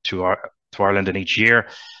to Ireland in each year.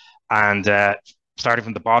 And starting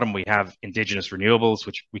from the bottom, we have indigenous renewables,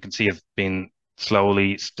 which we can see have been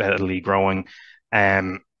slowly, steadily growing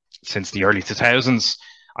since the early 2000s.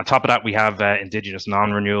 On top of that, we have indigenous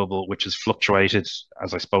non-renewable, which has fluctuated,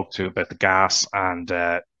 as I spoke to about the gas, and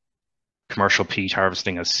commercial peat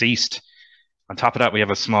harvesting has ceased. On top of that, we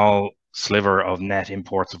have a small sliver of net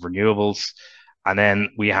imports of renewables. And then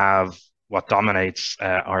we have what dominates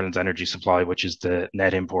Ireland's energy supply, which is the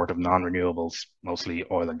net import of non-renewables, mostly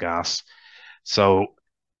oil and gas. So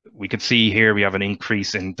we can see here we have an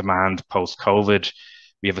increase in demand post-COVID.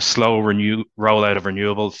 We have a slow rollout of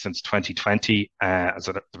renewables since 2020, as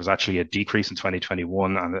there was actually a decrease in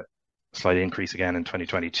 2021 and a slight increase again in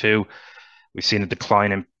 2022. We've seen a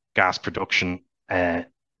decline in gas production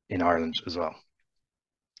in Ireland as well.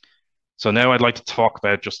 So now I'd like to talk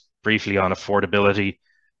about just briefly on affordability.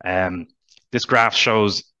 This graph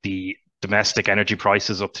shows the domestic energy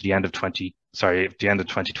prices up to the end of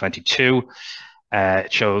 2022.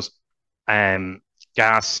 It shows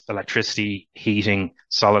gas, electricity, heating,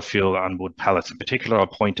 solid fuel, and wood pellets. In particular, I'll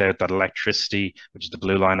point out that electricity, which is the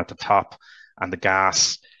blue line at the top, and the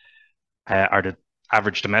gas are the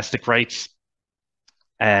average domestic rates.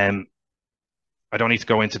 I don't need to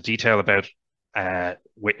go into detail about the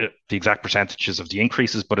exact percentages of the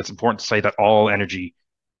increases, but it's important to say that all energy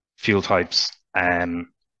fuel types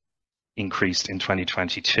increased in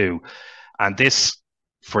 2022, and this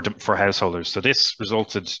for householders. So this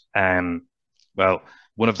resulted, well,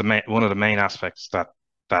 one of the main aspects that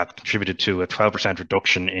contributed to a 12%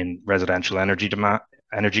 reduction in residential energy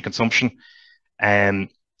consumption.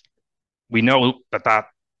 We know that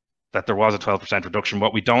there was a 12% reduction.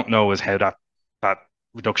 What we don't know is how that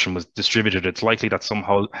reduction was distributed. It's likely that some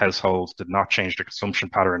households did not change their consumption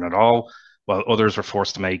pattern at all, while others were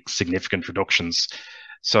forced to make significant reductions.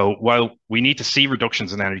 So while we need to see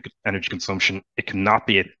reductions in energy consumption, it cannot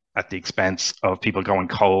be at the expense of people going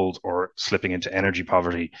cold or slipping into energy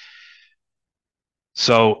poverty.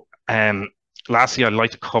 So lastly, I'd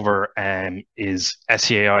like to cover is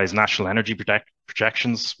SEAI's national energy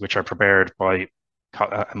projections, which are prepared by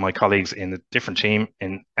my colleagues in a different team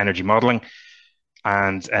in energy modelling.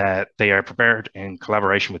 And they are prepared in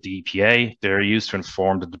collaboration with the EPA. They're used to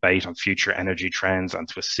inform the debate on future energy trends and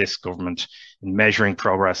to assist government in measuring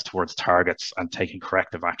progress towards targets and taking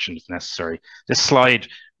corrective action if necessary. This slide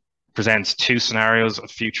presents two scenarios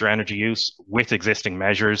of future energy use with existing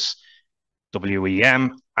measures,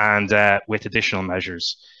 WEM, and with additional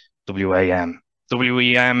measures, WAM.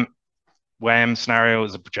 WEM scenario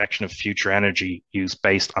is a projection of future energy use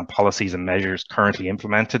based on policies and measures currently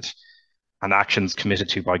implemented and actions committed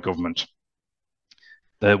to by government.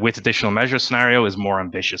 The with additional measures scenario is more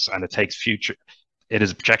ambitious, and it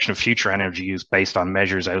is a projection of future energy use based on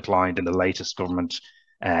measures outlined in the latest government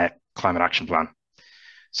climate action plan.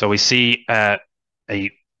 So we see a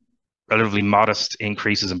relatively modest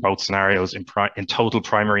increases in both scenarios in total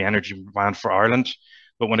primary energy demand for Ireland.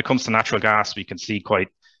 But when it comes to natural gas, we can see quite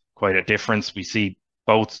a difference. We see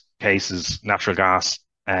both cases, natural gas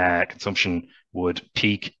consumption would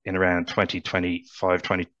peak in around 2025,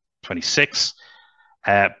 2026,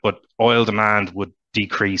 but oil demand would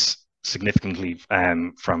decrease significantly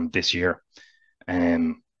from this year.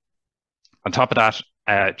 On top of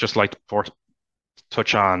that, just like to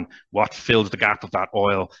touch on what fills the gap of that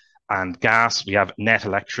oil and gas. We have net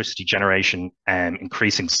electricity generation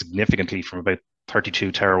increasing significantly from about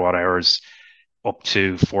 32 terawatt hours up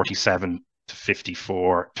to 47 to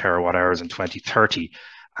 54 terawatt hours in 2030.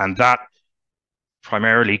 And that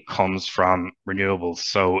primarily comes from renewables.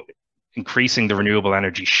 So increasing the renewable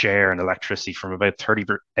energy share in electricity from about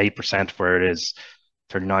 38%, where it is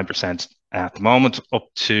 39% at the moment, up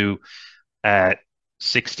to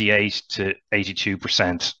 68 to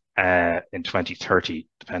 82% in 2030,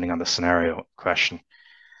 depending on the scenario question.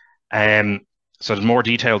 So the more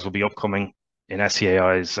details will be upcoming in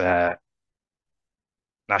SEAI's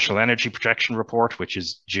National Energy Projection Report, which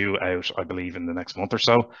is due out, I believe, in the next month or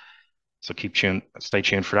so. So stay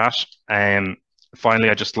tuned for that. Finally,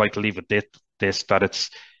 I'd just like to leave with this, that it's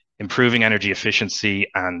improving energy efficiency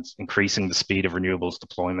and increasing the speed of renewables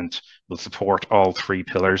deployment will support all three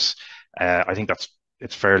pillars. I think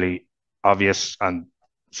it's fairly obvious and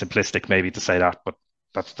simplistic maybe to say that, but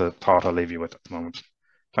that's the thought I'll leave you with at the moment.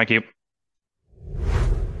 Thank you.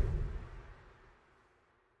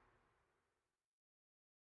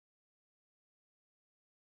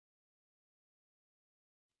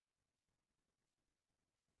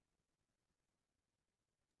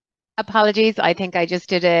 Apologies, I think I just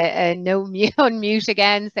did a no unmute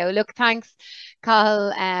again. So look, thanks,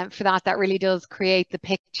 Cathal, for that. That really does create the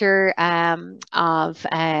picture of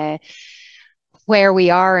where we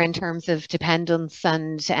are in terms of dependence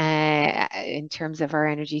and in terms of our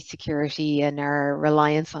energy security and our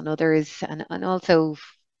reliance on others, and also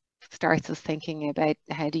starts us thinking about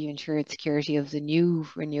how do you ensure the security of the new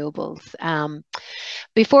renewables.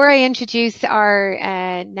 Before I introduce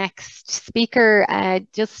our next speaker,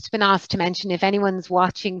 just been asked to mention, if anyone's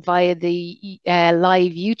watching via the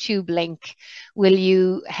live YouTube link, will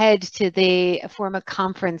you head to the formal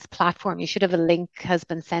conference platform? You should have a link has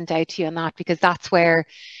been sent out to you on that, because that's where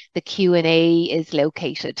the Q&A is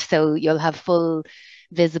located. So you'll have full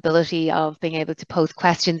visibility of being able to post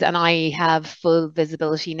questions, and I have full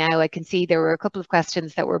visibility now. I can see there were a couple of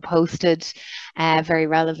questions that were posted very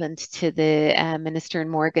relevant to the Minister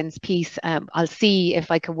and Morgan's piece. I'll see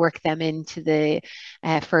if I can work them into the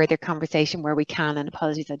further conversation where we can, and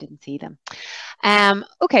apologies I didn't see them.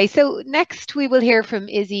 Okay, so next we will hear from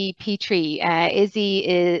Issy Petrie.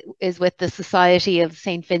 Issy is with the Society of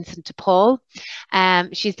St. Vincent de Paul.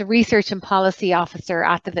 She's the Research and Policy Officer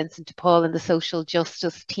at the Vincent de Paul and the Social Justice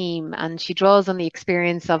team, and she draws on the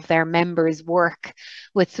experience of their members' work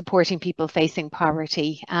with supporting people facing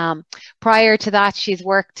poverty. Prior to that, she's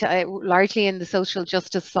worked largely in the social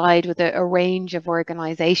justice side with a range of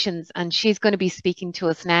organisations, and she's going to be speaking to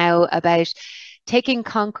us now about taking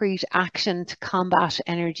concrete action to combat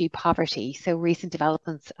energy poverty. So recent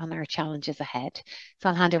developments and our challenges ahead. So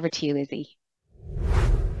I'll hand over to you, Issy.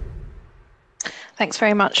 Thanks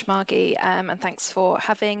very much, Margie, and thanks for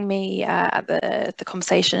having me at the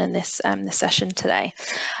conversation in this session today.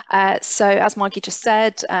 So as Margie just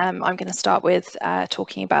said, I'm going to start with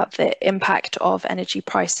talking about the impact of energy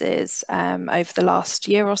prices over the last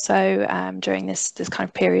year or so during this kind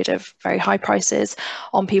of period of very high prices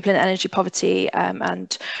on people in energy poverty,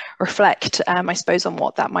 and reflect, I suppose, on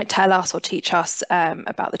what that might tell us or teach us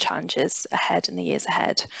about the challenges ahead in the years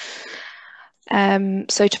ahead.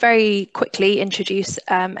 So to very quickly introduce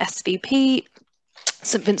SVP,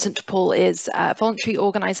 St. Vincent de Paul is a voluntary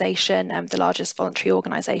organisation, the largest voluntary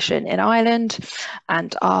organisation in Ireland,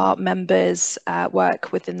 and our members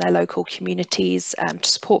work within their local communities to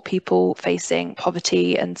support people facing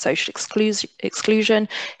poverty and social exclusion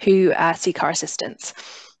who seek our assistance.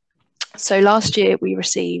 So last year we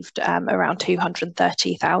received around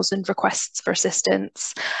 230,000 requests for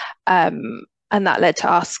assistance. And that led to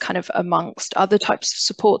us, kind of amongst other types of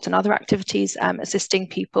support and other activities, assisting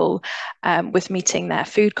people with meeting their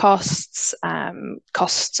food costs,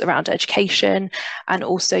 costs around education, and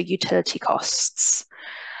also utility costs.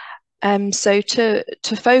 So to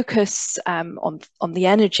focus on the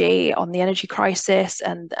energy crisis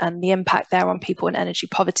and the impact there on people in energy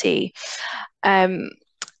poverty,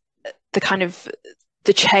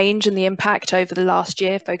 the change and the impact over the last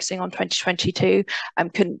year, focusing on 2022,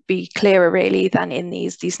 couldn't be clearer really than in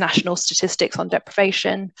these national statistics on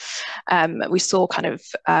deprivation. We saw kind of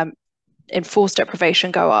enforced deprivation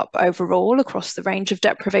go up overall across the range of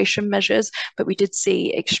deprivation measures, but we did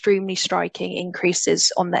see extremely striking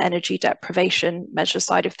increases on the energy deprivation measure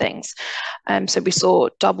side of things. So we saw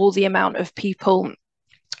double the amount of people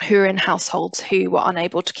who are in households who were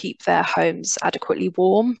unable to keep their homes adequately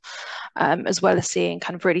warm, as well as seeing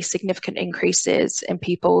kind of really significant increases in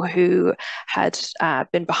people who had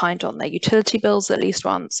been behind on their utility bills at least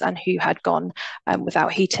once, and who had gone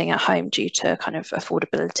without heating at home due to kind of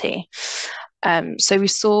affordability. So we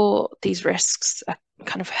saw these risks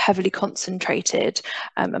kind of heavily concentrated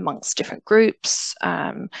amongst different groups.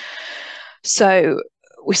 So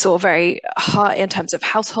we saw very high in terms of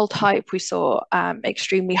household type. We saw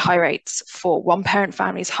extremely high rates for one-parent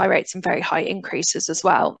families, high rates and very high increases as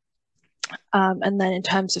well. And then in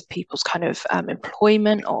terms of people's kind of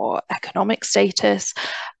employment or economic status,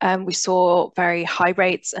 we saw very high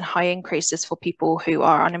rates and high increases for people who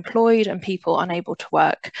are unemployed and people unable to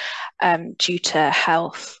work due to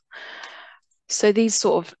health. So these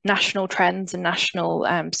sort of national trends and national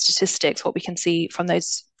statistics, what we can see from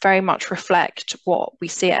those very much reflect what we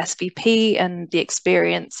see at SVP and the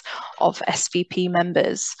experience of SVP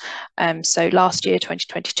members. So last year,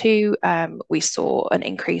 2022, we saw an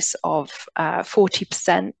increase of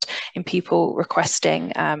 40% in people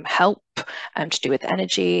requesting help to do with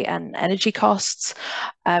energy and energy costs.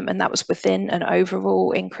 And that was within an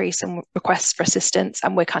overall increase in requests for assistance.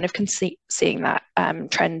 And we're kind of seeing that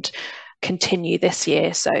trend continue this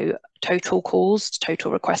year. So total calls,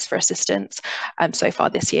 total requests for assistance so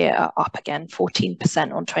far this year are up again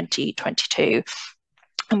 14% on 2022.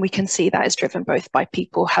 And we can see that is driven both by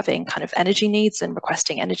people having kind of energy needs and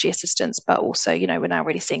requesting energy assistance, but also, you know, we're now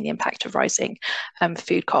really seeing the impact of rising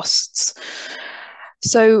food costs.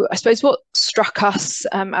 So I suppose what struck us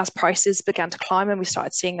as prices began to climb and we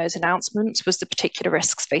started seeing those announcements was the particular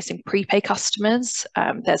risks facing prepay customers.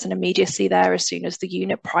 There's an immediacy there as soon as the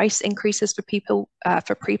unit price increases for people,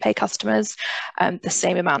 for prepay customers. The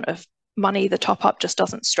same amount of money, the top up just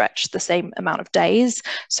doesn't stretch the same amount of days.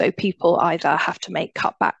 So people either have to make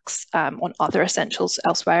cutbacks on other essentials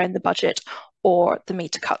elsewhere in the budget, or the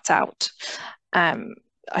meter cuts out.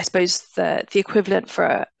 I suppose the equivalent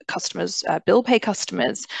for customers, bill pay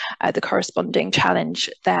customers, the corresponding challenge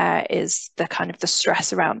there is the kind of the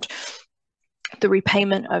stress around the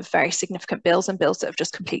repayment of very significant bills and bills that have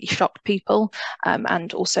just completely shocked people,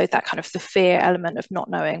 and also that kind of the fear element of not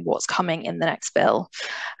knowing what's coming in the next bill.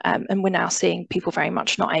 And we're now seeing people very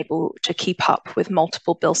much not able to keep up with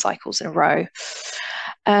multiple bill cycles in a row.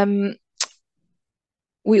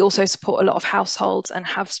 We also support a lot of households and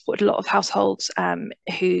have supported a lot of households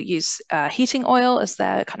who use heating oil as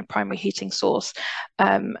their kind of primary heating source.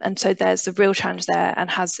 And so there's a real challenge there,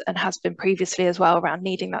 and has been previously as well, around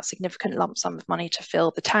needing that significant lump sum of money to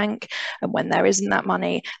fill the tank. And when there isn't that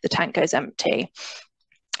money, the tank goes empty.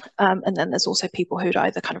 And then there's also people who'd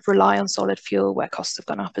either kind of rely on solid fuel where costs have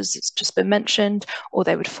gone up, as it's just been mentioned, or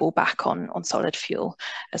they would fall back on solid fuel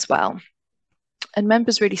as well. And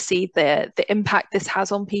members really see the impact this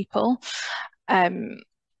has on people.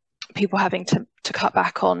 People having to cut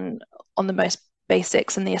back on the most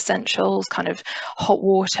basics and the essentials, kind of hot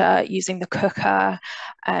water, using the cooker.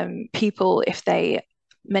 Many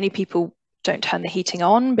people don't turn the heating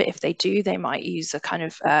on, but if they do, they might use a kind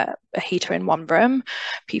of a heater in one room.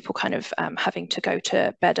 People kind of having to go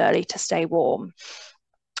to bed early to stay warm.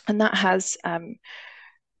 And that has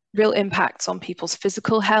real impacts on people's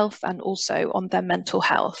physical health and also on their mental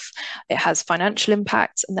health. It has financial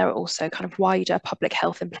impacts, and there are also kind of wider public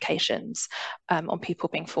health implications on people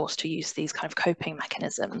being forced to use these kind of coping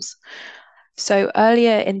mechanisms. So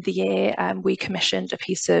earlier in the year, we commissioned a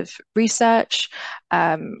piece of research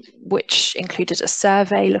which included a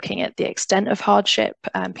survey looking at the extent of hardship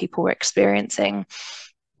people were experiencing,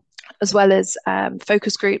 as well as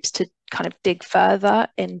focus groups to kind of dig further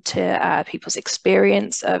into people's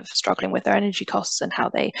experience of struggling with their energy costs and how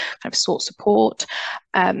they kind of sought support.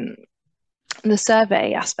 And the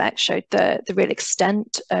survey aspect showed the real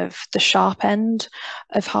extent of the sharp end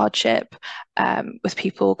of hardship, with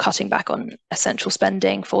people cutting back on essential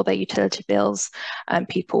spending for their utility bills, and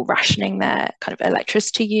people rationing their kind of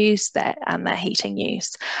electricity use and their heating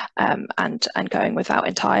use, and going without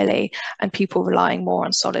entirely, and people relying more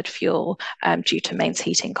on solid fuel due to mains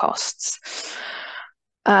heating costs.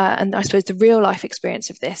 And I suppose the real life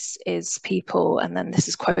experience of this is people, and then this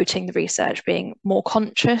is quoting the research, being more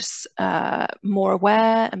conscious, more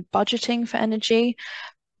aware and budgeting for energy.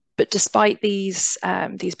 But despite these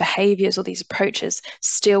behaviours or these approaches,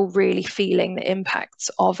 still really feeling the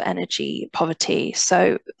impacts of energy poverty.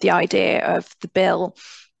 So the idea of the bill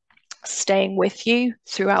staying with you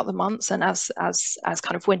throughout the months, and as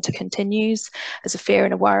kind of winter continues, as a fear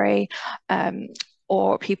and a worry,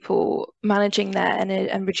 or people managing their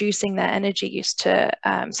and reducing their energy use to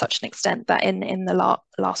such an extent that in the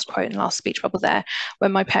last quote and last speech bubble there,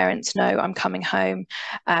 when my parents know I'm coming home,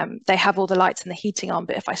 they have all the lights and the heating on,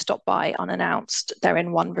 but if I stop by unannounced, they're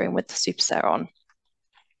in one room with the superstar on.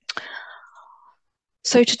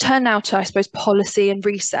 So to turn now to, I suppose, policy and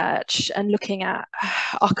research, and looking at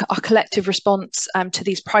our collective response to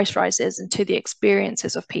these price rises and to the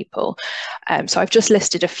experiences of people. So I've just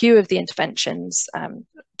listed a few of the interventions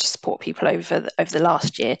to support people over the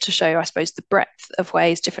last year, to show, I suppose, the breadth of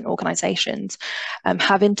ways different organisations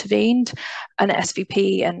have intervened. And at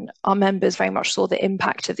SVP and our members very much saw the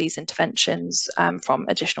impact of these interventions, from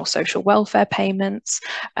additional social welfare payments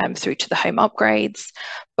through to the home upgrades,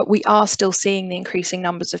 but we are still seeing the increasing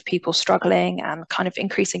numbers of people struggling and kind of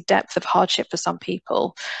increasing depth of hardship for some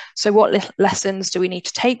people. So what lessons do we need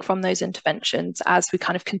to take from those interventions as we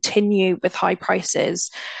kind of continue with high prices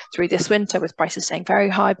through this winter, with prices staying very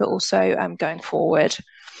high, but also going forward?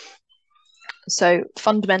 So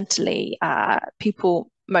fundamentally, people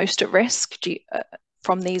most at risk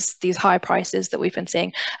from these higher prices that we've been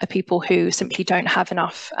seeing are people who simply don't have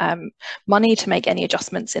enough money to make any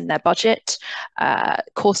adjustments in their budget.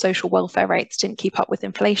 Core social welfare rates didn't keep up with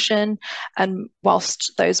inflation, and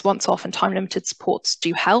whilst those once-off and time-limited supports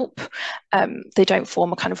do help, they don't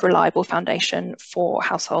form a kind of reliable foundation for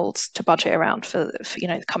households to budget around for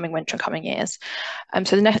the coming winter and coming years.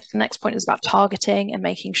 So the next point is about targeting and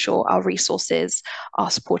making sure our resources are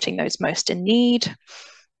supporting those most in need.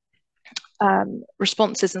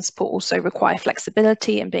 Responses and support also require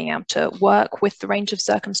flexibility and being able to work with the range of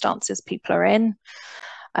circumstances people are in.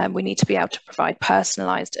 We need to be able to provide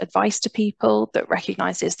personalised advice to people that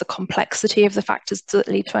recognises the complexity of the factors that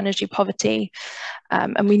lead to energy poverty.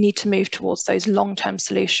 And we need to move towards those long-term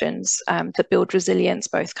solutions that build resilience,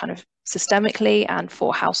 both kind of systemically and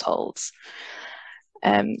for households.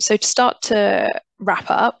 So to start to wrap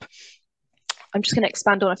up, I'm just going to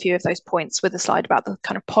expand on a few of those points with a slide about the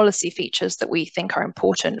kind of policy features that we think are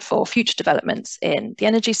important for future developments in the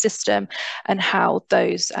energy system and how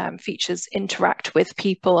those features interact with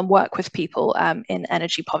people and work with people in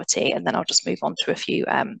energy poverty. And then I'll just move on to a few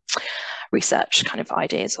research kind of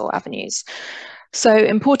ideas or avenues. So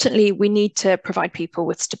importantly, we need to provide people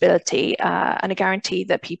with stability and a guarantee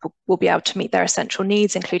that people will be able to meet their essential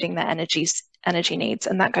needs, including their energy needs.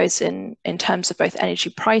 And that goes in terms of both energy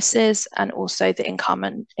prices and also the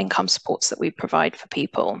income supports that we provide for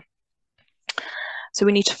people. So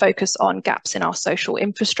we need to focus on gaps in our social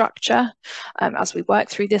infrastructure as we work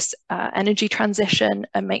through this energy transition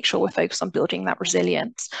and make sure we're focused on building that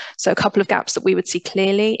resilience. So a couple of gaps that we would see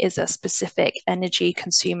clearly is a specific energy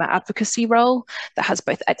consumer advocacy role that has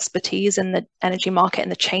both expertise in the energy market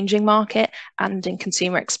and the changing market and in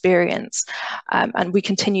consumer experience. And we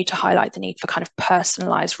continue to highlight the need for kind of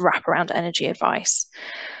personalised wraparound energy advice.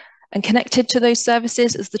 And connected to those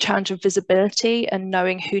services is the challenge of visibility and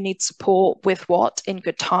knowing who needs support with what in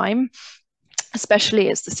good time, especially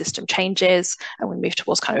as the system changes and we move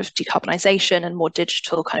towards kind of decarbonisation and more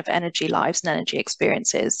digital kind of energy lives and energy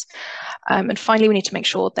experiences. And finally, we need to make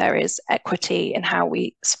sure there is equity in how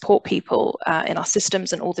we support people in our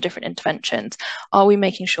systems and all the different interventions. Are we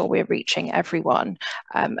making sure we're reaching everyone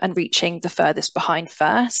and reaching the furthest behind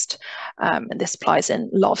first? And this applies in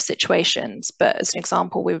a lot of situations, but as an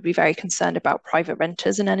example, we would be very concerned about private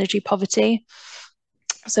renters and energy poverty.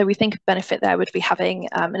 So we think a benefit there would be having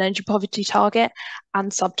an energy poverty target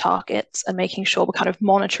and sub-targets and making sure we're kind of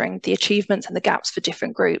monitoring the achievements and the gaps for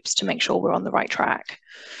different groups to make sure we're on the right track.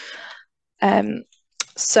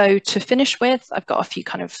 So to finish with, I've got a few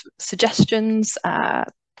kind of suggestions,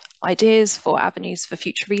 ideas for avenues for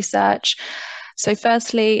future research. So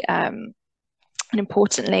firstly, and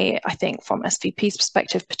importantly, I think from SVP's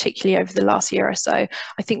perspective, particularly over the last year or so,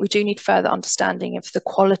 I think we do need further understanding of the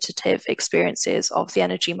qualitative experiences of the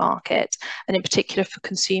energy market, and in particular for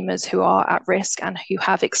consumers who are at risk and who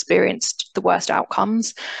have experienced the worst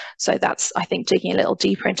outcomes. So that's, I think, digging a little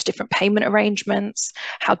deeper into different payment arrangements,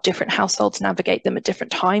 how different households navigate them at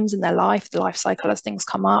different times in their life, the life cycle as things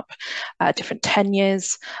come up, different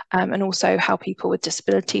tenures, and also how people with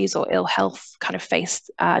disabilities or ill health kind of face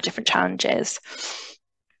different challenges.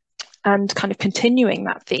 And kind of continuing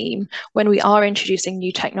that theme, when we are introducing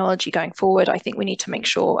new technology going forward, I think we need to make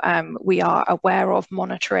sure we are aware of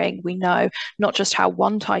monitoring. We know not just how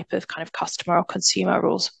one type of kind of customer or consumer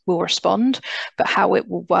will respond, but how it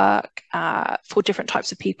will work for different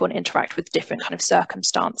types of people and interact with different kind of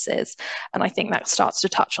circumstances. And I think that starts to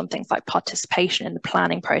touch on things like participation in the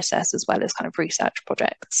planning process as well as kind of research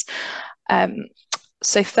projects.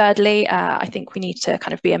 So thirdly, I think we need to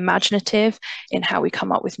kind of be imaginative in how we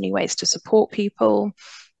come up with new ways to support people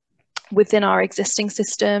within our existing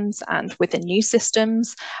systems and within new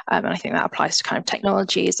systems. And I think that applies to kind of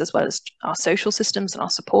technologies as well as our social systems and our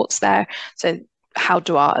supports there. So how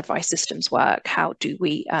do our advice systems work? How do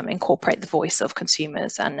we incorporate the voice of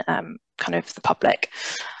consumers and kind of the public?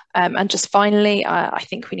 And just finally, I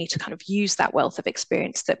think we need to kind of use that wealth of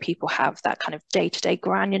experience that people have, that kind of day-to-day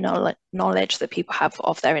granular knowledge that people have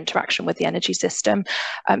of their interaction with the energy system,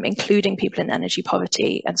 including people in energy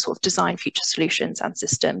poverty, and sort of design future solutions and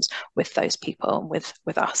systems with those people and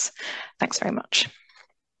with us. Thanks very much.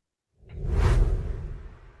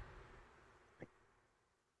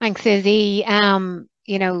 Thanks, Issy.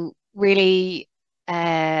 You know, really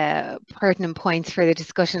pertinent points for the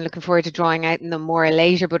discussion. Looking forward to drawing out in them more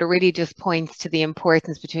later, but it really just points to the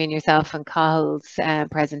importance between yourself and Cahill's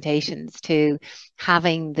presentations to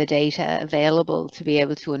having the data available to be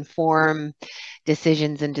able to inform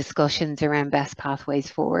decisions and discussions around best pathways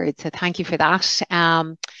forward. So thank you for that.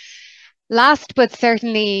 Last but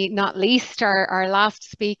certainly not least, our last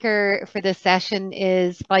speaker for this session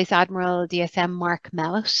is Vice Admiral DSM Mark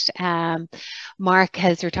Mellett. Mark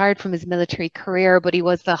has retired from his military career, but he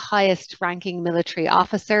was the highest ranking military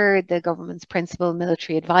officer, the government's principal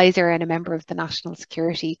military advisor, and a member of the National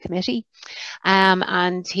Security Committee.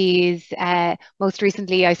 And he's most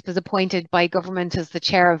recently, I suppose, appointed by government as the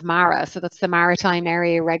chair of MARA. So that's the Maritime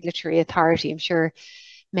Area Regulatory Authority. I'm sure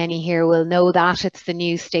many here will know that. It's the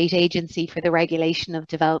new state agency for the regulation of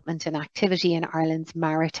development and activity in Ireland's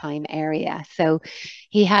maritime area. So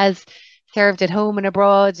he has served at home and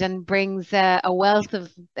abroad and brings a wealth of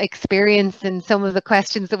experience in some of the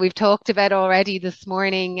questions that we've talked about already this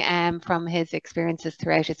morning from his experiences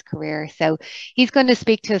throughout his career. So he's going to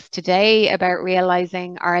speak to us today about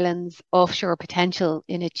realising Ireland's offshore potential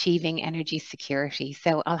in achieving energy security.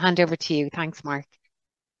 So I'll hand over to you. Thanks, Mark.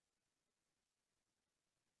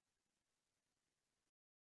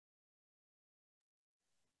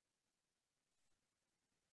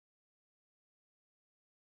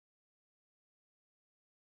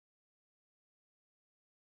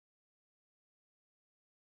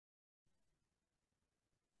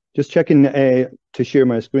 Just checking to share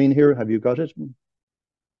my screen here. Have you got it?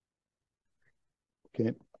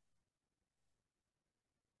 Okay.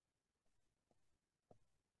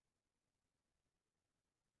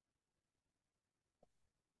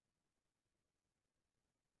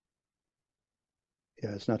 Yeah,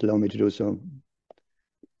 it's not allowing me to do so.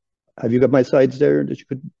 Have you got my slides there that you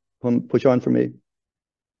could push on for me?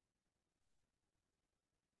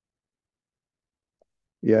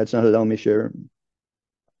 Yeah, it's not allowing me to share.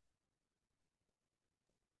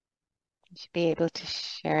 You should be able to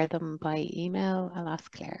share them by email. I'll ask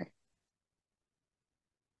Claire.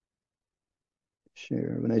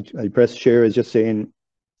 Share. When I press share, it's just saying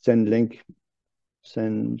send link,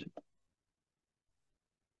 send.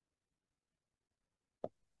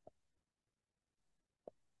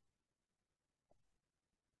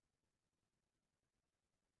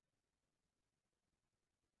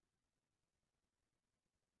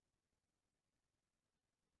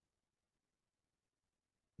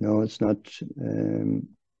 No, it's not.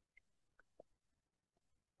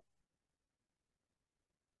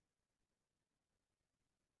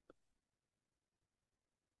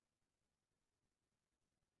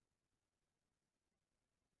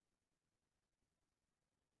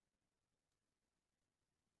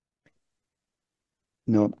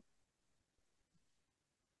 No.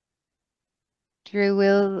 Drew,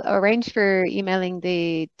 we'll arrange for emailing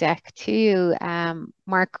the deck to you.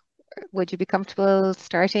 Mark, would you be comfortable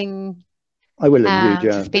starting? I will indeed,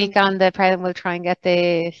 yeah. To speak on the present, we'll try and get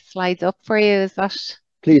the slides up for you. Is that?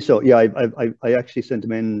 Please, so yeah, I actually sent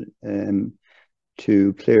them in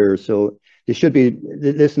to Cléirigh, so they should be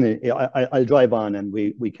listening. I'll drive on and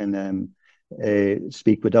we can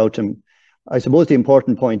speak without them. I suppose the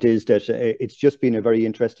important point is that it's just been a very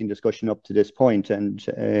interesting discussion up to this point, and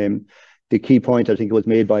the key point I think it was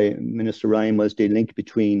made by Minister Ryan was the link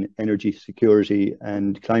between energy security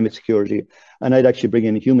and climate security, and I'd actually bring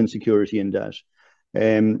in human security in that.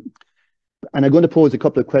 And I'm going to pose a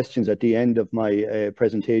couple of questions at the end of my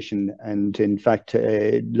presentation, and in fact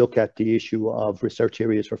look at the issue of research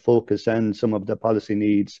areas for focus and some of the policy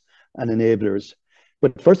needs and enablers.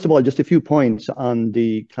 But first of all, just a few points on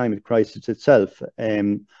the climate crisis itself.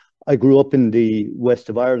 I grew up in the west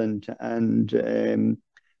of Ireland, and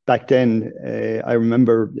back then, I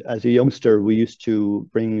remember as a youngster, we used to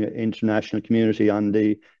bring international community on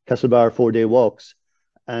the Castlebar 4-day walks.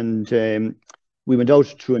 And we went out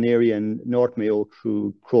through an area in North Mayo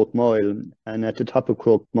through Croke Moyle. And at the top of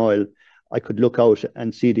Croke Moyle, I could look out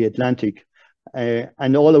and see the Atlantic.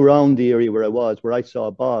 And all around the area where I saw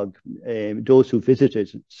a bog, those who visited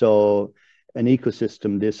saw an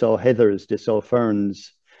ecosystem. They saw heathers, they saw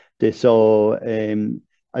ferns, they saw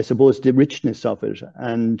I suppose the richness of it.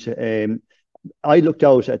 And I looked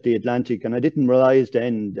out at the Atlantic, and I didn't realize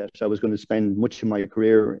then that I was going to spend much of my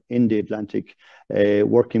career in the Atlantic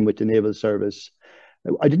working with the Naval Service.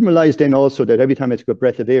 I didn't realize then also that every time I took a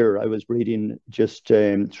breath of air, I was breathing just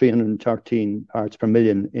 313 parts per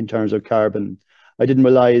million in terms of carbon. I didn't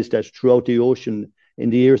realize that throughout the ocean in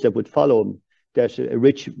the years that would follow, that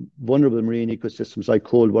rich, vulnerable marine ecosystems like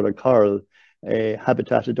cold water coral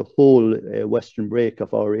habitated the whole western break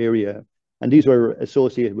of our area. And these were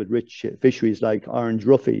associated with rich fisheries like orange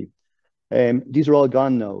roughy. These are all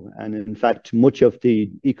gone now, and in fact, much of the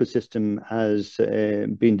ecosystem has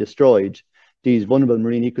been destroyed. These vulnerable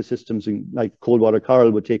marine ecosystems, like cold water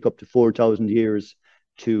coral, would take up to 4,000 years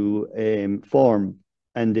to form,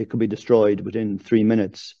 and they could be destroyed within 3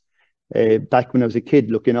 minutes. Back when I was a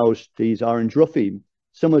kid looking out, these orange ruffy,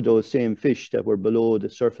 some of those same fish that were below the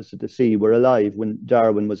surface of the sea were alive when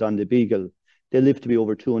Darwin was on the Beagle. They lived to be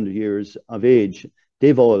over 200 years of age.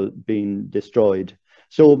 They've all been destroyed.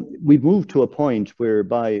 So we've moved to a point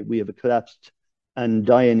whereby we have a collapsed and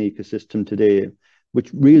dying ecosystem today,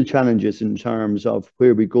 with real challenges in terms of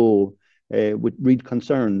where we go with real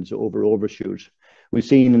concerns over overshoot. We've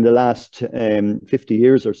seen in the last 50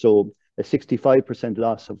 years or so a 65%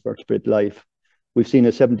 loss of vertebrate life. We've seen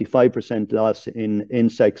a 75% loss in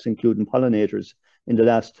insects, including pollinators, in the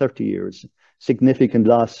last 30 years. Significant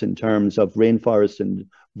loss in terms of rainforests and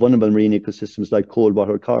vulnerable marine ecosystems like cold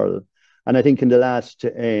water coral. And I think in the last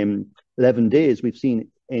 11 days, we've seen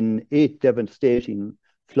in 8 devastating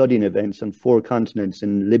flooding events on 4 continents,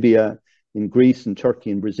 in Libya, in Greece, in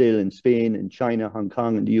Turkey, in Brazil, in Spain, in China, Hong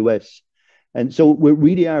Kong, and the US. And so we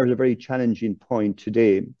really are at a very challenging point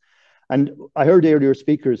today. And I heard earlier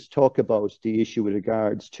speakers talk about the issue with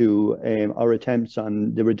regards to our attempts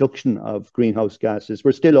on the reduction of greenhouse gases.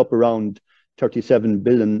 We're still up around 37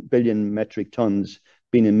 billion metric tons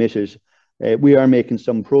being emitted. We are making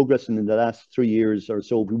some progress, and in the last 3 years or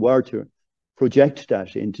so, if we were to project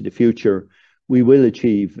that into the future, we will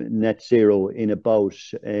achieve net zero in about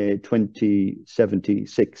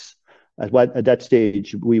 2076. At that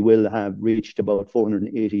stage, we will have reached about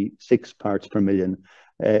 486 parts per million.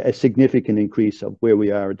 A significant increase of where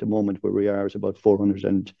we are at the moment, where we are is about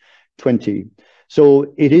 420.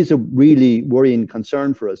 So it is a really worrying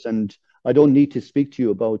concern for us. And I don't need to speak to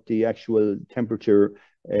you about the actual temperature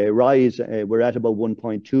rise. We're at about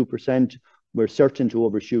 1.2%. We're certain to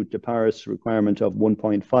overshoot the Paris requirement of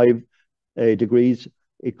 1.5 degrees.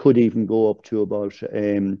 It could even go up to about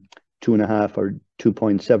 2.5 or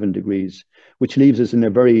 2.7 degrees, which leaves us in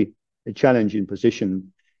a very challenging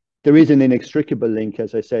position. There is an inextricable link,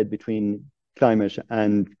 as I said, between climate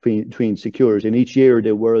and between security. And each year,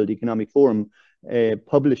 the World Economic Forum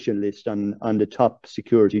published a list on the top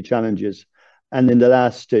security challenges. And in the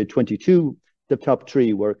last 22, the top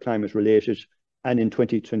 3 were climate related. And in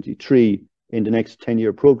 2023, in the next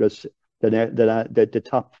 10-year progress, the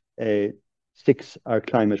top 6 are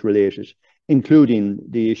climate related, including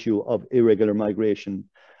the issue of irregular migration.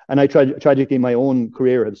 And I tragically, in my own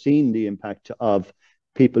career, have seen the impact of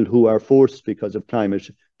people who are forced because of climate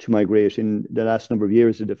to migrate. In the last number of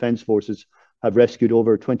years, the Defence Forces have rescued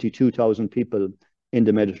over 22,000 people in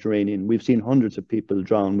the Mediterranean. We've seen hundreds of people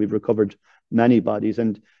drown. We've recovered many bodies.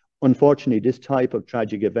 And unfortunately, this type of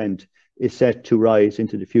tragic event is set to rise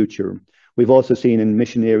into the future. We've also seen in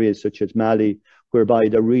mission areas such as Mali, whereby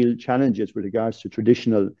there are real challenges with regards to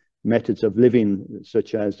traditional methods of living,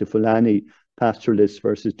 such as the Fulani pastoralists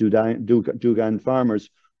versus Dugan farmers,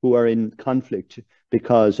 who are in conflict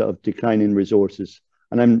because of declining resources.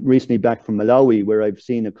 And I'm recently back from Malawi, where I've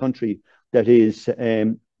seen a country that is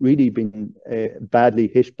really been badly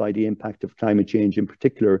hit by the impact of climate change, in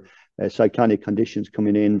particular cyclonic conditions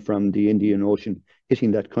coming in from the Indian Ocean,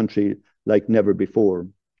 hitting that country like never before.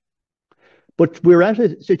 But we're at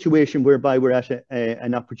a situation whereby we're at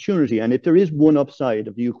an opportunity. And if there is one upside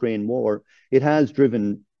of the Ukraine war, it has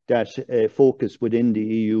driven that focus within the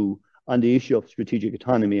EU on the issue of strategic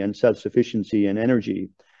autonomy and self-sufficiency in energy.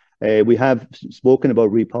 We have spoken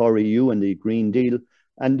about Repower EU and the Green Deal.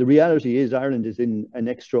 And the reality is Ireland is in an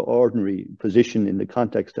extraordinary position in the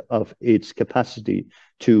context of its capacity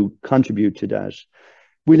to contribute to that.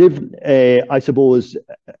 We live, I suppose,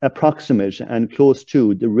 approximate and close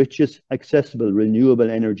to the richest accessible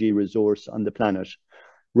renewable energy resource on the planet.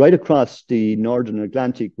 Right across the Northern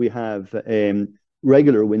Atlantic, we have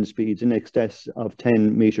regular wind speeds in excess of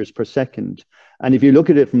 10 meters per second. And if you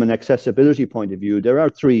look at it from an accessibility point of view, there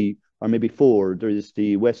are 3 or maybe 4. There is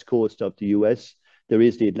the west coast of the US, there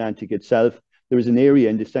is the Atlantic itself, there is an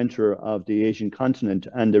area in the center of the Asian continent,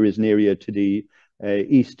 and there is an area to the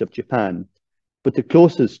east of Japan. But the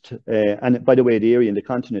closest, and by the way, the area in the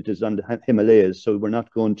continent is on the Himalayas, so we're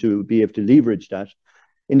not going to be able to leverage that.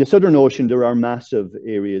 In the Southern Ocean, there are massive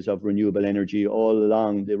areas of renewable energy all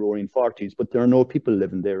along the Roaring Forties, but there are no people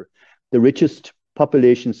living there. The richest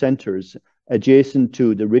population centres adjacent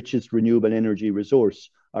to the richest renewable energy resource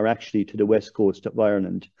are actually to the west coast of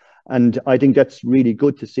Ireland. And I think that's really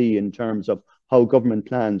good to see in terms of how government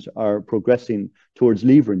plans are progressing towards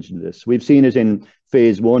leveraging this. We've seen it in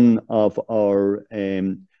phase 1 of our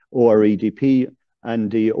OREDP and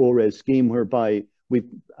the ORES scheme, whereby we've,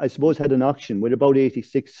 I suppose, had an auction with about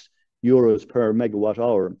 86 euros per megawatt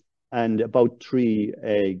hour, and about 3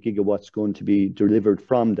 gigawatts going to be delivered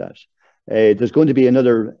from that. There's going to be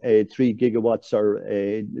another 3 gigawatts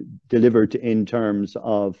are delivered in terms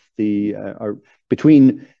of the, or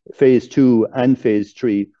between phase 2 and phase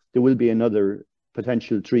 3, there will be another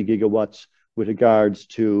potential 3 gigawatts with regards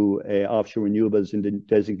to offshore renewables in the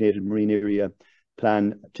designated marine area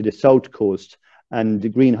plan to the south coast, and the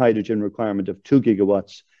green hydrogen requirement of 2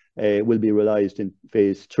 gigawatts will be realised in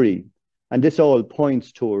phase 3. And this all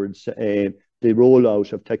points towards the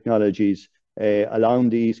rollout of technologies along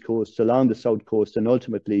the east coast, along the south coast, and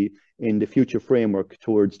ultimately in the future framework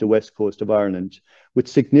towards the west coast of Ireland, with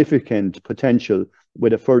significant potential,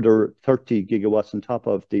 with a further 30 gigawatts on top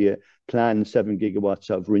of the planned 7 gigawatts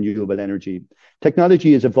of renewable energy.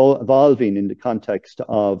 Technology is evolving in the context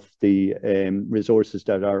of the resources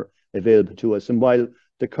that are available to us. And while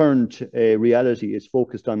the current reality is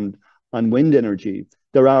focused on wind energy,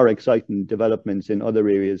 there are exciting developments in other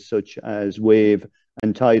areas such as wave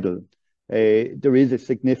and tidal. There is a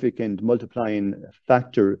significant multiplying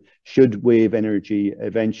factor should wave energy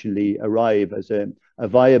eventually arrive as a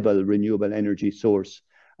viable renewable energy source.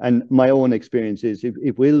 And my own experience is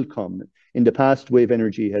it will come. In the past, wave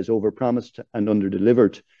energy has overpromised and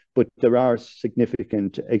underdelivered, but there are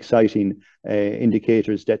significant, exciting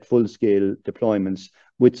indicators that full-scale deployments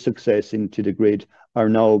with success into the grid are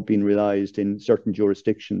now being realised in certain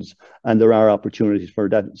jurisdictions, and there are opportunities for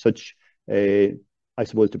that, such I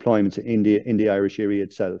suppose, deployments in the Irish area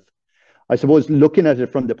itself. I suppose looking at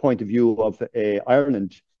it from the point of view of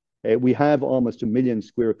Ireland, we have almost 1 million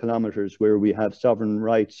square kilometres where we have sovereign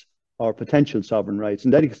rights or potential sovereign rights,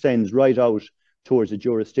 and that extends right out towards a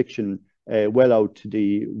jurisdiction well out to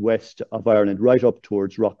the west of Ireland, right up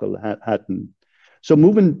towards Rockall, Hatton. So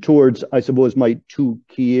moving towards, I suppose, my 2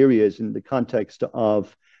 key areas in the context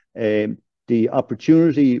of the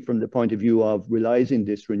opportunity from the point of view of realising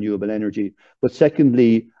this renewable energy, but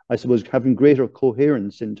secondly, I suppose, having greater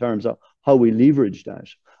coherence in terms of how we leverage that.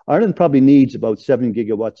 Ireland probably needs about 7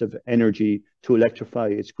 gigawatts of energy to electrify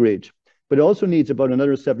its grid, but it also needs about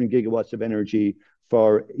another 7 gigawatts of energy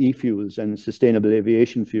for e-fuels and sustainable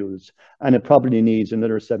aviation fuels. And it probably needs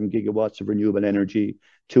another 7 gigawatts of renewable energy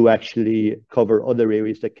to actually cover other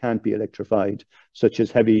areas that can't be electrified, such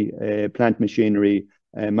as heavy plant machinery,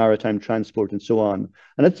 maritime transport, and so on.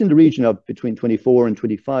 And that's in the region of between 24 and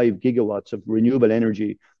 25 gigawatts of renewable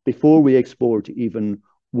energy before we export even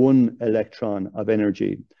 1 electron of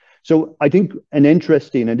energy. So I think an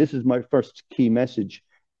interesting, and this is my first key message,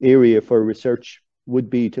 area for research would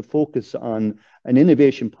be to focus on an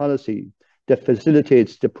innovation policy that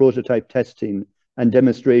facilitates the prototype testing and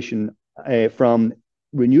demonstration from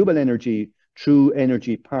renewable energy through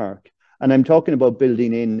energy park. And I'm talking about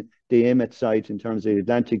building in the Eamonn site in terms of the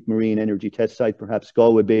Atlantic Marine Energy Test Site, perhaps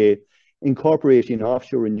Galway Bay, incorporating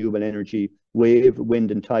offshore renewable energy, wave,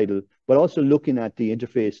 wind and tidal, but also looking at the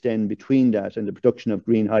interface then between that and the production of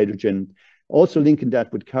green hydrogen, also linking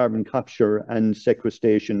that with carbon capture and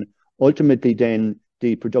sequestration, ultimately then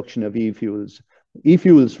the production of e-fuels.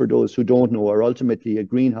 E-fuels, for those who don't know, are ultimately a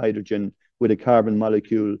green hydrogen with a carbon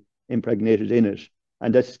molecule impregnated in it.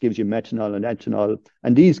 And this gives you methanol and ethanol.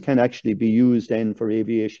 And these can actually be used then for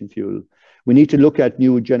aviation fuel. We need to look at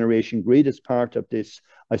new generation grid as part of this,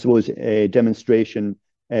 I suppose, demonstration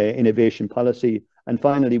innovation policy. And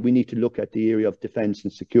finally, we need to look at the area of defence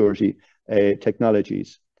and security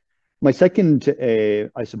technologies. My second,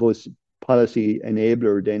 I suppose, policy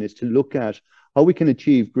enabler then is to look at how we can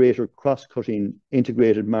achieve greater cross-cutting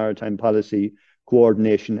integrated maritime policy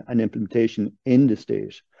coordination and implementation in the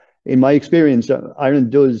state. In my experience,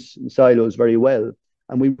 Ireland does silos very well,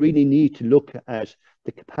 and we really need to look at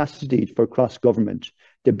the capacity for cross-government,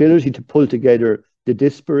 the ability to pull together the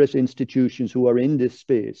disparate institutions who are in this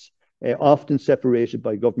space, often separated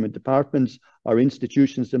by government departments or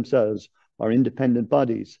institutions themselves or independent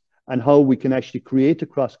bodies, and how we can actually create the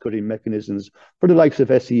cross-cutting mechanisms for the likes of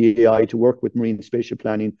SEAI to work with marine spatial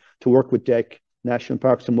planning, to work with DECC, National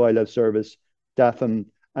Parks and Wildlife Service, DAFM,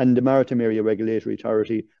 and the Maritime Area Regulatory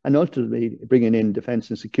Authority, and ultimately bringing in defence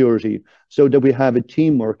and security so that we have a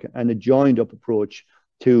teamwork and a joined up approach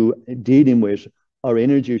to dealing with our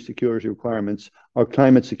energy security requirements, our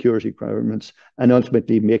climate security requirements, and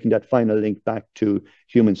ultimately making that final link back to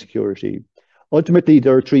human security. Ultimately,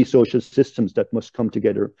 there are 3 social systems that must come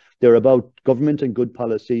together. They're about government and good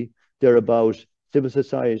policy. They're about civil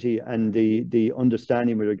society and the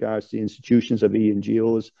understanding with regards to the institutions of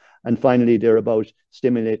NGOs. And finally, they're about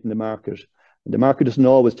stimulating the market. The market doesn't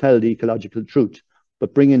always tell the ecological truth,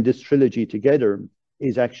 but bringing this trilogy together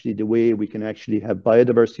is actually the way we can actually have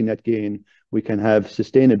biodiversity net gain, we can have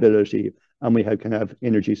sustainability, and we can have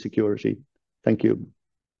energy security. Thank you.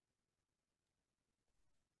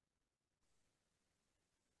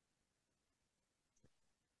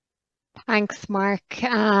 Thanks, Mark,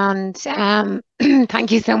 and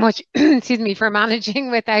thank you so much, excuse me, for managing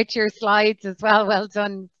without your slides as well. Well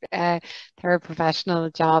done, third professional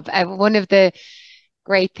job. One of the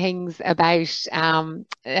great things about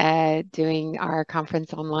doing our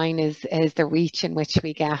conference online is the reach in which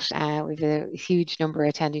we get. We have a huge number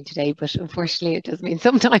attending today, but unfortunately it does mean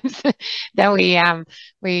sometimes that we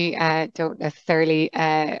don't necessarily,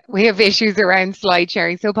 we have issues around slide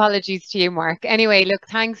sharing, so apologies to you, Mark. Anyway, look,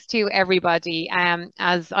 thanks to everybody.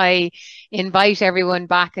 As I invite everyone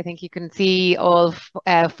back, I think you can see all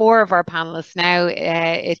four of our panelists now.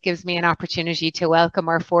 It gives me an opportunity to welcome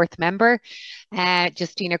our fourth member,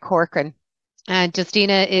 Justina Corcoran.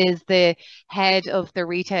 Justina is the head of the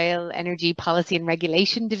Retail Energy Policy and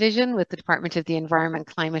Regulation Division with the Department of the Environment,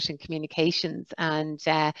 Climate and Communications, and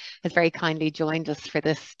has very kindly joined us for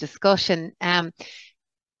this discussion.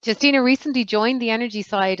 Justina recently joined the energy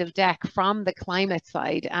side of DECC from the climate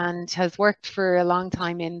side and has worked for a long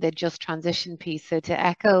time in the just transition piece. So to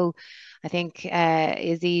echo, I think,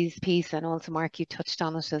 Issy's piece, and also Mark, you touched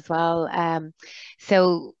on it as well.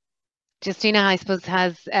 So Justina, I suppose,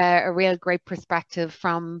 has a real great perspective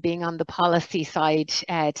from being on the policy side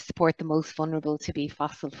to support the most vulnerable to be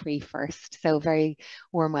fossil-free first. So very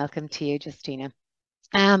warm welcome to you, Justina.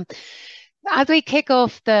 As we kick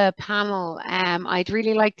off the panel, I'd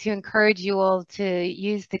really like to encourage you all to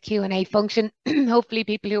use the Q&A function. Hopefully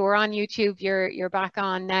people who are on YouTube, you're back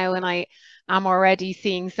on now, and I'm already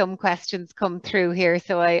seeing some questions come through here,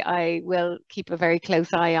 so I will keep a very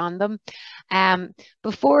close eye on them.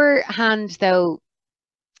 Beforehand, though,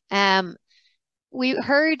 we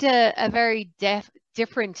heard a very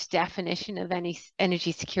different definition of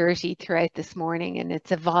energy security throughout this morning, and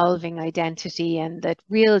its evolving identity, and the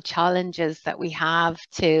real challenges that we have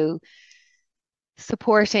to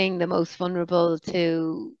supporting the most vulnerable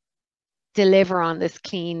to deliver on this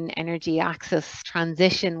clean energy access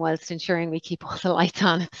transition whilst ensuring we keep all the lights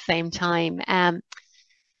on at the same time.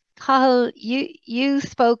 Cathal, you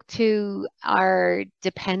spoke to our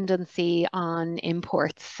dependency on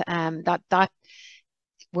imports, that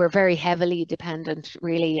we're very heavily dependent,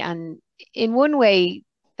 really, and in one way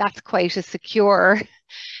that's quite a secure,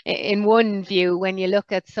 in one view, when you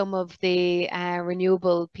look at some of the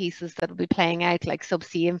renewable pieces that will be playing out, like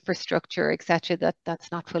subsea infrastructure, etc.,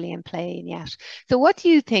 that's not fully in play yet. So what do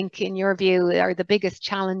you think, in your view, are the biggest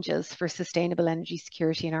challenges for sustainable energy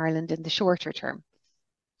security in Ireland in the shorter term?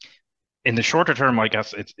 In the shorter term, I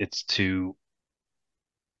guess it's to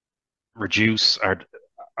reduce our,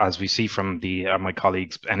 as we see from my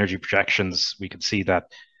colleagues' energy projections, we can see that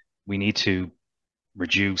we need to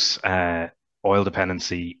reduce oil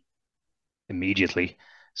dependency immediately.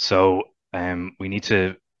 So we need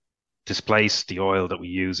to displace the oil that we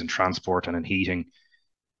use in transport and in heating.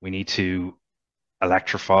 We need to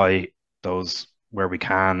electrify those where we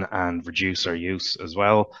can and reduce our use as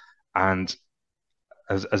well. And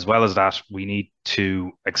as well as that, we need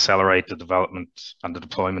to accelerate the development and the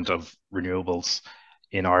deployment of renewables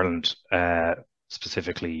in Ireland,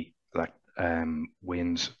 specifically like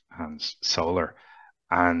wind and solar.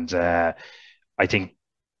 And I think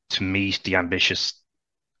to meet the ambitious,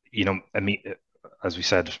 as we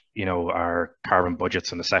said, our carbon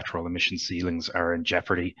budgets and the sectoral emission ceilings are in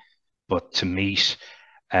jeopardy. But to meet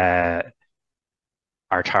our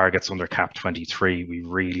targets under CAP 23, we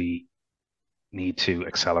really need to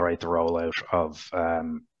accelerate the rollout of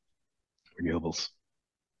renewables.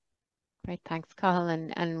 Great, thanks, Cathal,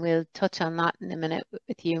 and we'll touch on that in a minute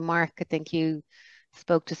with you, Mark. I think you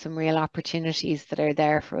spoke to some real opportunities that are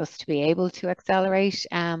there for us to be able to accelerate.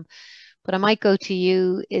 But I might go to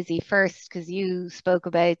you, Issy, first, because you spoke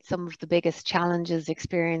about some of the biggest challenges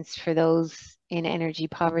experienced for those in energy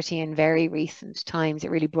poverty in very recent times.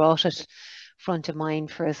 It really brought it front of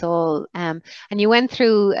mind for us all. And you went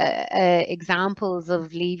through examples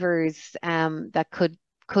of levers that could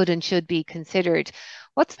and should be considered.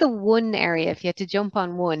 What's the one area, if you had to jump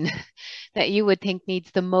on one, that you would think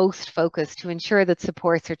needs the most focus to ensure that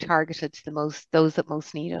supports are targeted to those that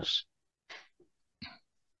most need it?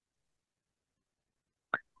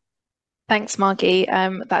 Thanks, Margie.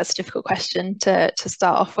 That's a difficult question to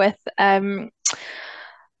start off with.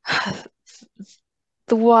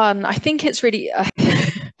 The one, I think it's really, am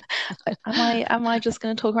I just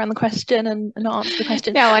going to talk around the question and not answer the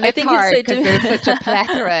question? No, and I think hard because there's such a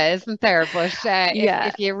plethora, isn't there? But yeah.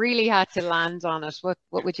 if you really had to land on it, what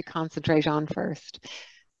would you concentrate on first?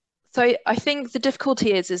 So I think the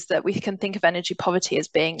difficulty is that we can think of energy poverty as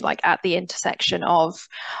being like at the intersection of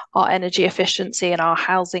our energy efficiency and our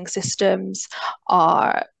housing systems,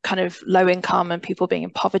 our kind of low income and people being in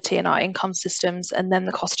poverty and our income systems, and then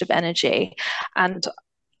the cost of energy. And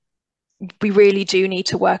we really do need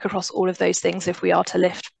to work across all of those things if we are to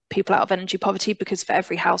lift people out of energy poverty, because for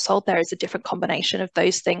every household there is a different combination of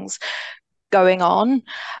those things going on.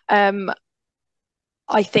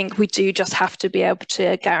 I think we do just have to be able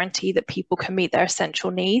to guarantee that people can meet their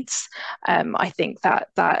essential needs. I think that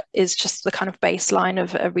is just the kind of baseline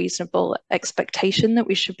of a reasonable expectation that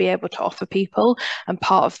we should be able to offer people. And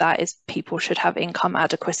part of that is people should have income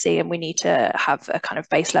adequacy, and we need to have a kind of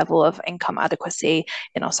base level of income adequacy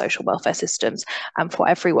in our social welfare systems and for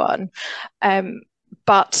everyone.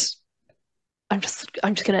 But I'm just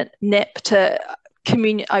going to nip to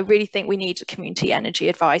I really think we need community energy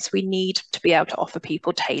advice. We need to be able to offer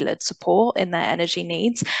people tailored support in their energy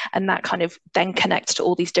needs, and that kind of then connects to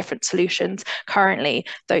all these different solutions. Currently,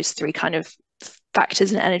 those three kind of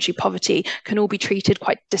factors in energy poverty can all be treated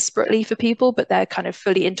quite disparately for people, but they're kind of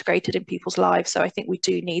fully integrated in people's lives. So I think we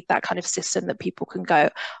do need that kind of system that people can go,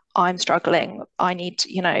 I'm struggling, I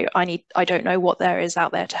don't know what there is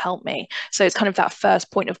out there to help me. So it's kind of that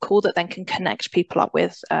first point of call that then can connect people up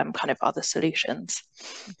with kind of other solutions.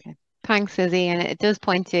 Okay, thanks, Issy. And it does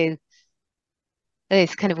point to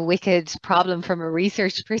it's kind of a wicked problem from a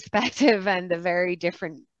research perspective, and the very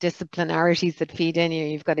different disciplinarities that feed in here.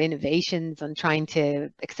 You've got innovations on trying to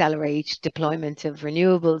accelerate deployment of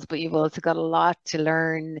renewables, but you've also got a lot to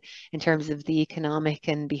learn in terms of the economic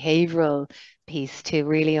and behavioural piece to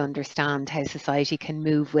really understand how society can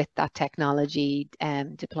move with that technology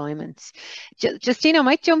deployment. Justina, I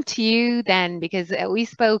might jump to you then, because we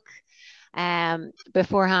spoke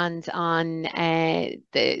beforehand on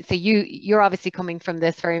so you're obviously coming from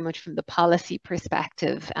this very much from the policy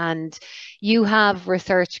perspective, and you have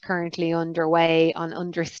research currently underway on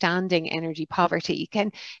understanding energy poverty.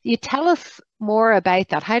 Can you tell us more about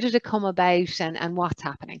that? How did it come about, and what's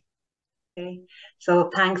happening? Okay, so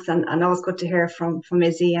thanks, and always good to hear from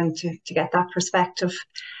Issy and to get that perspective.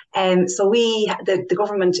 So the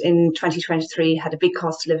government in 2023 had a big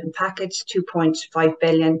cost of living package, 2.5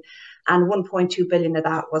 billion. And 1.2 billion of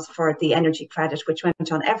that was for the energy credit, which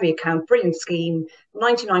went on every account. Brilliant scheme,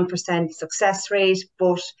 99% success rate,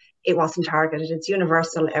 but it wasn't targeted. It's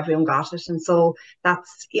universal, everyone got it. And so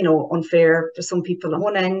that's, unfair. There's some people on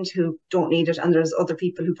one end who don't need it, and there's other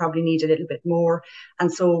people who probably need a little bit more.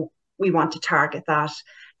 And so we want to target that.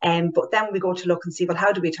 But then we go to look and see, well,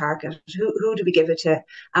 how do we target it? Who do we give it to?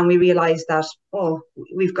 And we realise that,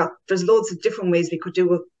 there's loads of different ways we could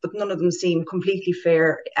do it, but none of them seem completely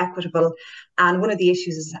fair, equitable. And one of the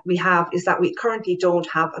issues we have is that we currently don't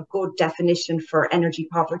have a good definition for energy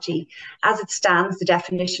poverty. As it stands, the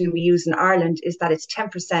definition we use in Ireland is that it's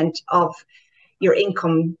 10% of your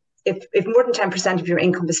income. If more than 10% of your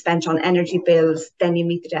income is spent on energy bills, then you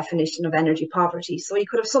meet the definition of energy poverty. So you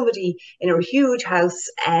could have somebody in a huge house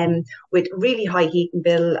with really high heating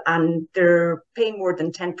bill, and they're paying more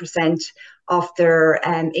than 10% of their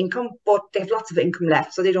income, but they have lots of income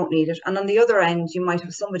left, so they don't need it. And on the other end, you might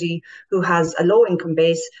have somebody who has a low income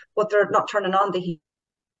base, but they're not turning on the heat.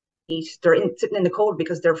 They're sitting in the cold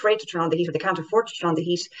because they're afraid to turn on the heat, or they can't afford to turn on the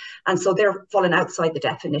heat, and so they're falling outside the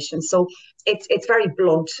definition. So it's very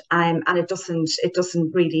blunt, and it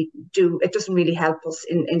doesn't really help us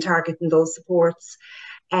in targeting those supports.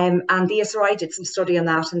 And the SEAI did some study on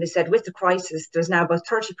that, and they said with the crisis, there's now about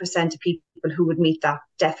 30% of people who would meet that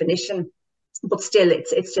definition. But still,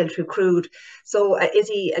 it's still too crude. So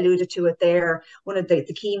Issy alluded to it there. One of the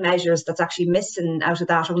key measures that's actually missing out of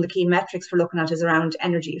that, or one of the key metrics we're looking at, is around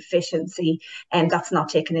energy efficiency, and that's not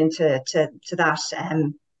taken into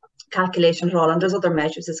that calculation at all. And there's other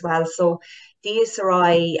measures as well. So the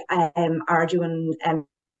SEAI are doing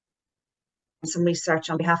some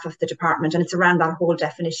research on behalf of the department, and it's around that whole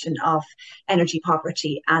definition of energy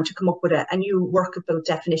poverty, and to come up with a new workable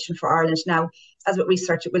definition for Ireland. Now, as with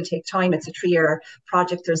research, it will take time. It's a 3-year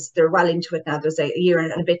project. They're well into it now. There's a year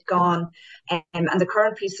and a bit gone, and the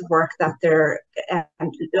current piece of work that they're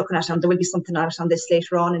looking at, and there will be something out on this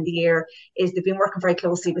later on in the year, is they've been working very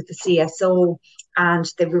closely with the CSO, and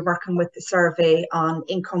they've been working with the survey on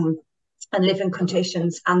income and living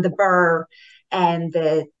conditions, and the BER, and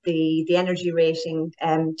the energy rating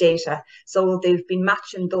data. So they've been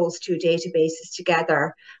matching those two databases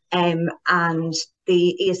together, and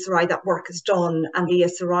the ESRI, that work is done, and the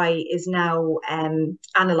ESRI is now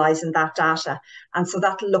analysing that data. And so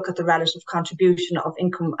that'll look at the relative contribution of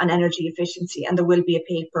income and energy efficiency, and there will be a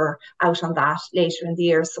paper out on that later in the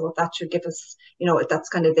year. So that should give us, you know, that's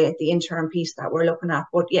kind of the interim piece that we're looking at.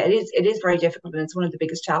 But yeah, it is very difficult, and it's one of the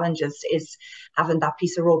biggest challenges is having that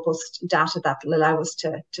piece of robust data that will allow us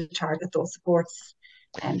to target those supports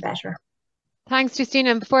better. Thanks,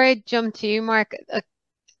 Justina. And before I jump to you, Mark,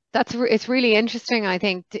 it's really interesting, I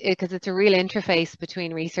think, because it's a real interface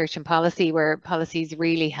between research and policy, where policy is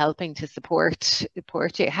really helping to support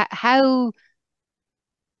you.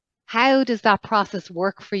 How does that process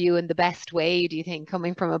work for you in the best way, do you think,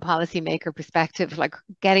 coming from a policymaker perspective, like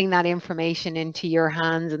getting that information into your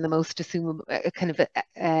hands in the most assumable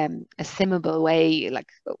way? Like,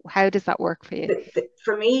 how does that work for you?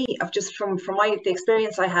 For me, from the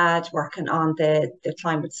experience I had working on the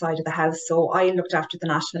climate side of the house, so I looked after the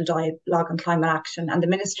National Dialogue on Climate Action, and the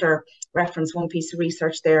Minister referenced one piece of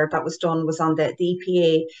research there that was done was on the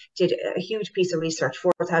EPA did a huge piece of research,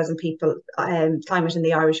 4,000 people, climate in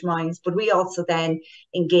the Irish mines. But we also then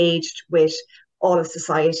engaged with all of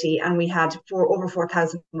society, and we had over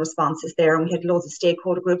 4,000 responses there, and we had loads of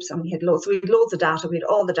stakeholder groups, and we had loads of data. We had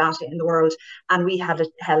all the data in the world, and we had it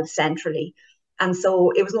held centrally. And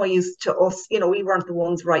so it was no use to us, you know, we weren't the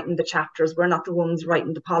ones writing the chapters, we're not the ones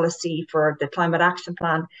writing the policy for the climate action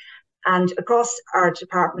plan. And across our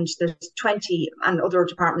department, there's 20, and other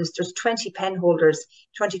departments, there's 22 pen holders,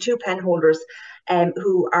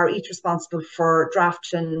 who are each responsible for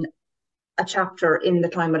drafting a chapter in the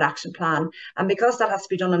climate action plan. And because that has to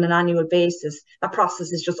be done on an annual basis, that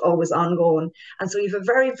process is just always ongoing. And so you have a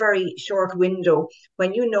very, very short window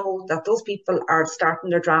when you know that those people are starting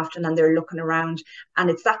their drafting and they're looking around, and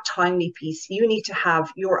it's that timely piece. You need to have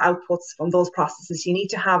your outputs from those processes. You need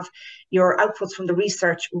to have your outputs from the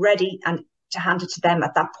research ready and to hand it to them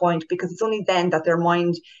at that point, because it's only then that their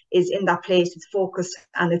mind is in that place, it's focused,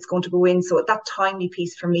 and it's going to go in. So that timely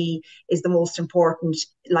piece for me is the most important.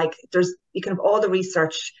 Like, you can have all the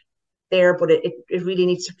research there, but it really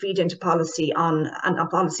needs to feed into policy and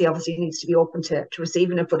policy obviously needs to be open to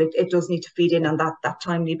receiving it, but it does need to feed in on that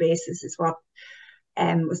timely basis is what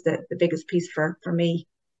was the biggest piece for me.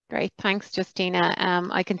 Great, thanks, Justina.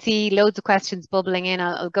 I can see loads of questions bubbling in.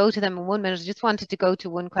 I'll go to them in 1 minute. I just wanted to go to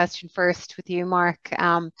one question first with you, Mark.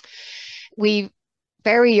 We're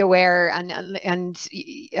very aware, and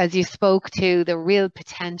as you spoke to, the real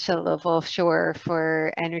potential of offshore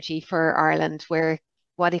for energy for Ireland,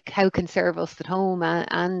 how it can serve us at home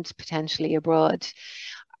and potentially abroad.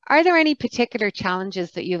 Are there any particular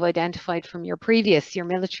challenges that you've identified from your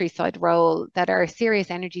military side role that are serious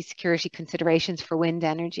energy security considerations for wind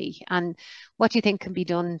energy? And what do you think can be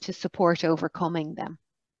done to support overcoming them?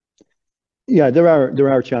 Yeah, there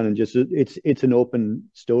are challenges. It's an open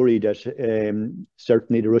story that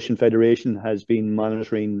certainly the Russian Federation has been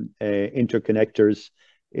monitoring interconnectors.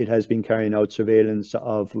 It has been carrying out surveillance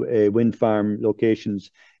of wind farm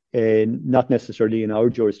locations, not necessarily in our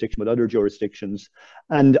jurisdiction, but other jurisdictions.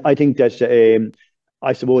 And I think that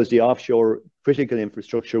I suppose the offshore critical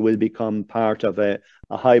infrastructure will become part of a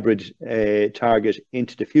hybrid target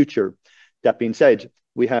into the future. That being said,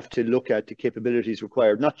 we have to look at the capabilities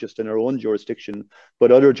required, not just in our own jurisdiction,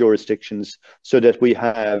 but other jurisdictions, so that we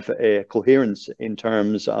have a coherence in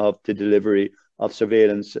terms of the delivery of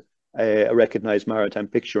surveillance, a recognised maritime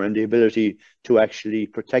picture, and the ability to actually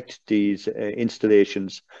protect these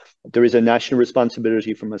installations. There is a national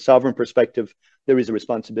responsibility from a sovereign perspective. There is a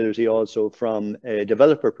responsibility also from a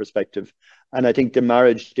developer perspective. And I think the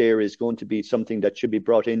marriage there is going to be something that should be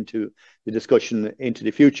brought into the discussion into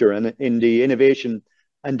the future. And in the innovation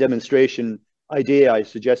and demonstration idea I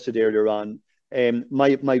suggested earlier on,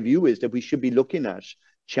 my view is that we should be looking at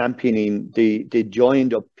championing the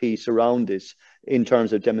joined up piece around this in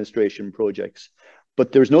terms of demonstration projects.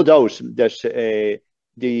 But there's no doubt that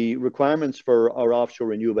the requirements for our offshore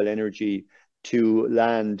renewable energy to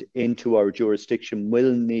land into our jurisdiction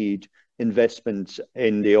will need investments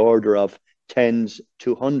in the order of tens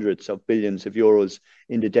to hundreds of billions of euros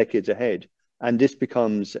in the decades ahead. And this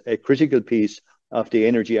becomes a critical piece of the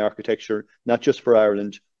energy architecture, not just for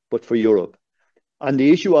Ireland, but for Europe. On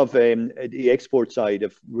the issue of the export side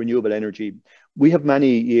of renewable energy, we have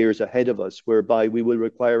many years ahead of us whereby we will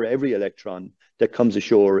require every electron that comes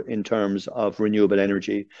ashore in terms of renewable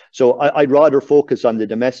energy. So I'd rather focus on the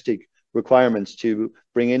domestic requirements to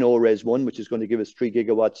bring in ORES 1, which is going to give us 3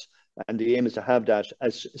 gigawatts, and the aim is to have that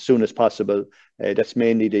as soon as possible. That's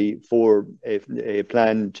mainly the 4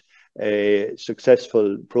 planned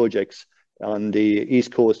successful projects on the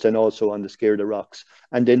East Coast and also on the Scairda Rocks,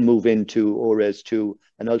 and then move into ORES 2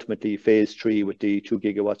 and ultimately phase 3 with the 2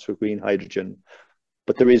 gigawatts for green hydrogen.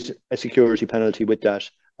 But there is a security penalty with that,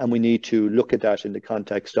 and we need to look at that in the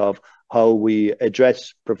context of how we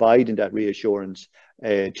address providing that reassurance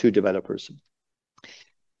to developers.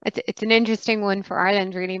 It's an interesting one for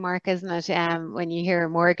Ireland, really, Mark, isn't it? When you hear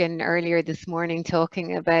Morgan earlier this morning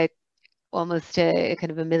talking about almost a kind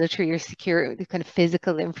of a military or secure, the kind of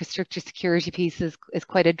physical infrastructure security piece is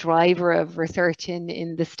quite a driver of research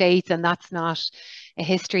in the States, and that's not a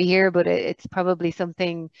history here, but it's probably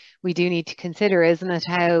something we do need to consider, isn't it?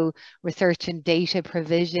 How research and data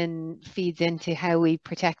provision feeds into how we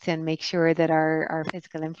protect and make sure that our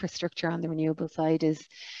physical infrastructure on the renewable side is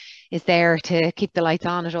there to keep the lights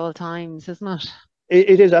on at all times, isn't it?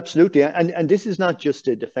 It is absolutely, and this is not just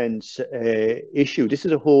a defence issue. This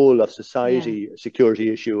is a whole of society security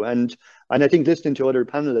issue, and I think listening to other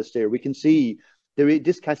panelists there, we can see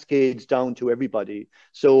this cascades down to everybody.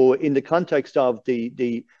 So in the context of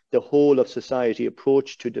the whole of society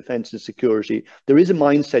approach to defence and security, there is a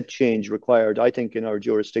mindset change required, I think, in our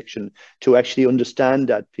jurisdiction to actually understand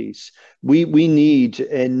that piece. We need,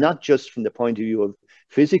 not just from the point of view of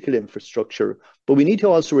physical infrastructure, but we need to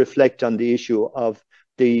also reflect on the issue of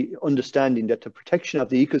the understanding that the protection of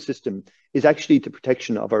the ecosystem is actually the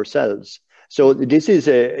protection of ourselves. So this is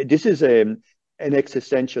an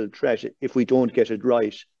existential threat if we don't get it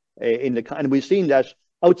right. And we've seen that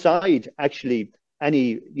outside actually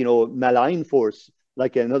any malign force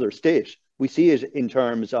like another state. We see it in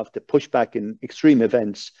terms of the pushback in extreme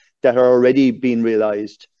events that are already being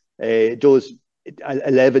realised. Those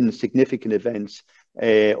 11 significant events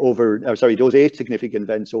those 8 significant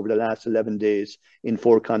events over the last 11 days in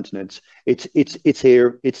 4 continents. It's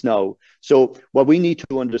here, it's now. So what we need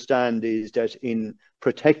to understand is that in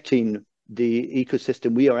protecting the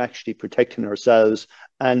ecosystem, we are actually protecting ourselves,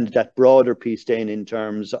 and that broader piece then in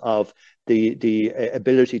terms of the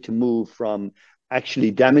ability to move from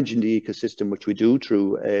actually damaging the ecosystem, which we do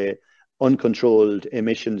through uncontrolled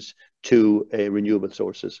emissions, to renewable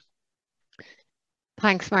sources.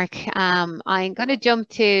 Thanks, Mark. I'm going to jump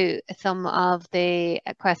to some of the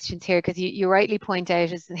questions here, because you rightly point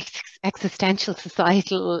out it's an existential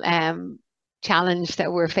societal challenge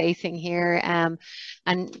that we're facing here. And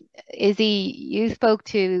Issy, you spoke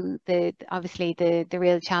to obviously the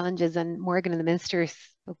real challenges, and Morgan and the Minister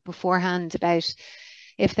spoke beforehand about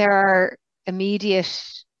if there are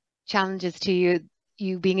immediate challenges to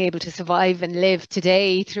you being able to survive and live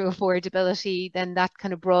today through affordability, then that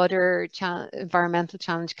kind of broader environmental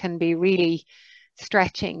challenge can be really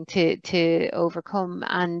stretching to overcome.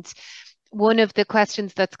 And one of the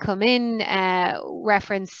questions that's come in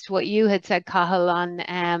referenced what you had said, Cathal, on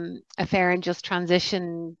a fair and just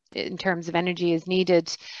transition in terms of energy is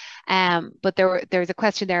needed. But there's a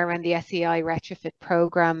question there around the SEAI retrofit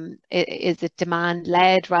programme. Is it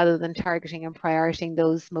demand-led rather than targeting and prioritizing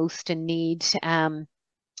those most in need?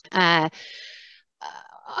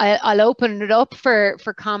 I'll open it up for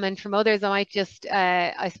comment from others. I might just,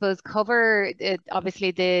 I suppose, cover it.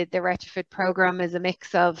 Obviously, the retrofit programme is a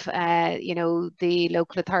mix of, the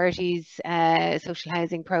local authorities' social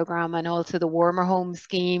housing programme, and also the warmer home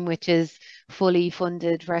scheme, which is fully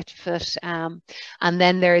funded retrofit. And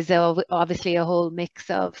then there's obviously a whole mix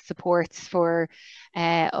of supports for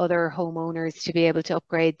other homeowners to be able to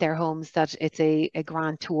upgrade their homes, that it's a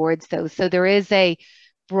grant towards those. So there is a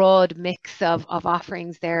broad mix of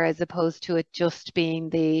offerings there, as opposed to it just being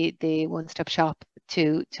the one-stop shop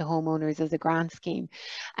to homeowners as a grant scheme.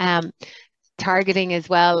 Targeting as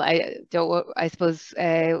well, I suppose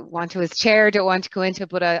want to, as chair, don't want to go into it,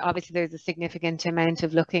 but obviously there's a significant amount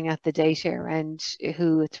of looking at the data around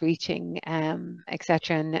who it's reaching,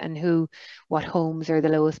 etc., and what homes are the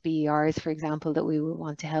lowest BERs, for example, that we will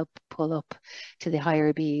want to help pull up to the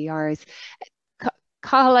higher BERs.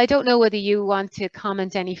 Cathal, I don't know whether you want to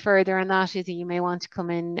comment any further on that. Issy, you may want to come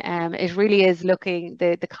in. It really is looking,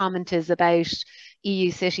 the comment is about EU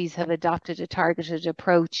cities have adopted a targeted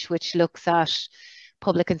approach which looks at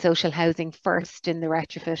public and social housing first in the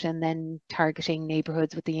retrofit, and then targeting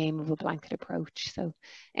neighbourhoods with the aim of a blanket approach. So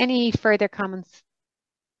any further comments?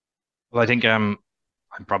 Well, I think I'm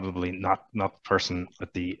probably not the person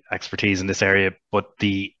with the expertise in this area, but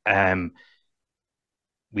we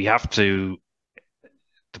have to.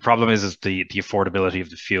 The problem is the affordability of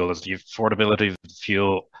the fuel. As the affordability of the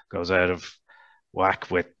fuel goes out of whack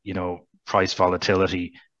with price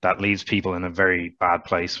volatility, that leaves people in a very bad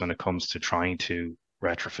place when it comes to trying to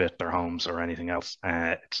retrofit their homes or anything else.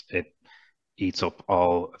 It eats up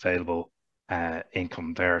all available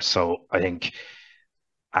income there. So I think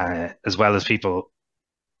as well as people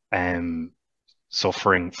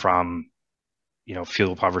suffering from,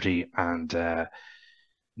 fuel poverty and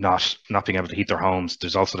not being able to heat their homes.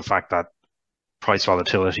 There's also the fact that price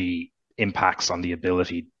volatility impacts on the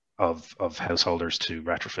ability of householders to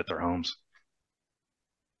retrofit their homes.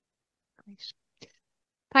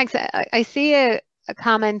 Thanks. I see a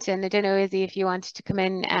comment, and I don't know, Issy, if you wanted to come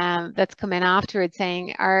in, that's come in afterwards,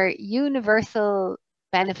 saying, are universal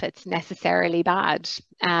benefits necessarily bad?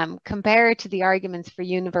 Compared to the arguments for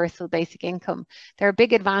universal basic income, there are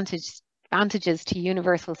big advantages to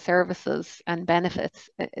universal services and benefits,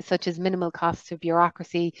 such as minimal costs of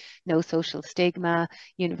bureaucracy, no social stigma.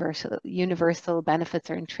 Universal benefits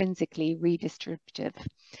are intrinsically redistributive.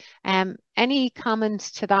 Any comment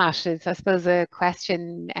to that? Is, I suppose, a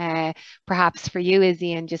question perhaps for you,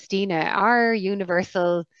 Issy and Justina. Are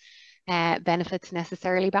universal benefits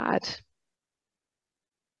necessarily bad?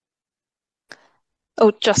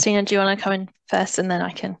 Oh, Justina, do you want to come in first and then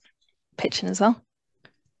I can pitch in as well?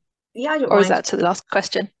 Yeah, I don't Or mind. is that to the last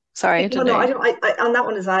question? Sorry, I don't know. I don't. I on that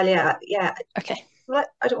one as well. Yeah. Okay.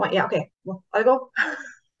 I don't want. Yeah. Okay. Well, I'll go.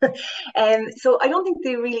 So I don't think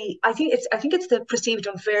they really. I think it's the perceived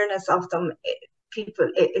unfairness of them.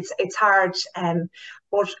 It's hard.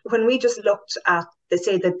 But when we just looked at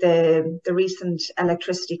the recent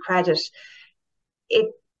electricity credit, it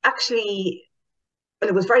actually. Well,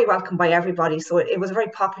 it was very welcomed by everybody. So it was a very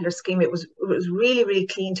popular scheme. It was really, really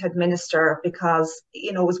clean to administer because,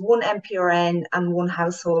 it was one MPRN and one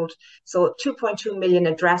household. So 2.2 million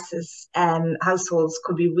addresses, households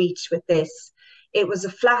could be reached with this. It was a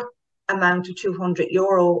flat amount of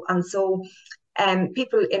 €200. And so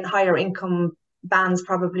people in higher income bands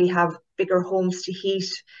probably have bigger homes to heat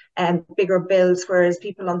and bigger bills, whereas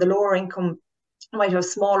people on the lower income might have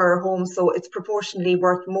smaller homes, so it's proportionally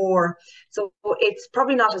worth more. So it's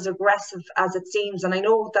probably not as aggressive as it seems. And I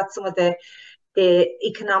know that some of the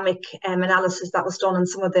economic analysis that was done and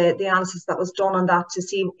some of the analysis that was done on that to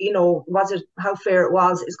see, how fair it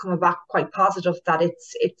was, is coming back quite positive, that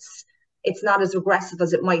it's not as aggressive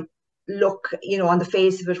as it might look, on the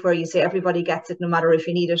face of it, where you say everybody gets it no matter if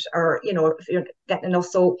you need it or, if you're getting enough.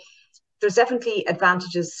 So there's definitely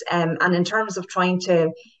advantages. And in terms of trying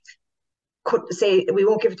to could say we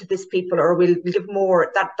won't give it to this people or we'll give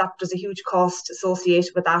more, that there's a huge cost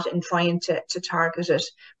associated with that in trying to target it.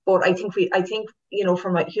 But I think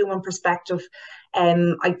from a human perspective,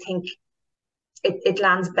 I think it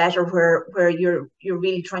lands better where you're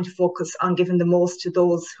really trying to focus on giving the most to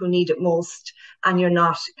those who need it most, and you're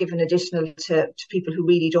not giving additional to people who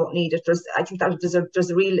really don't need it. I think that there's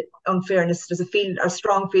a real unfairness. There's a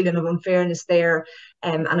strong feeling of unfairness there,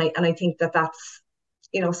 and I think that's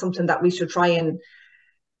something that we should try and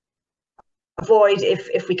avoid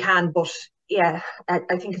if we can. But yeah,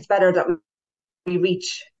 I think it's better that we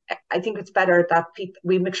reach. I think it's better that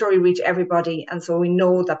we make sure we reach everybody, and so we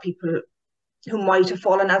know that people who might have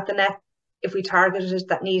fallen out the net, if we targeted it,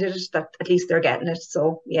 that needed it, that at least they're getting it.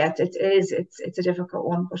 So yeah, it's a difficult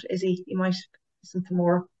one. But Issy, you might have something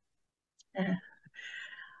more.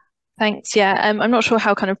 Thanks. Yeah, I'm not sure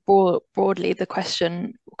how kind of broadly the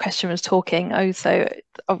question was talking. Oh, so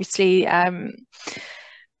obviously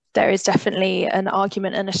there is definitely an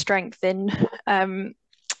argument and a strength in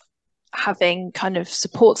having kind of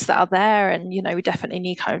supports that are there, and we definitely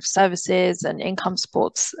need kind of services and income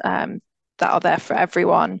supports that are there for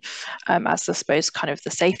everyone, as I suppose kind of the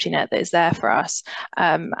safety net that is there for us.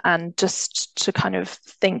 And just to kind of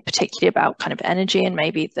think particularly about kind of energy and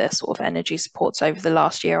maybe the sort of energy supports over the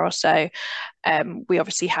last year or so, we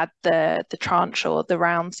obviously had the tranche or the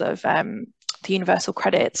rounds of the universal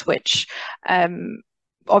credits, which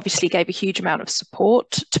obviously gave a huge amount of support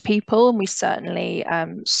to people, and we certainly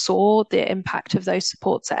saw the impact of those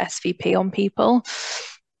supports at SVP on people.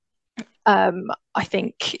 I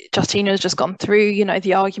think Justina has just gone through,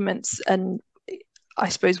 the arguments, and I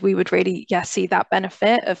suppose we would really, see that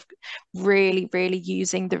benefit of really, really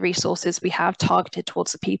using the resources we have targeted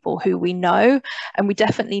towards the people who we know. And we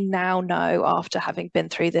definitely now know, after having been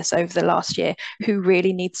through this over the last year, who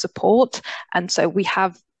really needs support. And so we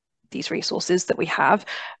have these resources that we have.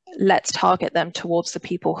 Let's target them towards the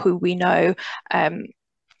people who we know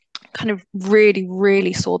kind of really,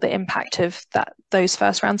 really saw the impact of those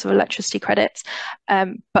first rounds of electricity credits,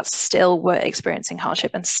 but still were experiencing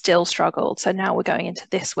hardship and still struggled. So now we're going into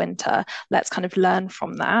this winter. Let's kind of learn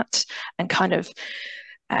from that and kind of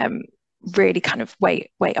really kind of weight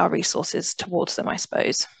our resources towards them, I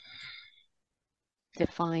suppose.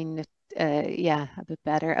 Define yeah, a bit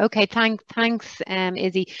better. Okay, thanks,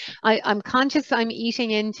 Issy. I'm conscious I'm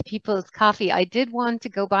eating into people's coffee. I did want to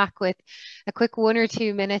go back with a quick 1 or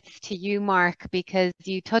 2 minutes to you, Mark, because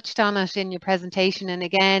you touched on it in your presentation, and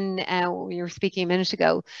again, you were speaking a minute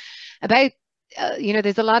ago about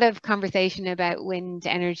there's a lot of conversation about wind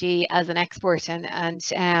energy as an export,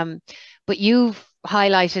 but you've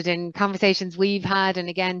highlighted in conversations we've had and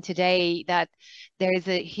again today that there's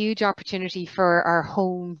a huge opportunity for our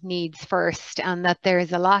home needs first, and that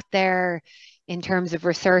there's a lot there in terms of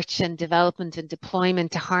research and development and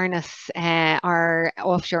deployment to harness our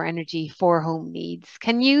offshore energy for home needs.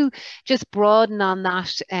 Can you just broaden on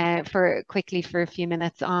that quickly for a few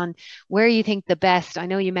minutes on where you think the best, I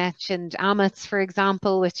know you mentioned Amit's, for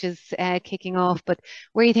example, which is kicking off, but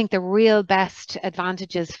where you think the real best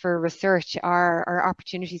advantages for research are, or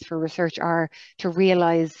opportunities for research are, to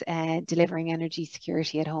realise delivering energy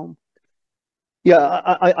security at home? Yeah,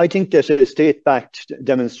 I think that a state-backed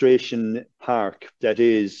demonstration park that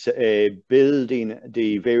is building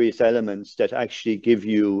the various elements that actually give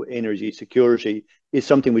you energy security is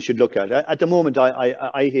something we should look at. At the moment,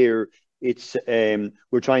 I hear it's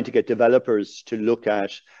we're trying to get developers to look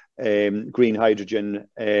at green hydrogen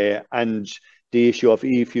and the issue of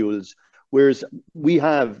e-fuels, whereas we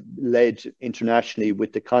have led internationally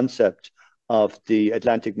with the concept of the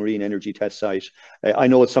Atlantic Marine Energy Test Site. I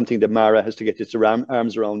know it's something that Mara has to get its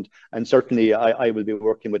arms around, and certainly I will be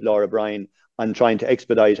working with Laura Bryan on trying to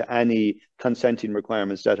expedite any consenting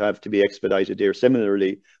requirements that have to be expedited there.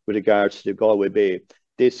 Similarly, with regards to Galway Bay.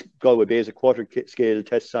 This Galway Bay is a quarter-scale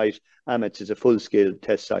test site, Amit's is a full-scale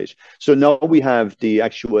test site. So now we have the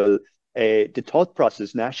actual the thought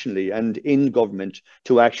process nationally and in government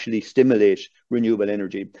to actually stimulate renewable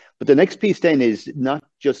energy. But the next piece then is not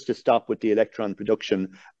just to stop with the electron production,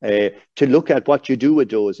 to look at what you do with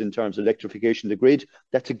those in terms of electrification of the grid.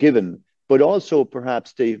 That's a given, but also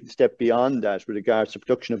perhaps the step beyond that with regards to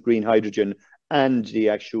production of green hydrogen and the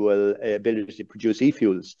actual ability to produce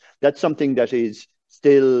e-fuels. That's something that is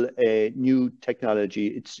still a new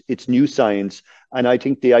technology, it's new science, and I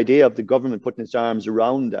think the idea of the government putting its arms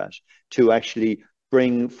around that to actually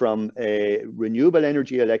bring from a renewable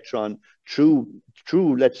energy electron through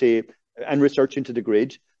let's say, and research into the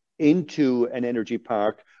grid, into an energy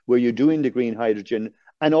park where you're doing the green hydrogen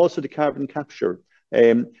and also the carbon capture.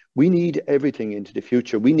 We need everything into the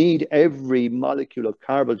future. We need every molecule of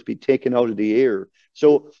carbon to be taken out of the air.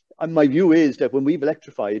 So my view is that when we've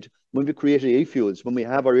electrified, when we created e-fuels, when we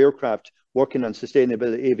have our aircraft working on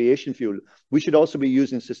sustainable aviation fuel, we should also be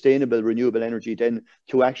using sustainable renewable energy then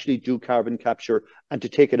to actually do carbon capture and to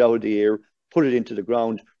take it out of the air, put it into the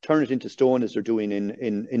ground, turn it into stone as they're doing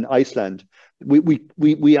in Iceland.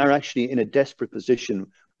 We are actually in a desperate position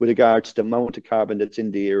with regards to the amount of carbon that's in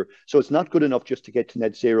the air. So it's not good enough just to get to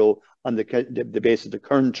net zero on the basis of the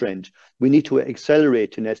current trend. We need to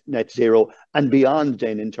accelerate to net zero and beyond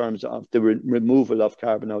then in terms of the removal of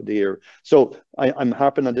carbon out of the air. So I'm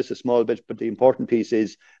harping on this a small bit, but the important piece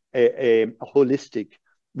is a holistic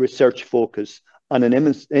research focus on an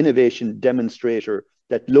innovation demonstrator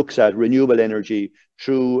that looks at renewable energy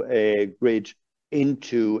through a grid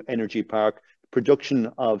into energy park,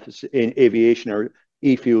 production of aviation or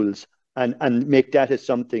e-fuels, and make that as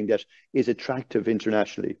something that is attractive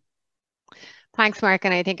internationally. Thanks, Mark.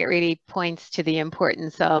 And I think it really points to the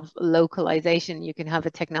importance of localization. You can have a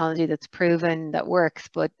technology that's proven that works,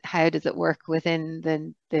 but how does it work within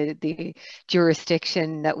the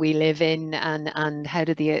jurisdiction that we live in, and how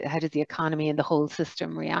does the economy and the whole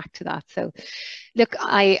system react to that? So look,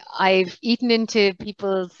 I've eaten into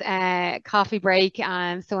people's coffee break,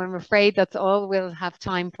 and so I'm afraid that's all we'll have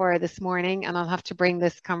time for this morning, and I'll have to bring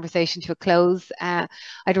this conversation to a close.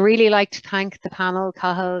 I'd really like to thank the panel,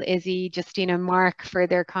 Cathal, Issy, Justina, and Mark, for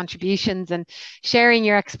their contributions and sharing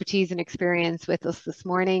your expertise and experience with us this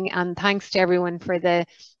morning. And thanks to everyone for the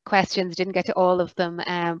questions. Didn't get to all of them,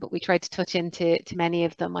 but we tried to touch into many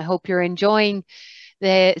of them. I hope you're enjoying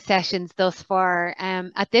the sessions thus far.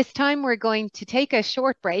 At this time, we're going to take a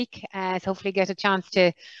short break, so hopefully get a chance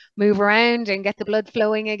to move around and get the blood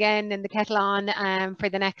flowing again and the kettle on for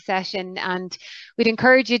the next session. And we'd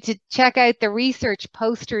encourage you to check out the research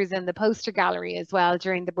posters in the poster gallery as well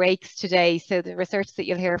during the breaks today. So the research that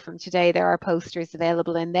you'll hear from today, there are posters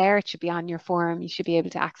available in there. It should be on your forum. You should be able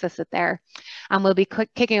to access it there. And we'll be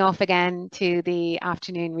kicking off again to the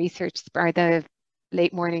afternoon research, or the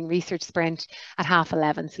late morning research sprint at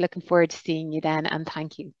 11:30. So looking forward to seeing you then, and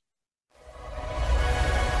thank you.